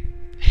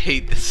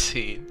hate this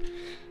scene.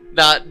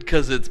 Not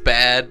because it's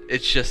bad,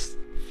 it's just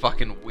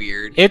fucking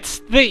weird. It's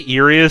the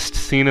eeriest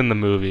scene in the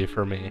movie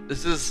for me.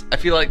 I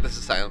feel like this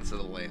is Silence of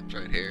the Lambs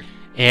right here.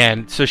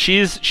 And so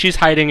she's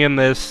hiding in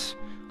this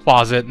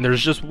closet, and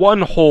there's just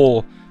one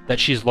hole that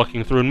she's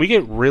looking through, and we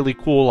get really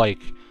cool,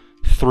 like,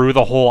 through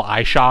the whole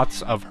eye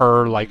shots of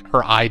her, like,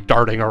 her eye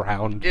darting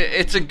around.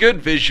 It's a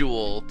good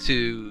visual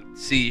to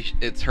see.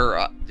 It's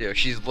her,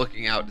 she's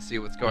looking out to see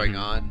what's going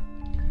on.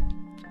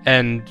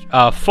 And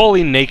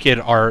fully naked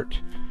Art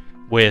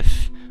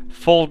with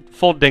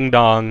full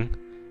ding-dong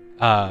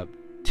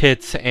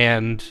tits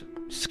and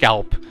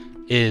scalp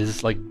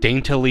is, like,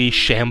 daintily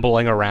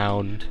shambling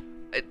around.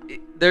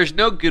 There's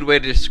no good way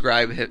to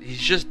describe him. He's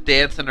just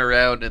dancing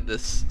around in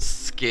this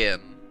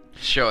skin,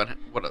 showing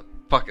what a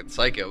fucking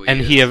psycho he is.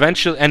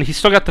 And he's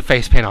still got the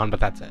face paint on, but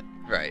that's it.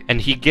 Right. And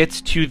he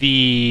gets to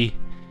the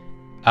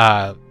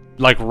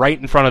like, right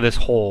in front of this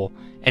hole,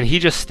 and he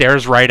just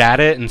stares right at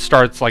it and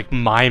starts, like,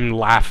 mime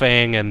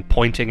laughing and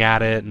pointing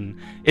at it, and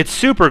it's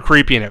super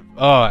creepy.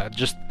 And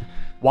just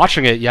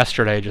watching it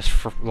yesterday, just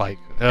for, like,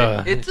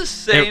 it's the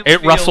same.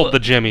 It rustled the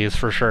jimmies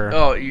for sure.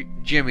 Oh,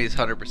 jimmies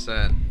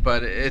 100%.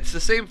 But it's the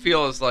same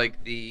feel as,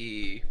 like,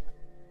 the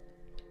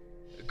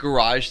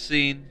garage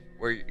scene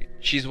where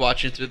she's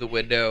watching through the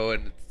window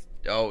and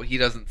he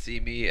doesn't see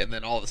me, and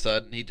then all of a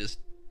sudden he just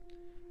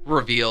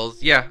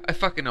reveals, yeah, I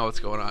fucking know what's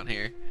going on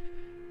here.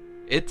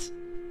 It's,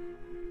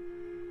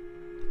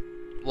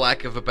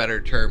 lack of a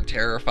better term,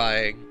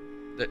 terrifying.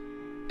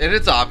 And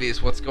it's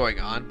obvious what's going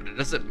on, but it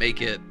doesn't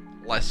make it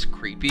less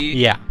creepy.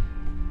 Yeah.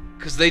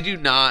 Because they do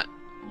not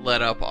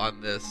let up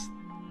on this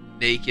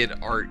naked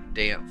Art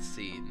dance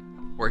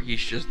scene where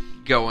he's just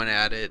going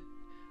at it.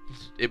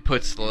 It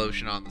puts the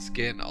lotion on the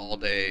skin all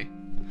day.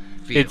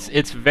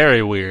 It's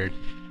very weird.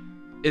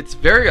 It's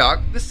very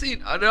awkward. This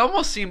scene, it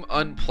almost seemed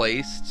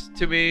unplaced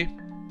to me,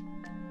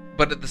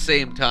 but at the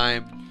same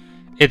time,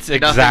 it's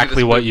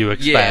exactly what you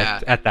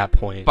expect at that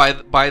point.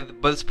 By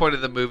this point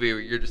of the movie,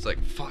 you're just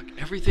like, fuck,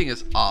 everything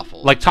is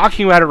awful. Like,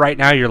 talking about it right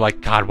now, you're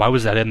like, God, why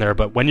was that in there?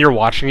 But when you're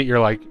watching it, you're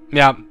like,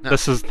 yeah,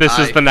 this is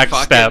the next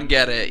step. I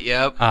get it.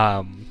 Yep.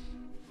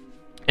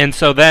 And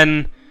so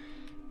then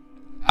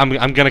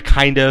I'm gonna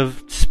kind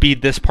of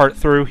speed this part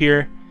through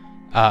here.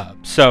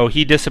 So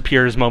he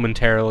disappears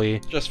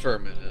momentarily, just for a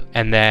minute,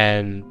 and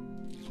then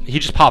he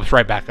just pops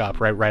right back up,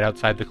 right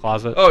outside the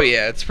closet. Oh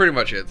yeah, it's pretty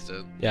much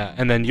instant. Yeah,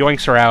 and then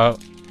yoinks her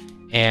out,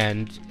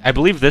 and I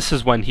believe this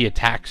is when he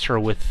attacks her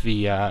with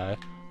the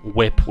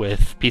whip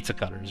with pizza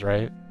cutters,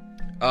 right?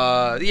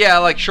 Yeah,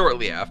 like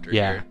shortly after.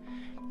 Yeah. Here.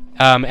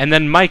 And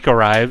then Mike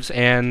arrives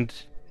and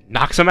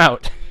knocks him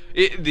out.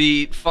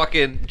 The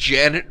fucking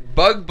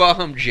bug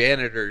bomb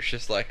janitor's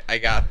just like, I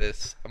got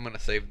this. I'm gonna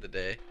save the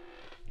day.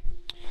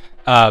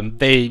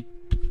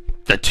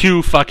 The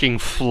two fucking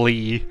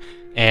flee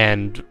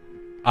and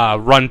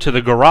run to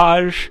the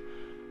garage,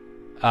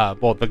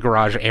 the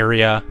garage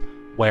area,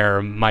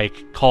 where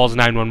Mike calls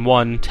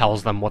 911,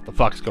 tells them what the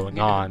fuck's going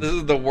on. This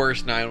is the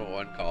worst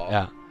 911 call.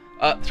 Yeah.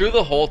 Through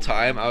the whole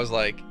time, I was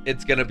like,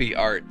 it's gonna be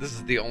Art. This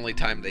is the only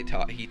time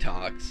he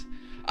talks.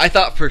 I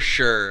thought for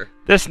sure.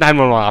 This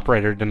 911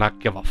 operator did not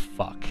give a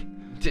fuck.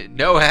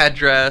 No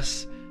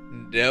address,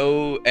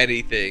 no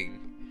anything.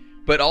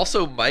 But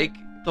also Mike,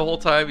 the whole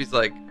time, he's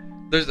like,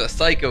 there's a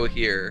psycho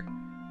here,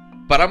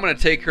 but I'm gonna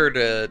take her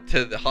to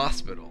the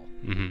hospital.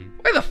 Mm-hmm.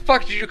 Why the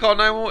fuck did you call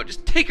 911?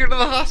 Just take her to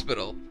the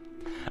hospital.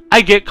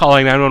 I get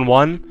calling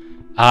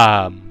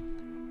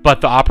 911,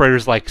 but the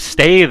operator's like,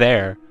 stay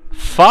there.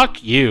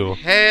 Fuck you.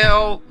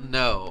 Hell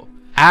no.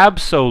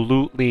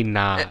 Absolutely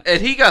not.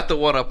 And he got the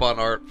one up on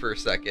Art for a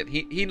second.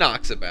 He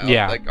knocks him out.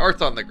 Yeah. Like,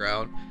 Art's on the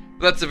ground.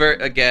 But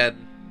that's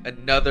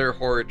another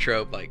horror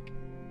trope, like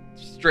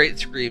straight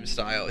Scream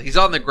style. He's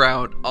on the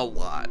ground a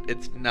lot.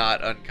 It's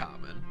not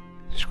uncommon.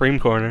 Scream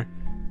corner.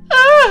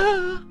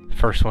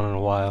 First one in a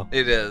while.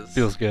 It is.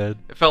 Feels good.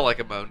 It felt like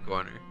a moan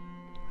corner.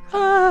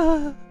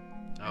 Ah.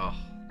 Oh,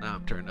 now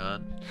I'm turned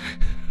on.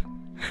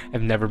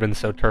 I've never been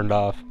so turned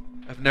off.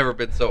 I've never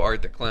been so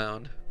Art the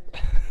Clown.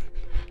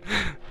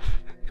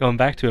 Going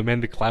back to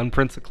Amanda Clown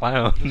Prince of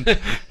Clown.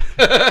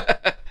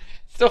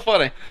 Still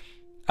funny.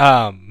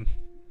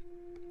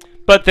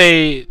 But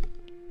they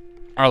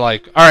are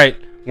like, all right,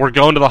 we're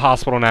going to the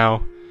hospital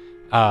now.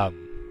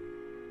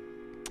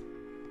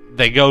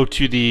 They go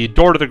to the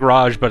door to the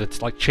garage, but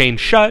it's like chained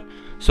shut,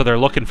 so they're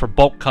looking for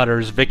bolt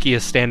cutters. Vicky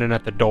is standing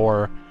at the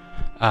door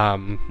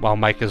while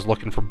Mike is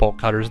looking for bolt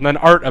cutters. And then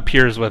Art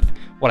appears with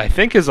what I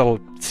think is a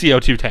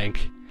CO2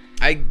 tank.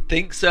 I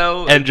think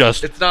so. And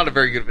just it's not a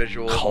very good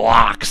visual.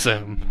 Clocks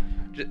him.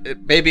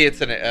 Maybe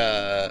it's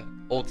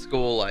an old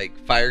school like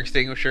fire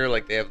extinguisher,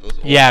 like they have those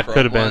old Yeah, it chrome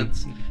could have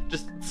ones.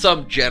 Just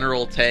some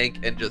general tank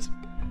and just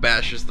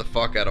bashes the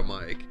fuck out of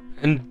Mike.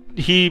 And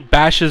he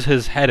bashes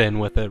his head in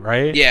with it,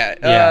 right?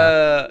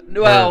 Yeah.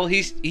 Well,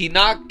 he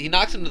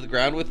knocks him to the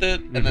ground with it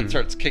and then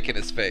starts kicking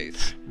his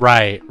face.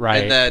 Right.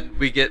 And then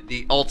we get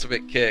the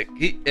ultimate kick.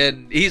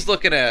 He's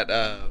looking at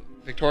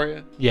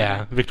Victoria.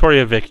 Yeah,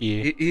 Victoria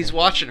Vicky. He's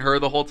watching her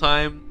the whole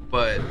time,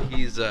 but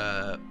he's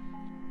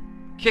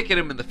kicking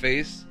him in the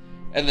face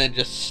and then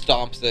just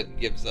stomps it and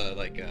gives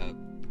a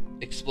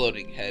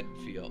exploding head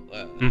feel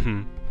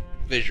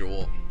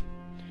visual.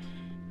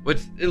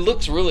 Which it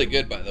looks really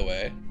good, by the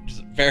way.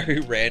 Just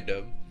very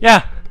random.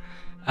 Yeah.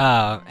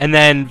 And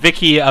then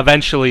Vicky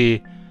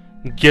eventually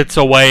gets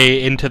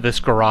away into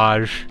this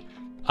garage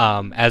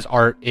as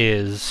Art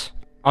is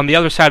on the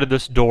other side of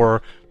this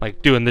door,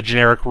 like doing the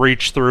generic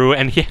reach through,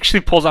 and he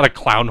actually pulls out a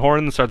clown horn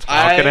and starts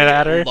honking it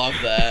at her. I love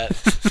that.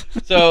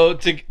 So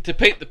to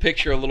paint the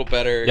picture a little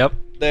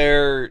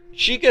better,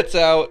 she gets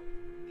out,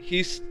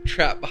 he's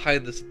trapped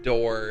behind this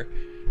door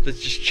that's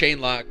just chain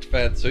locked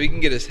fence, so he can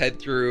get his head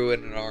through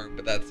and an arm,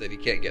 but that's it, he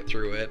can't get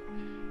through it.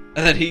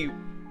 And then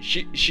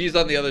she's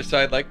on the other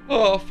side like,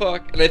 oh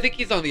fuck, and I think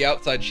he's on the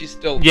outside, she's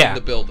still in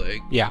the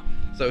building. Yeah.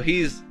 So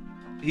he's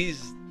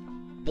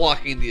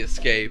blocking the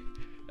escape.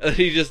 And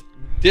he just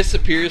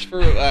disappears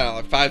for, I don't know,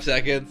 like 5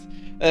 seconds,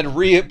 and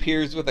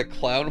reappears with a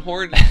clown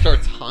horn and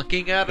starts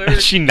honking at her.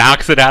 She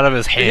knocks it out of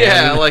his hand.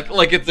 Yeah,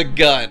 like it's a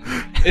gun.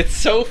 It's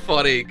so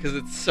funny because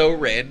it's so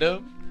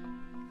random.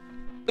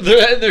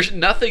 There's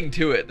nothing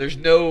to it. There's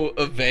no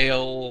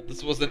avail.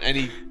 This wasn't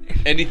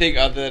anything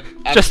other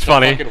than I'm just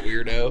funny. Fucking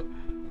weirdo.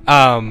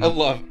 I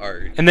love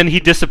Art. And then he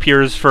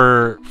disappears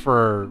for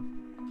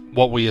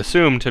what we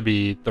assume to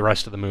be the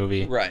rest of the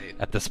movie. Right.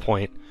 At this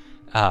point.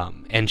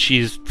 And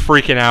she's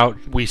freaking out.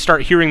 We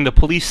start hearing the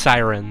police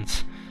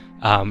sirens.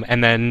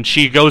 And then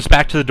she goes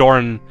back to the door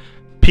and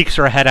peeks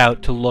her head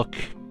out to look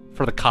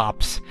for the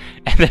cops.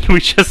 And then we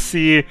just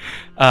see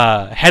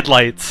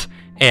headlights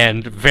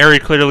and very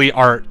clearly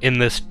Art in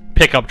this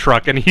pickup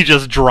truck. And he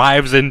just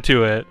drives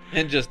into it.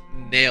 And just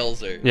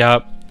nails her.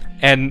 Yep.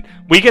 And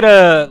we get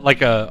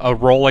a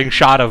rolling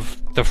shot of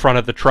the front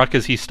of the truck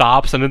as he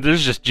stops, and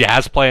there's just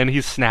jazz playing.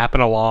 He's snapping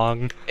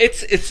along.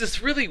 It's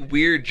this really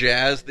weird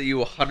jazz that you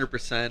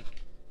 100%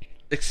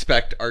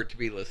 expect Art to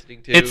be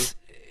listening to. It's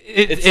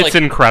like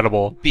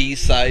incredible.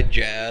 B-side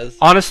jazz.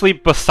 Honestly,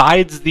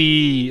 besides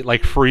the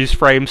freeze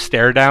frame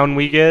stare down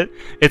we get,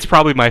 it's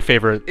probably my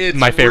favorite. It's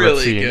my favorite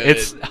really scene. good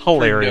It's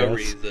hilarious. For no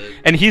reason.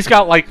 And he's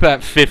got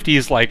that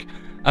 50s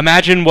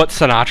imagine what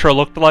Sinatra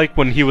looked like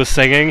when he was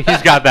singing.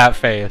 He's got that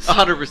face.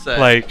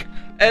 100%.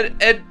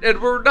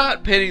 And we're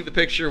not painting the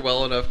picture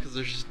well enough because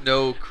there's just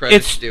no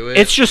credits to it.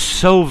 It's just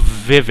so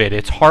vivid.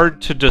 It's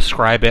hard to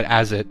describe it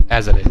as it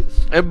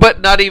is.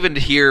 But not even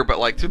here,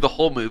 but through the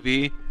whole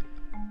movie,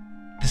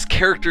 this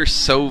character's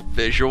so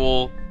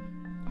visual.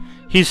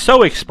 He's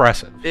so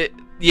expressive.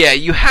 Yeah,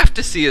 you have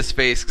to see his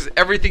face because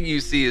everything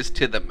you see is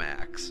to the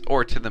max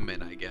or to the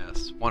min, I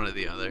guess, one or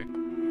the other.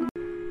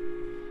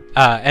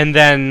 And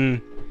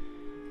then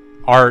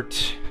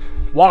Art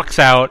walks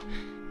out,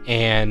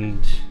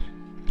 and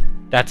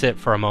that's it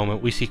for a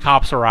moment. We see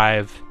cops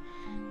arrive.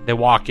 They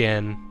walk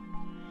in.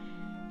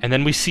 And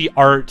then we see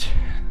Art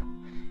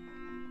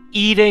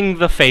eating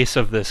the face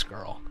of this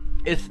girl.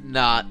 It's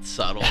not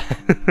subtle.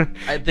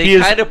 They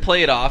kind of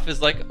play it off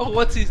as oh,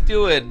 what's he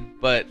doing?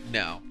 But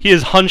no. He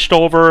is hunched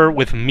over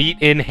with meat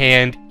in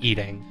hand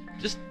eating.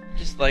 Just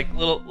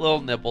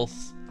little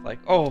nibbles.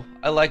 Oh,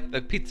 I like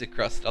the pizza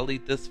crust. I'll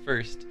eat this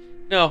first.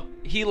 No,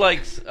 he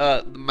likes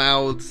the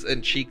mouths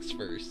and cheeks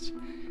first.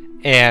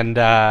 And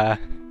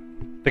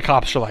the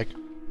cops are like,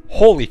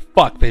 holy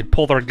fuck, they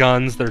pull their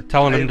guns, they're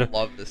telling him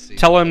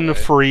to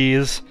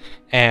freeze,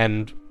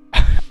 and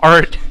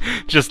Art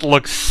just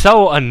looks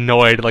so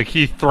annoyed,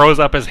 he throws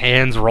up his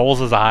hands, rolls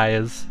his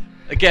eyes.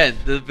 Again,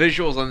 the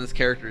visuals on this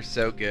character is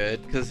so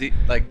good, because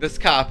this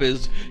cop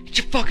is, get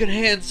your fucking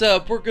hands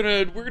up, we're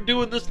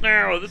doing this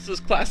now, this is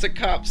classic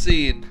cop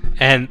scene.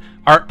 And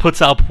Art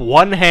puts up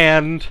one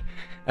hand,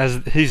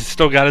 as he's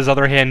still got his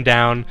other hand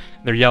down,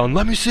 they're yelling,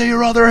 let me see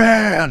your other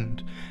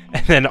hand!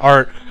 And then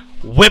Art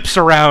whips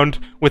around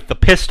with the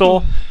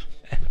pistol,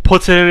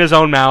 puts it in his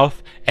own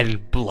mouth,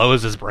 and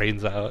blows his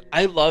brains out.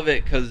 I love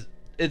it because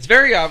it's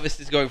very obvious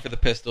he's going for the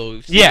pistol.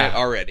 We've seen it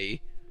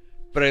already.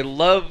 But I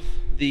love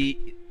the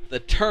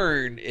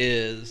turn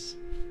is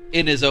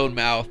in his own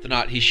mouth,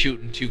 not he's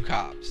shooting 2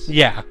 cops.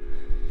 Yeah.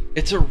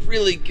 It's a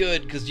really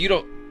good, because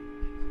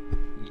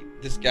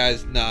this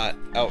guy's not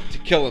out to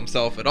kill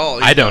himself at all.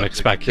 He's I don't out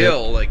expect to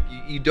kill. it. Like,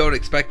 you don't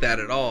expect that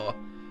at all.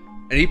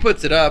 And he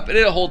puts it up, and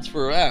it holds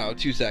for,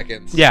 2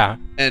 seconds. Yeah.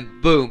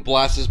 And boom,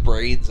 blasts his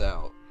brains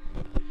out.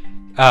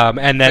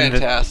 And then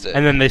Fantastic.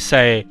 And then they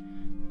say,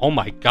 "Oh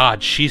my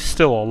God, she's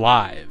still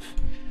alive."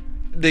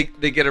 They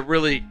get a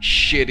really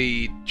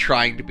shitty,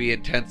 trying to be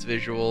intense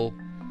visual,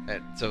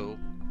 and so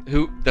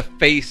the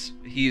face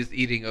he's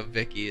eating of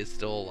Vicky is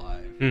still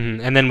alive.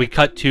 Mm-hmm. And then we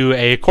cut to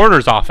a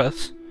coroner's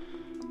office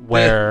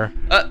where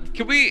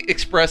can we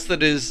express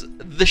that is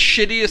the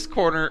shittiest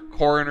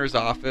coroner's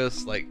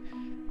office? Like,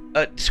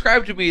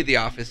 describe to me the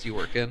office you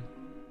work in.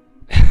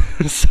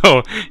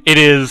 so it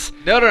is.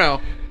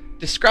 No.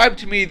 Describe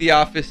to me the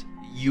office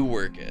you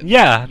work in.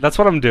 Yeah, that's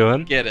what I'm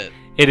doing. Get it.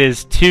 It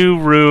is 2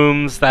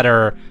 rooms that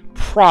are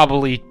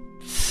probably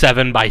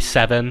 7 by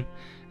 7,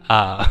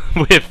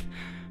 with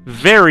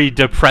very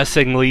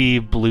depressingly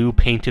blue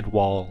painted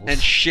walls and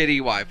shitty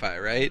Wi-Fi,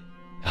 right?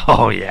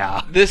 Oh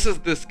yeah. This is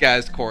this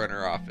guy's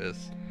coroner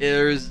office.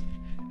 There's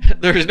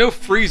no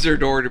freezer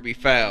door to be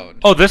found.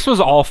 Oh, this was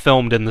all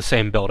filmed in the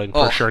same building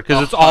for sure,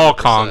 because it's all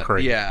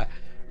concrete. Yeah.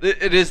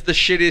 It is the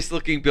shittiest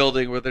looking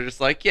building where they're just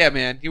like, yeah,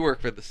 man, you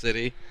work for the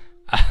city.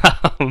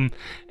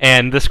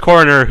 And this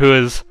coroner, who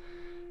is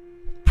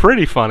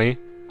pretty funny,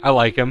 I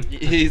like him.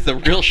 He's a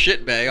real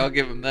shitbag, I'll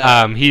give him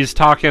that. He's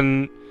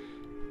talking,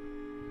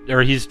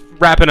 or he's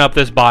wrapping up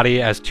this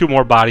body as 2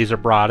 more bodies are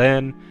brought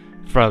in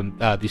from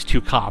these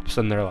 2 cops,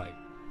 and they're like,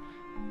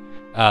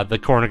 the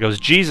coroner goes,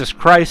 "Jesus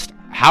Christ,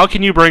 how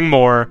can you bring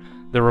more?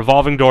 The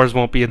revolving doors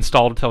won't be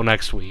installed until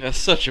next week." That's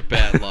such a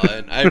bad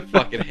line. I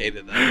fucking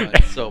hated that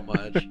line so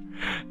much.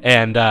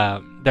 And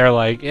they're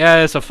like,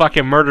 "Yeah, it's a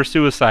fucking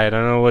murder-suicide. I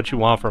don't know what you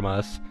want from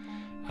us."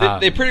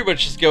 They pretty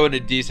much just go into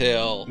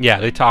detail. Yeah,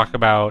 they talk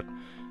about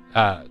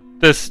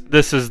this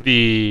is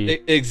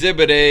the...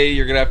 Exhibit A,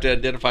 you're going to have to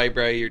identify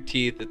by your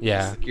teeth. It's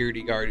Yeah. the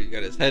security guard who's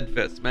got his head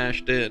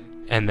smashed in.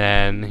 And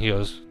then he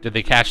goes, "Did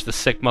they catch the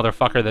sick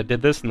motherfucker that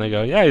did this?" And they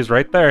go, "Yeah, he's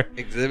right there."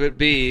 Exhibit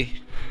B.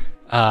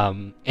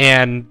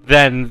 And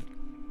then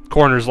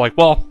coroner's like,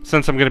 "Well,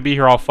 since I'm going to be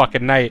here all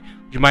fucking night,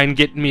 would you mind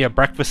getting me a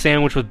breakfast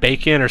sandwich with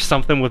bacon or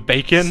something with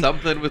bacon?"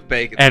 Something with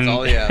bacon, And, that's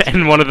all he asked.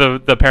 and one of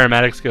the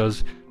paramedics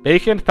goes,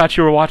 "Bacon? Thought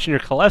you were watching your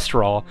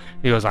cholesterol."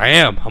 He goes, "I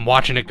am. I'm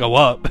watching it go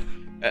up."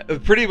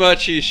 Pretty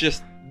much, he's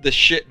just the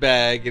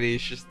shitbag, and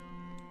he's just...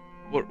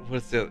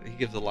 What's the... He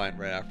gives a line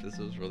right after this.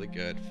 It was really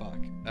good.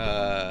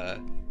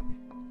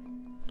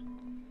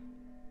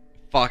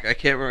 Fuck, I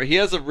can't remember. He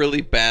has a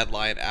really bad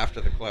line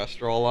after the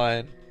cholesterol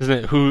line.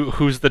 Isn't it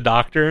who's the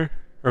doctor?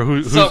 Or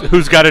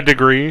who's got a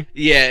degree?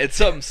 Yeah, it's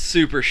something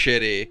super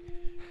shitty.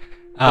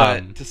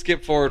 But to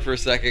skip forward for a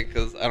second,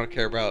 because I don't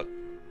care about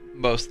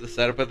most of the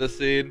setup of this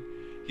scene,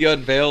 he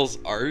unveils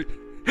Art.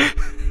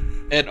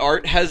 And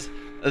Art has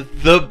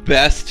the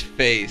best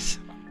face.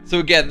 So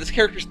again, this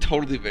character's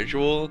totally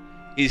visual.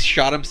 He's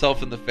shot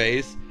himself in the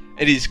face,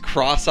 and he's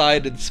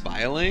cross-eyed and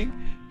smiling.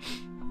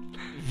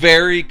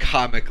 Very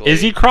comically.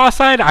 Is he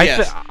cross-eyed?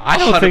 Yes, I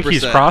don't think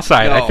he's 100%.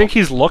 cross-eyed. No. I think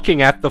he's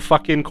looking at the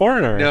fucking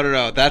coroner.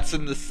 No. That's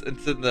in this.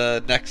 It's in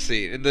the next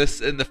scene. In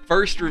the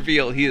first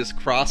reveal, he is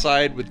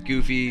cross-eyed with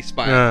goofy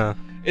smile.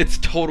 It's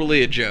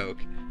totally a joke.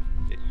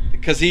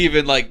 Because he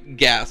even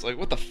gasped,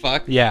 what the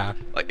fuck? Yeah.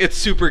 It's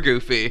super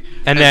goofy.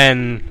 And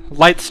then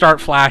lights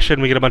start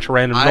flashing. We get a bunch of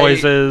random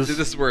noises. This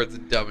is where it's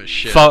dumb as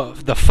shit.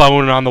 The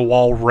phone on the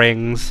wall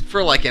rings.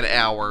 For an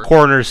hour.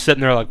 Coroner's sitting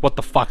there what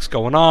the fuck's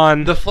going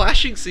on? The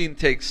flashing scene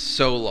takes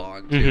so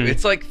long, too. Mhm.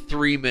 It's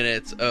 3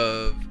 minutes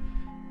of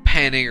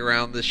panning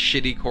around this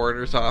shitty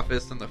coroner's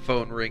office and the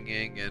phone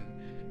ringing and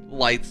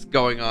lights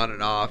going on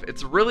and off.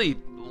 It's really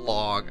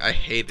long. I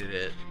hated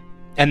it.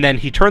 And then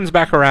he turns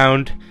back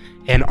around,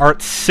 and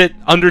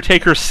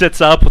Undertaker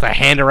sits up with a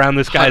hand around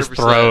this guy's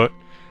 100%.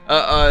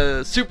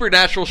 throat.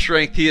 Supernatural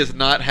strength he has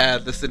not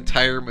had this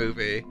entire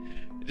movie.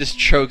 It just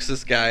chokes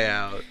this guy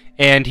out.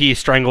 And he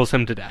strangles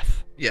him to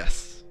death.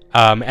 Yes.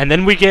 And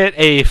then we get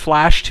a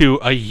flash to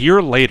a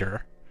year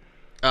later.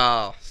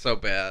 Oh, so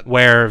bad.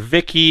 Where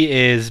Vicky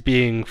is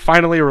being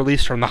finally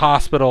released from the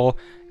hospital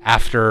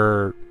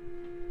after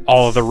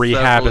all of the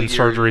rehab and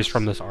surgeries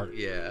from this art.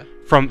 Yeah.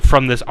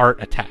 From this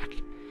art attack.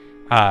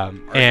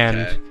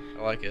 Attack.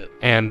 I like it.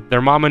 And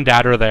their mom and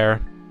dad are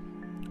there.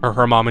 Or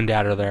her mom and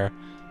dad are there.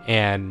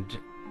 And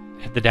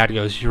the dad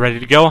goes, "You ready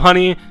to go,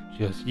 honey?"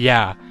 She goes,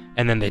 "Yeah."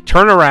 And then they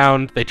turn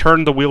around. They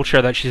turn the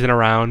wheelchair that she's in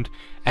around.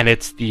 And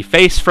it's the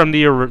face from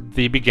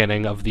the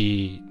beginning of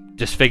the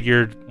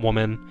disfigured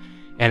woman.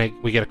 And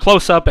we get a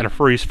close-up and a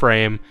freeze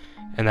frame.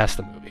 And that's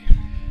the movie.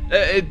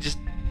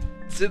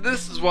 So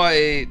this is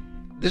why...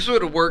 This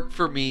would have worked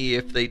for me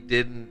if they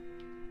didn't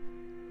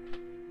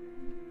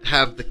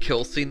have the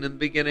kill scene in the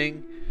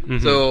beginning. Mm-hmm.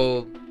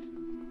 So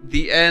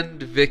the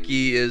end,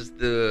 Vicky is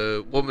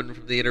the woman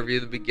from the interview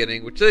in the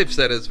beginning, which they've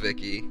said is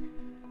Vicky.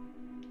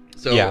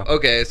 So, Yeah.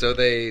 okay, so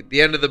the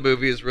end of the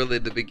movie is really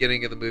the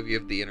beginning of the movie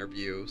of the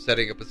interview,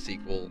 setting up a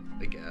sequel,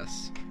 I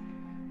guess,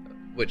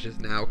 which is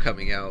now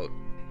coming out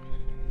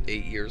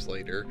 8 years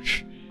later.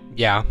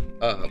 Yeah.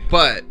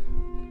 But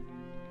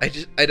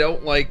I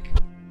don't like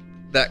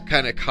that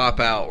kind of cop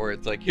out where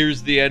it's like,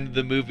 here's the end of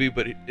the movie,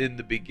 but in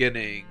the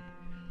beginning,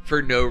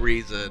 for no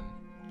reason,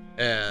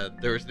 and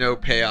there was no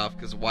payoff,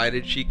 because why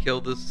did she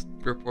kill this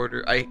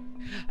reporter? I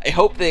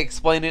hope they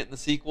explain it in the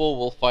sequel.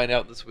 We'll find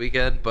out this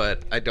weekend,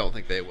 but I don't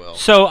think they will.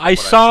 So I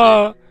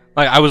saw,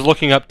 I was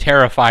looking up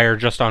Terrifier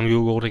just on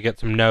Google to get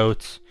some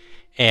notes,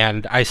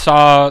 and I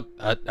saw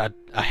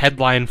a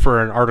headline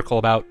for an article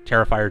about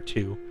Terrifier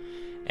 2,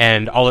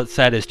 and all it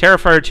said is,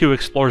 Terrifier 2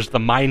 explores the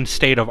mind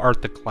state of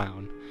Art the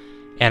Clown,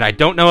 and I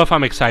don't know if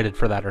I'm excited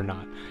for that or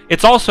not.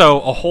 It's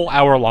also a whole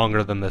hour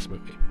longer than this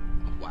movie.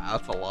 Wow,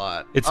 that's a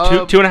lot. It's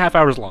 2.5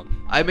 hours long.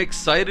 I'm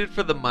excited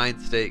for the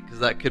mind state, because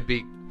that could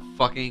be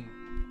fucking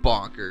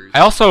bonkers.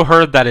 I also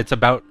heard that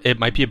it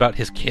might be about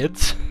his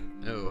kids.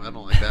 No, I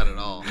don't like that at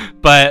all.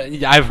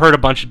 But I've heard a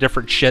bunch of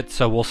different shit,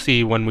 so we'll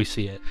see when we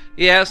see it.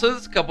 Yeah, so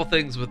there's a couple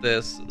things with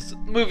this. The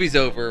movie's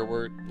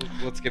over.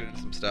 Let's get into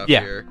some stuff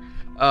here.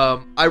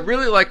 I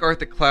really like Art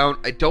the Clown.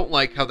 I don't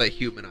like how they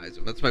humanize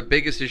him. That's my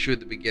biggest issue at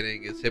the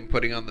beginning, is him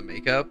putting on the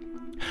makeup.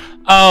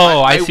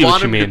 Oh, I see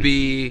what you mean. I want him to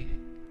be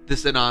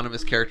this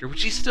anonymous character,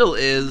 which he still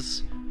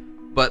is,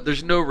 but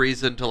there's no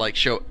reason to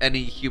show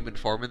any human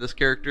form in this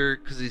character,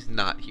 because he's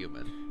not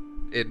human.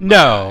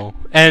 No,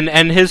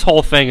 and his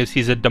whole thing is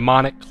he's a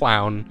demonic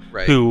clown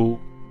who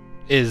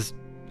is,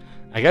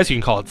 I guess you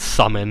can call it,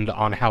 summoned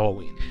on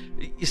Halloween.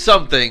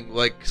 Something,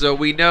 so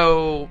we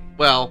know,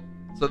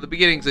 so the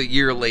beginning's a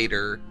year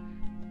later.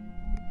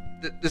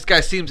 This guy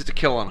seems to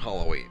kill on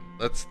Halloween.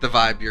 That's the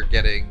vibe you're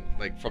getting,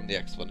 from the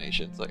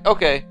explanations.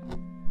 Okay,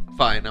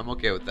 fine, I'm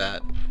okay with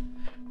that.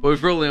 But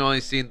we've really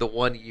only seen the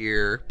 1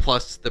 year,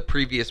 plus the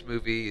previous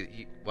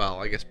movie,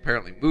 I guess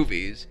apparently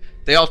movies,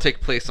 they all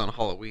take place on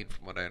Halloween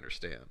from what I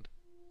understand.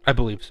 I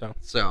believe so.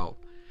 So,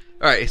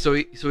 alright, so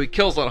he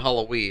kills on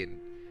Halloween.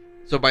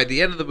 So by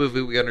the end of the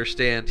movie, we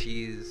understand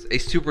he's a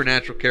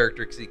supernatural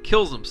character because he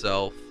kills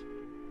himself.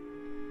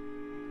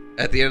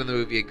 At the end of the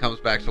movie, he comes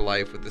back to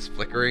life with this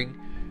flickering.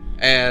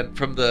 And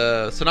from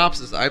the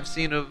synopsis I've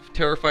seen of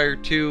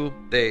Terrifier 2,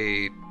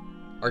 they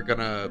are going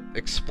to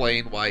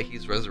explain why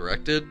he's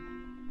resurrected.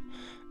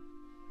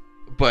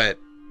 But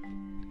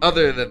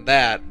other than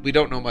that, we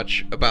don't know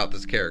much about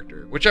this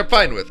character, which I'm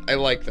fine with. I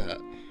like that.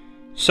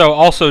 So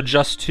also,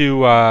 just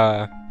to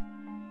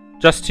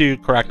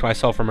correct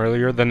myself from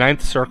earlier, The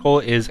Ninth Circle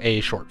is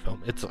a short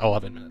film. It's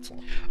 11 minutes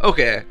long.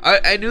 Okay,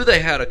 I knew they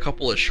had a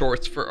couple of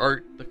shorts for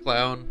Art the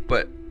Clown,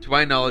 but to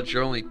my knowledge,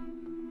 there are only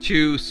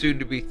 2, soon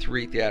to be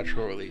 3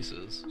 theatrical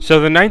releases.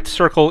 So The Ninth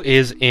Circle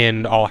is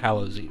in All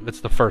Hallows Eve.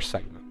 It's the first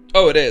segment.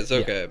 Oh, it is?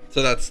 Okay. Yeah.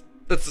 So that's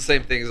the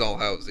same thing as All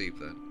Hallows Eve,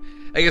 then.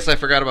 I guess I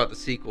forgot about the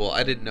sequel.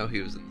 I didn't know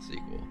he was in the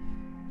sequel.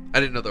 I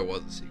didn't know there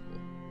was a sequel.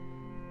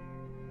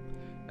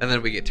 And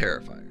then we get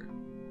Terrifier.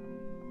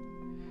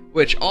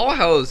 Which, All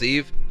Hallows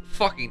Eve,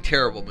 fucking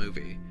terrible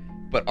movie.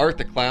 But Art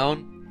the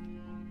Clown,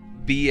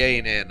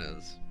 B.A.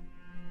 Nanas.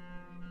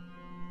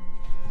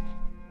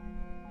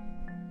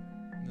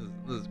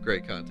 This is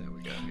great content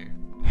we got here.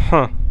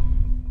 Huh.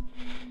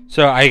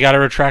 So I gotta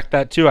retract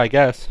that too, I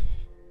guess.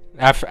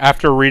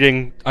 After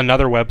reading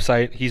another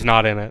website, he's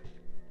not in it.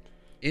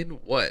 In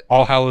what?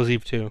 All Hallows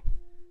Eve 2.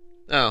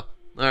 Oh,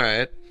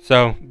 alright.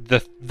 So,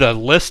 the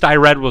list I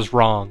read was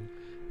wrong.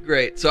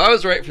 Great. So I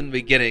was right from the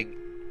beginning,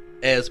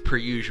 as per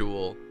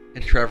usual,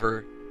 and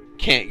Trevor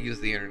can't use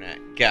the internet.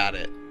 Got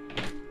it.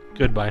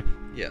 Goodbye.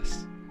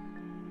 Yes.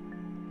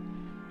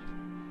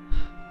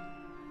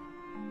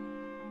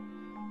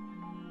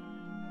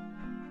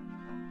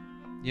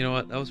 You know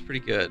what? That was pretty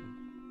good.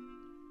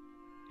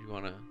 You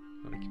wanna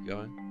keep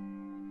going?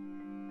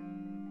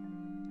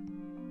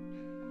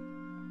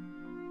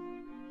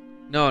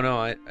 No,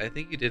 I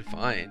think you did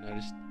fine. I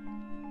just,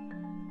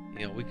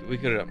 we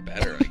could have done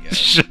better, I guess.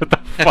 Shut the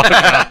fuck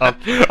up.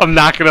 I'm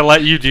not going to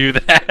let you do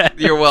that.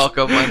 You're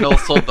welcome. I know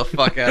sold the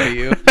fuck out of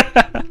you.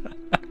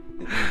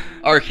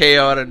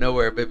 RKO out of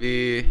nowhere,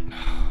 baby.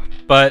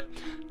 But,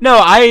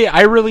 no,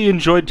 I really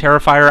enjoyed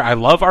Terrifier. I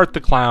love Art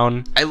the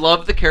Clown. I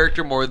love the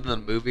character more than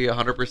the movie,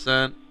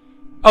 100%.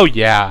 Oh,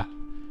 yeah.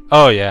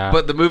 Oh, yeah.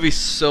 But the movie's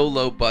so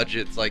low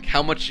budget, it's like,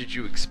 how much did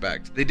you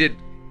expect? They did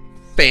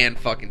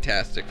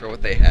fan-fucking-tastic for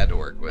what they had to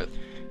work with.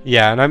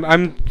 Yeah, and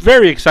I'm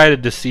very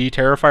excited to see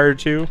Terrifier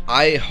 2.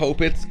 I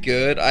hope it's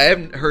good. I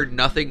haven't heard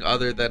nothing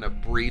other than a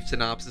brief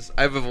synopsis.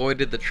 I've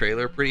avoided the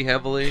trailer pretty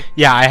heavily.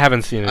 Yeah, I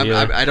haven't seen it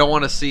either. I don't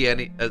want to see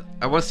any...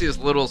 I want to see as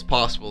little as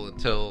possible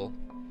until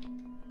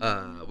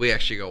we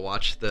actually go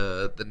watch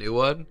the new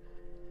one.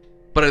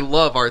 But I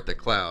love Art the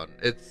Clown.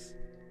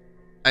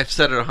 I've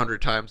said it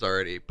 100 times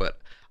already, but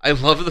I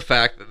love the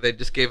fact that they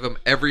just gave him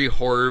every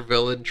horror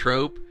villain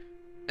trope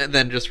and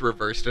then just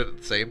reversed it at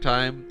the same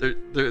time.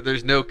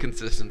 There's no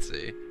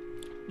consistency.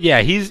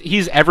 Yeah,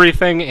 he's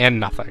everything and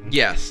nothing.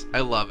 Yes,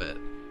 I love it.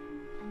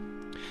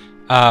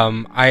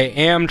 I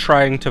am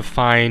trying to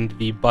find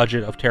the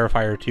budget of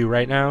Terrifier 2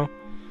 right now,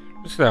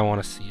 just because I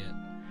want to see it.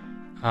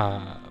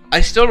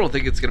 I still don't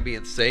think it's going to be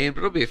insane, but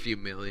it'll be a few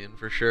million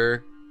for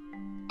sure.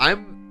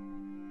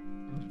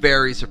 I'm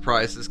very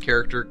surprised this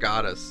character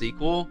got a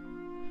sequel.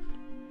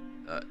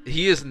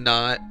 He is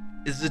not...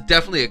 This is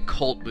definitely a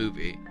cult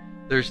movie.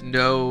 There's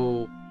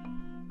no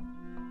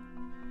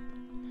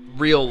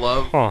real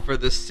love for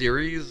this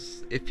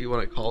series, if you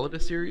want to call it a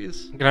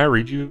series. Can I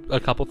read you a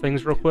couple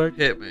things real quick?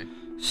 Hit me.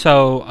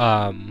 So,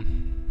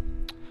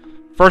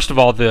 first of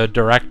all, the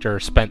director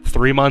spent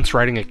 3 months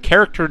writing a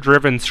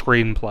character-driven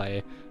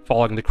screenplay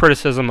following the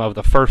criticism of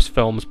the first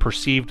film's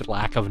perceived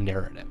lack of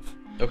narrative.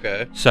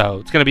 Okay. So,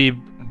 it's going to be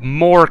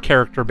more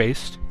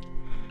character-based,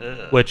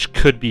 which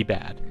could be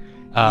bad.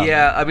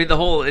 Yeah, I mean, the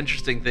whole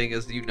interesting thing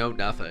is you know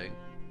nothing.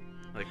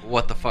 Like,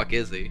 what the fuck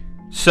is he?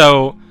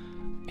 So,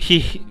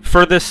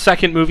 for this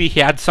second movie,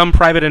 he had some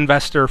private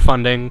investor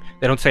funding.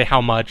 They don't say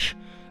how much.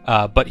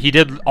 But he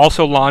did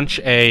also launch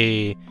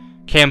a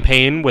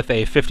campaign with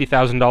a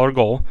 $50,000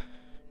 goal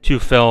to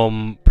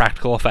film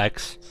practical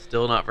effects.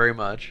 Still not very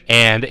much.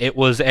 And it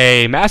was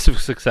a massive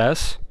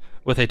success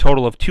with a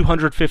total of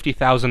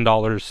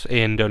 $250,000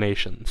 in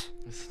donations.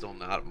 It's still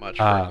not much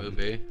for a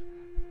movie.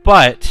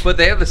 But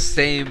they have the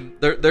same...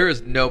 There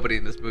is nobody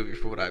in this movie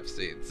from what I've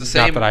seen. It's the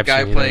same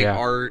guy playing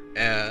Art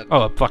and...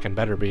 Oh, it fucking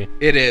better be.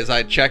 It is.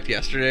 I checked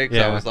yesterday because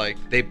Yeah. I was like,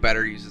 they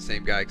better use the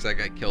same guy because that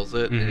guy kills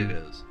it, and it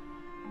is.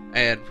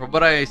 And from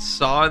what I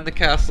saw in the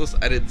cast list,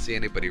 I didn't see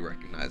anybody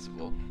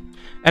recognizable.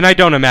 And I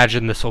don't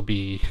imagine this will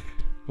be...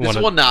 This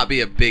will not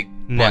be a big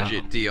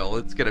budget deal.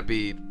 It's going to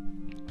be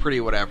pretty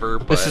whatever.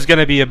 But this is going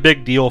to be a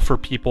big deal for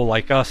people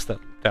like us that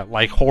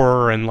like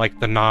horror and like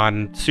the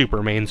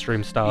non-super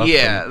mainstream stuff.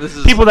 Yeah, And this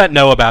is... people that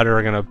know about it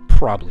are going to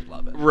probably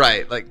love it.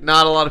 Right. Like,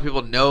 not a lot of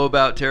people know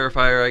about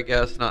Terrifier, I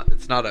guess.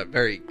 It's not a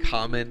very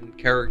common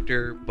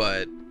character,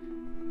 but...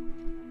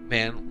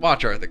 Man,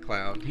 watch Art the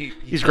Clown.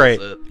 He's great.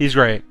 It. He's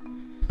great.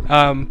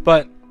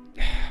 But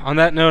on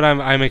that note,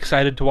 I'm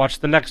excited to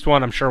watch the next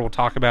one. I'm sure we'll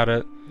talk about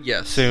it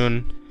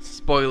soon.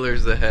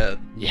 Spoilers ahead.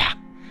 Yeah.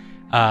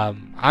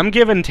 I'm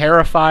giving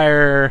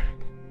Terrifier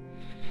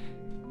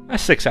a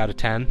 6 out of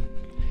 10.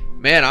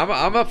 Man,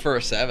 I'm up for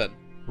a 7.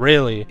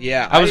 Really?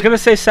 Yeah. I was going to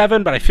say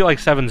 7, but I feel like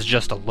 7's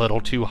just a little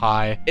too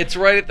high. It's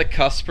right at the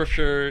cusp for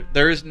sure.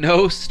 There's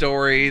no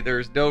story.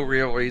 There's no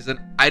real reason.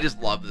 I just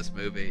love this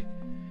movie.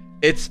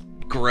 It's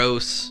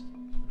gross.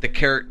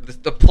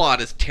 The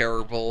plot is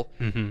terrible.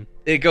 Mm-hmm.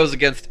 It goes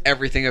against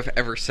everything I've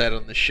ever said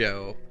on the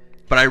show.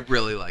 But I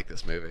really like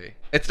this movie.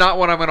 It's not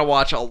one I'm going to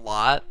watch a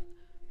lot,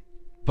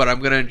 but I'm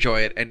going to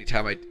enjoy it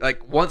anytime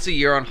once a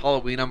year on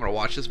Halloween, I'm going to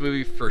watch this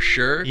movie for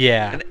sure.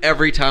 Yeah. And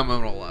every time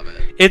I'm going to love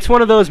it. It's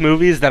one of those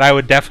movies that I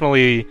would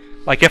definitely...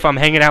 Like, if I'm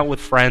hanging out with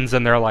friends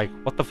and they're like,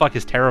 what the fuck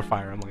is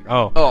Terrifier? I'm like,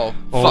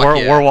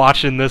 we're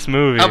watching this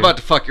movie. I'm about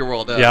to fuck your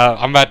world up. Yeah,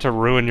 I'm about to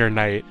ruin your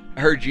night. I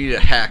heard you need a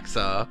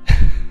hacksaw.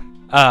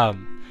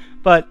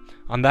 But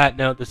on that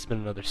note, this has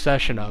been another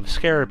session of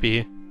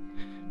Scarapy.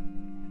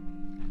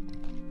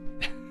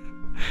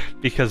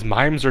 Because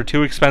mimes are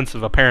too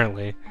expensive,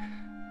 apparently.